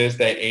a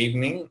Thursday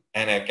evening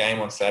and our game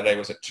on Saturday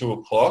was at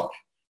 2:00,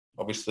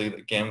 obviously,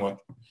 again, what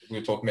we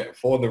were talking about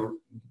before,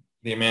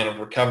 the amount of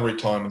recovery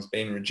time has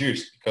been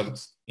reduced because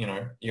it's,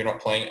 you're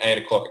not playing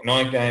 8:00 at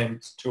night game,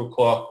 it's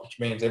 2:00, which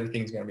means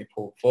everything's going to be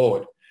pulled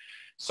forward.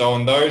 So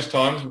on those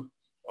times,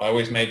 I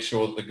always made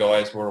sure that the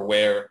guys were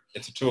aware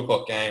it's a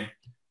 2:00 game,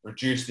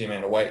 reduce the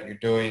amount of weight you're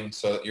doing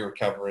so that your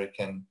recovery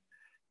can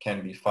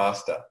be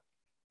faster.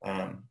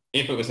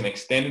 If it was an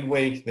extended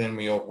week, then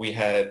we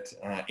had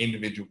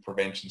individual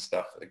prevention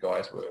stuff that the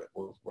guys were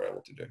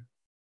able to do.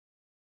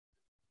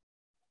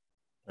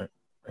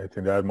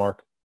 Anything to add,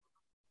 Mark?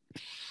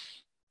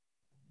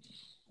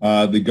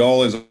 The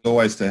goal is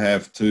always to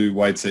have 2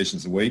 weight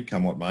sessions a week,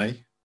 come what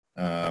may,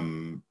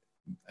 and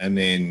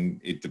then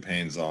it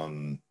depends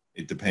on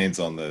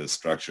the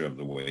structure of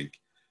the week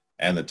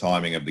and the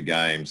timing of the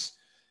games.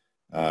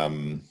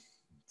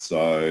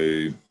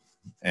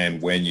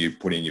 And when you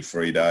put in your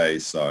free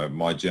days. So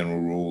my general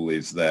rule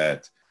is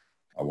that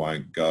I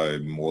won't go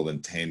more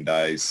than 10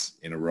 days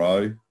in a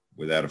row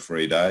without a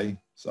free day.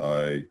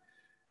 So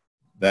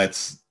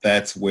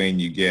that's when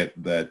you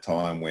get that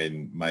time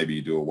when maybe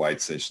you do a weight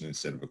session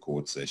instead of a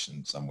court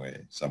session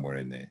somewhere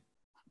in there.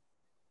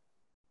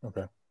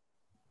 Okay.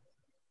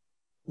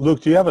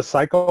 Luke, do you have a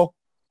cycle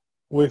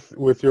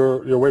with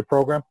your weight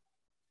program?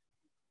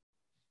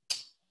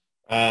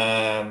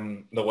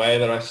 The way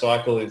that I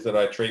cycle is that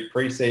I treat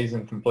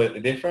preseason completely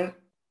different.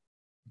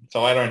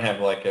 So I don't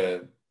have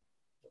I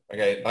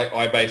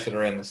base it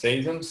around the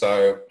season.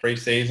 So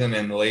preseason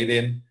and the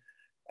lead-in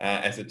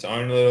as its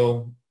own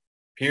little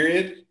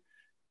period.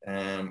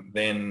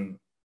 Then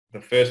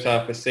the first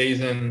half of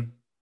season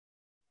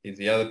is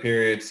the other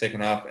period,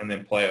 second half, and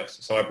then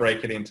playoffs. So I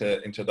break it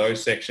into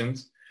those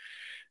sections.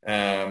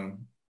 And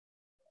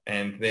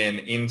then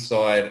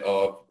inside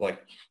of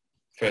like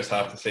first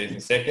half of the season,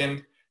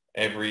 second,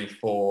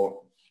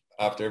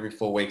 after every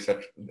 4 weeks,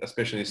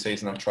 especially this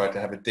season, I've tried to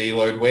have a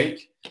deload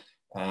week,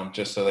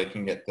 just so they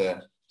can get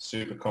the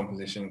super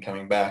composition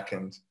coming back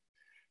and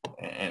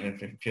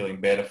feeling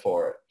better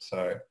for it.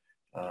 So,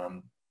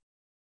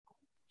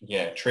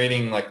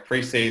 treating like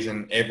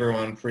preseason,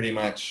 everyone pretty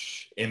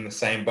much in the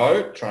same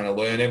boat, trying to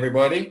learn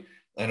everybody,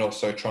 and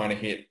also trying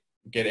to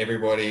get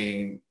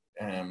everybody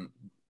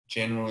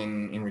general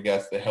in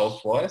regards to the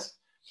health-wise,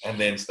 and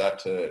then start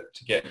to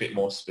get a bit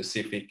more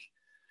specific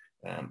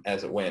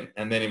as it went.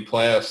 And then in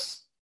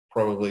playoffs,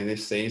 probably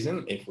this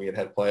season, if we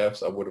had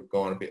playoffs, I would have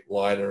gone a bit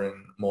lighter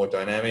and more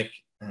dynamic,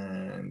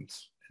 and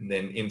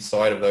then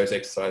inside of those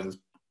exercises,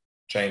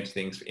 change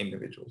things for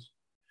individuals.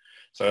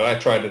 So I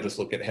try to just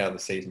look at how the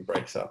season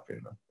breaks up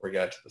in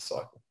regard to the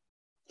cycle.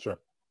 Sure.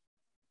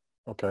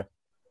 Okay.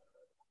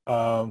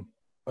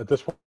 At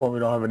this point, we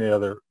don't have any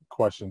other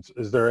questions.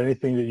 Is there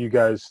anything that you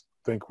guys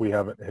think we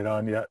haven't hit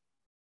on yet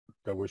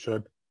that we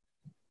should?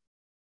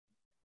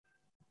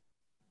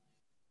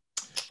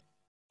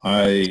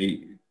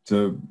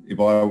 If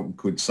I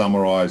could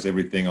summarize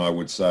everything, I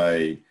would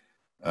say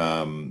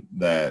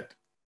that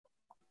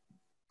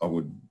I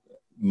would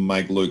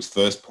make Luke's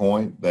first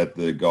point that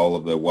the goal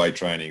of the weight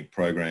training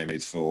program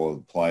is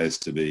for players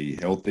to be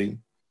healthy.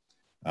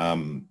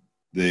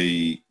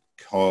 The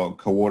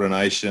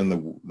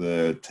coordination,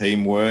 the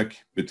teamwork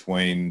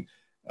between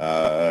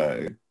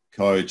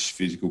coach,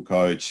 physical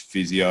coach,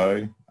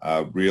 physio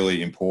are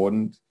really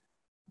important.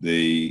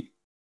 The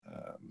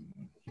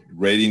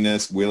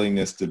readiness,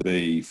 willingness to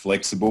be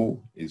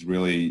flexible is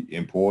really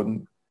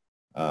important.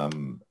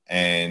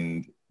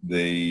 And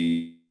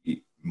the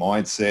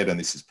mindset, and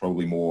this is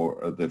probably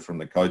more from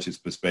the coach's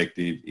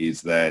perspective,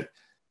 is that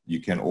you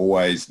can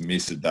always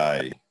miss a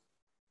day.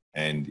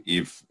 And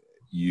if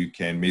you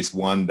can miss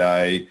one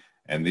day,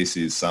 and this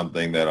is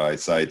something that I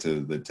say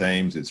to the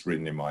teams, it's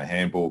written in my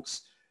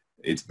handbooks,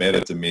 it's better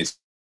to miss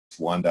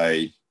one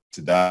day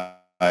today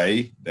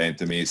than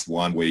to miss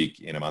 1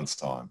 week in a month's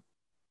time.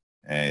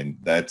 And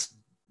that's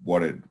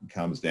what it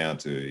comes down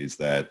to, is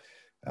that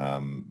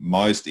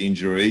most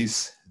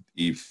injuries,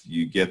 if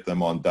you get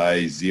them on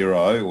day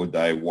 0 or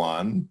day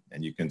 1,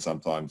 and you can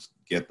sometimes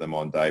get them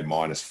on day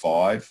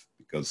 -5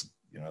 because,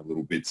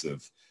 little bits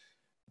of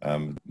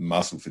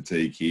muscle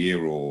fatigue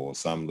here or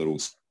some little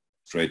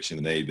stretch in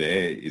the knee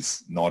there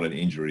is not an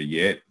injury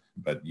yet,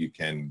 but you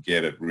can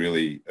get it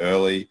really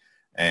early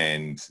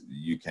and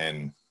you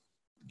can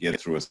get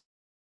through a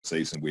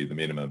season with a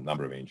minimum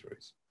number of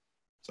injuries.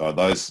 So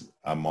those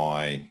are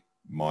my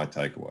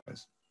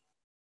takeaways.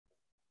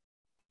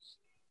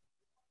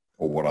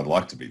 Or what I'd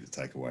like to be the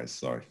takeaways,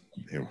 sorry.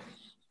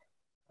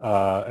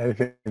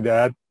 Anything to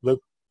add,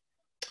 Luke?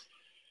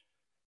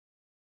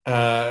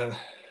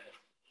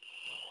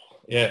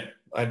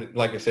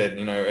 Like I said,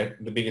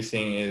 the biggest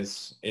thing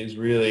is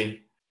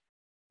really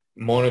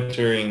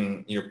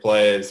monitoring your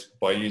players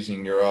by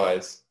using your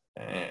eyes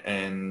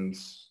and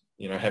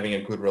having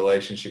a good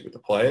relationship with the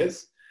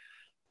players.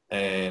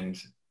 And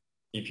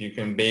if you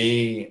can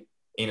be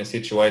in a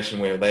situation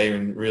where they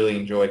really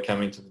enjoy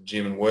coming to the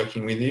gym and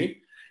working with you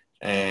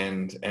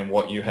and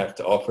what you have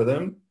to offer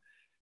them,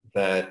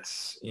 that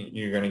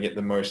you're going to get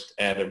the most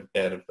out of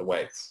the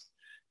weights.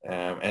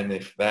 And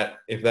if that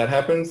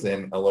happens,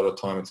 then a lot of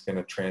time it's going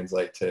to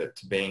translate to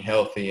being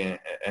healthy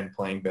and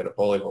playing better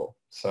volleyball.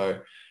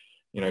 So,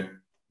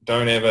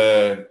 don't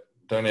ever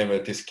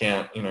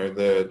discount,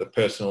 the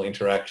personal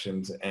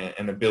interactions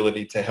and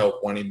ability to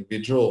help one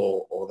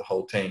individual or the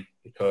whole team,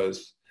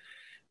 because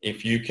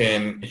if you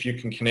can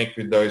connect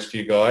with those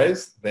few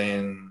guys,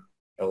 then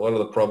a lot of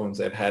the problems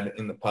they've had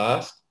in the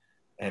past,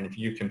 and if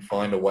you can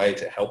find a way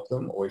to help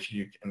them, or if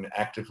you can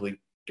actively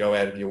go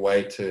out of your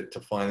way to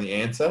find the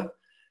answer,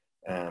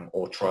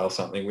 or trial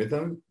something with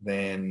them,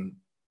 then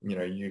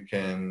you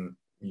can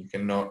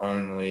not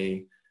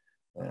only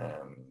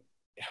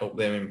help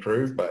them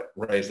improve, but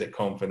raise their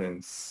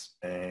confidence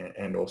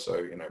and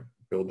also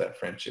build that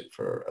friendship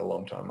for a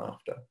long time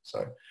after.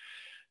 So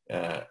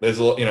there's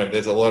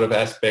a lot of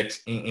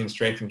aspects in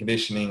strength and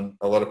conditioning.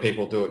 A lot of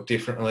people do it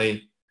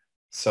differently.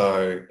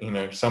 So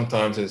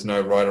sometimes there's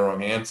no right or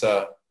wrong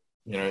answer.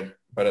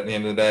 But at the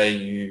end of the day,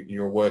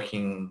 you're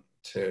working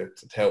to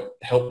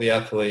help the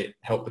athlete,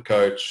 help the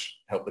coach,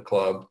 help the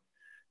club,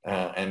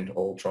 and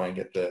all try and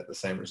get the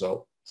same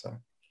result. So,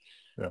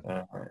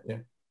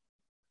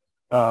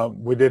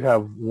 we did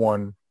have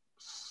one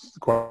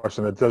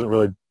question that doesn't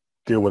really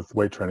deal with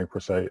weight training per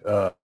se.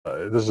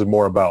 This is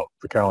more about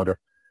the calendar.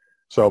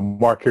 So,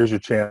 Mark, here's your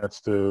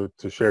chance to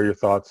share your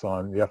thoughts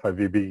on the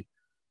FIVB,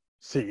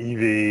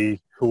 CEV,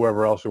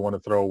 whoever else you want to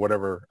throw,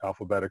 whatever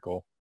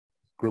alphabetical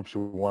groups you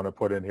want to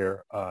put in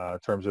here in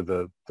terms of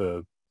the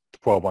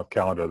 12-month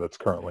calendar that's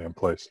currently in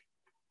place.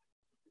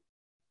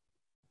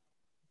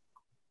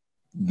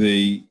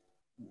 The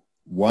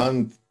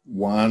one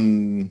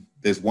one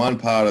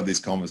part of this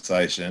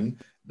conversation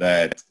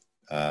that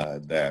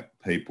that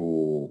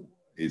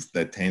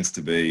tends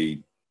to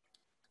be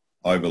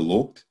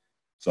overlooked.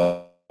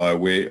 So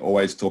we're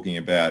always talking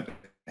about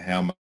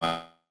how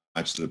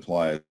much the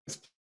players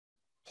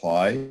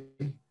play.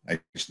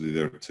 Actually,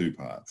 there are two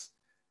parts.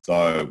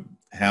 So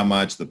how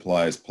much the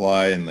players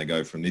play, and they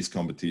go from this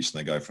competition,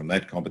 they go from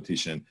that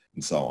competition,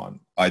 and so on.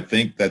 I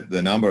think that the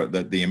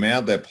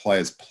amount that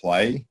players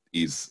play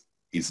is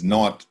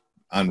not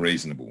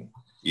unreasonable.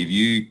 If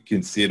you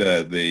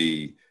consider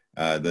the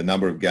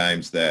number of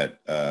games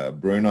that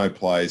Bruno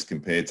plays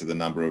compared to the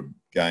number of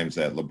games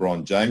that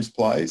LeBron James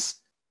plays,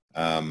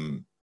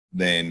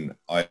 then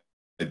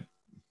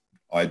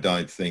I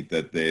don't think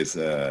that there's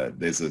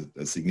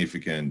a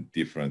significant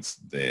difference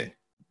there,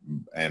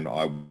 and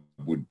I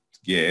would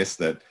guess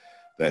that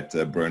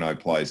Bruno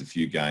plays a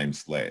few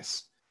games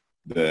less.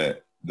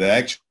 The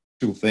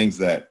actual things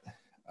that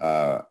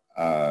are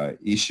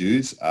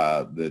issues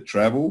are the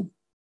travel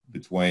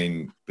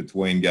between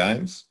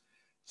games.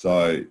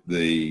 So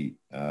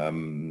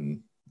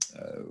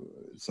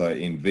so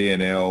in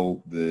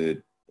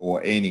VNL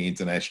or any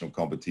international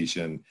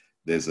competition,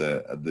 there's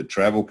the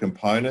travel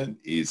component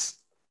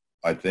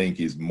I think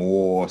is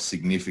more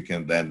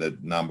significant than the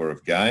number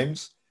of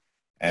games.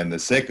 And the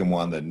second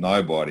one that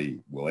nobody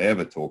will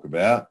ever talk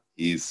about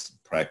is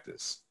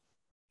practice.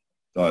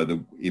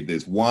 So if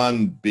there's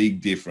one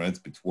big difference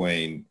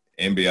between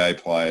NBA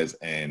players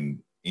and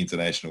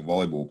international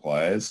volleyball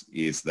players,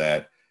 is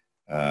that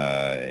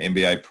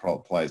NBA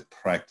players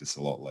practice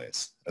a lot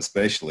less,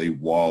 especially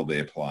while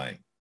they're playing.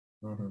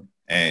 Mm-hmm.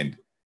 And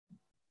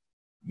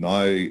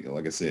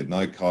like I said,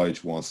 no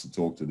coach wants to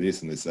talk to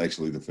this, and this is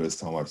actually the first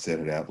time I've said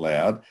it out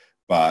loud,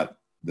 but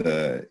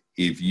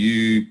if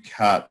you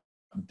cut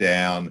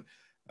down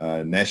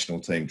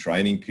national team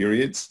training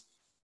periods,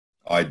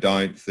 I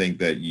don't think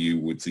that you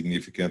would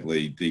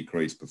significantly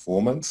decrease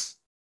performance.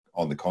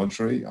 On the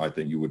contrary, I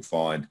think you would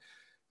find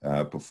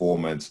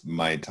performance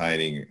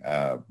maintaining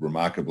a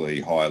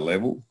remarkably high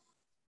level,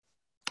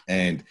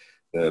 and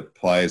the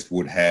players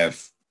would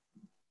have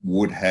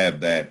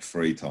that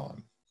free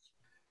time.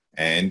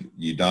 And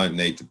you don't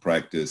need to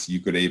practice. You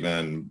could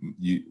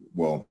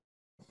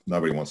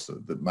nobody wants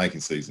to.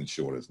 Making seasons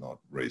short is not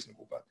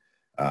reasonable, but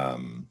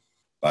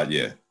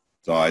yeah.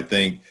 So I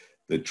think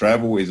the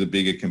travel is a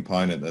bigger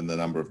component than the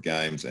number of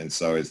games, and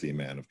so is the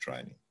amount of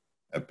training,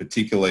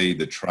 particularly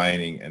the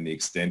training and the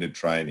extended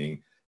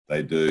training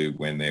they do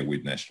when they're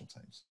with national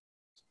teams.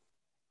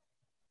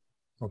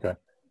 Okay.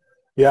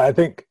 Yeah, I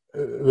think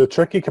the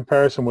tricky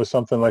comparison with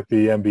something like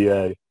the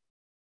NBA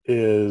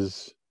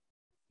is,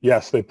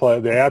 yes, they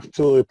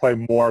absolutely play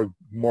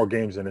more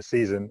games in a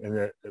season,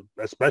 and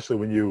especially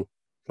when you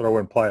throw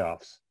in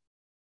playoffs,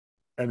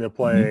 and they're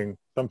playing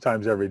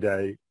sometimes every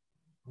day,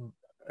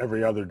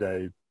 every other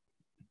day,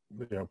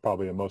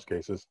 probably in most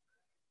cases.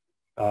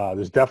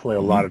 There's definitely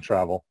a lot of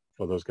travel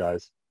for those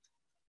guys,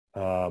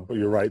 but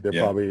you're right.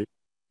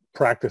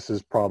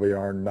 Practices probably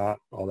are not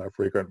all that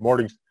frequent.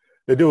 Mornings,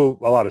 they do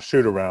a lot of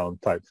shoot around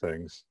type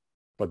things,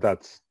 but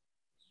that's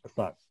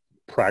not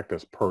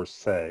practice per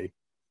se,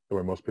 the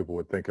way most people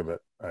would think of it,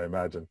 I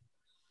imagine.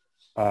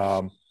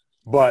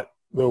 But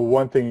the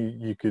one thing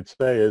you could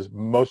say is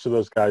most of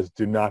those guys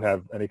do not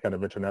have any kind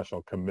of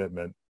international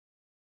commitment.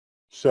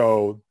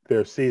 So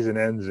their season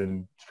ends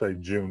in, say,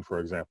 June, for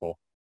example.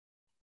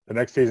 The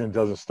next season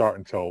doesn't start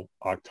until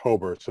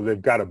October. So they've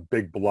got a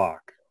big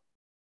block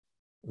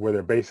where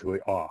they're basically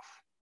off,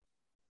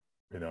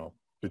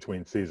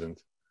 between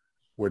seasons,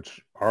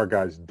 which our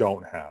guys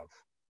don't have.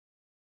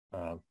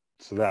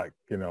 So that,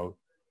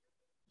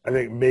 I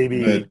think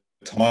maybe the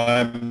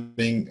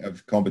timing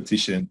of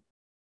competition.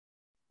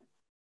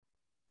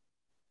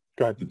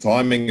 Go ahead. The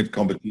timing of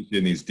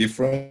competition is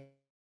different.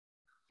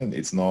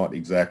 It's not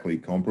exactly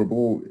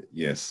comparable.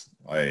 Yes,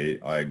 I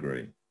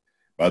agree.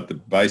 But the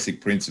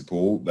basic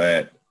principle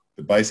that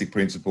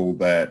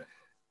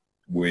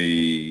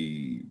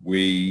we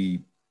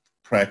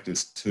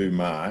practice too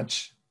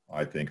much,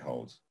 I think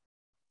holds.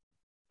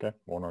 Okay,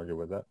 won't argue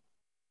with that.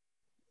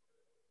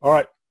 All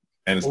right.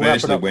 And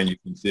especially when you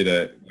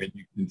consider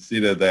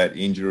that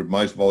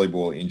most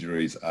volleyball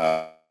injuries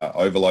are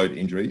overload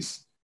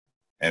injuries,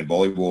 and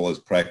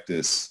volleyballers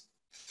practice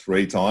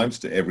 3 times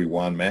to every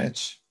one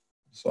match.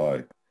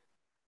 So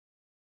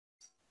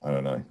I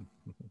don't know.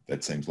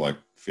 That seems like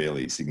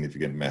fairly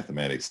significant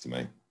mathematics to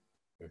me.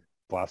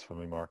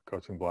 Blasphemy, Mark.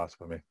 Coaching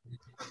blasphemy.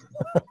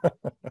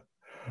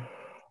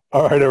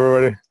 All right,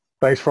 everybody.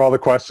 Thanks for all the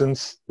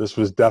questions. This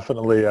was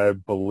definitely, I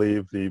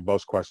believe, the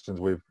most questions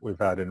we've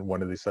had in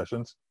one of these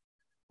sessions,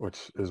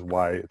 which is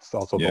why it's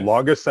also the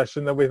longest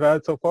session that we've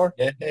had so far.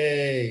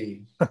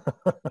 Yay!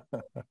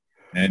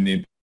 And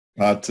in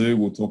part 2,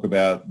 we'll talk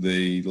about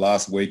the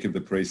last week of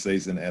the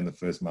preseason and the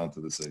first month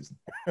of the season.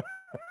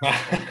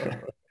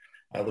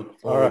 I look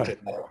forward to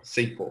that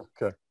sequel.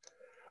 Okay.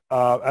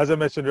 As I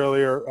mentioned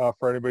earlier,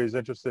 for anybody who's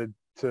interested,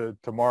 to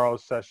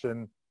tomorrow's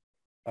session,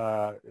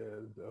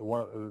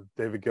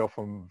 David Gill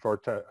from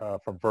Vert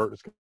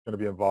is going to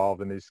be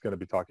involved, and he's going to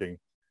be talking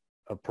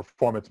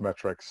performance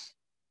metrics.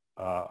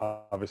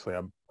 Obviously,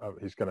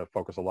 he's going to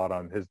focus a lot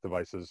on his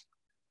devices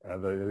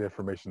and the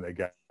information they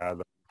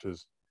gather, which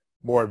is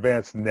more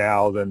advanced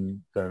now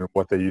than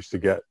what they used to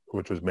get,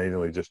 which was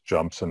mainly just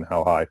jumps and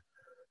how high.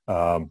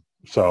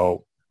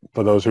 So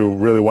for those who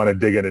really want to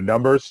dig into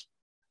numbers,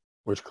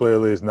 which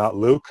clearly is not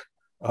Luke,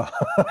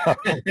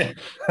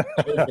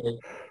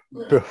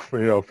 feel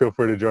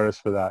free to join us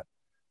for that.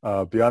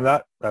 Beyond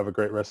that, have a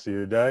great rest of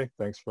your day.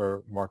 Thanks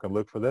for Mark and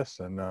Luke for this,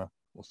 and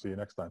we'll see you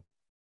next time.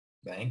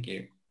 Thank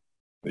you.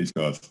 Thanks,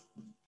 guys.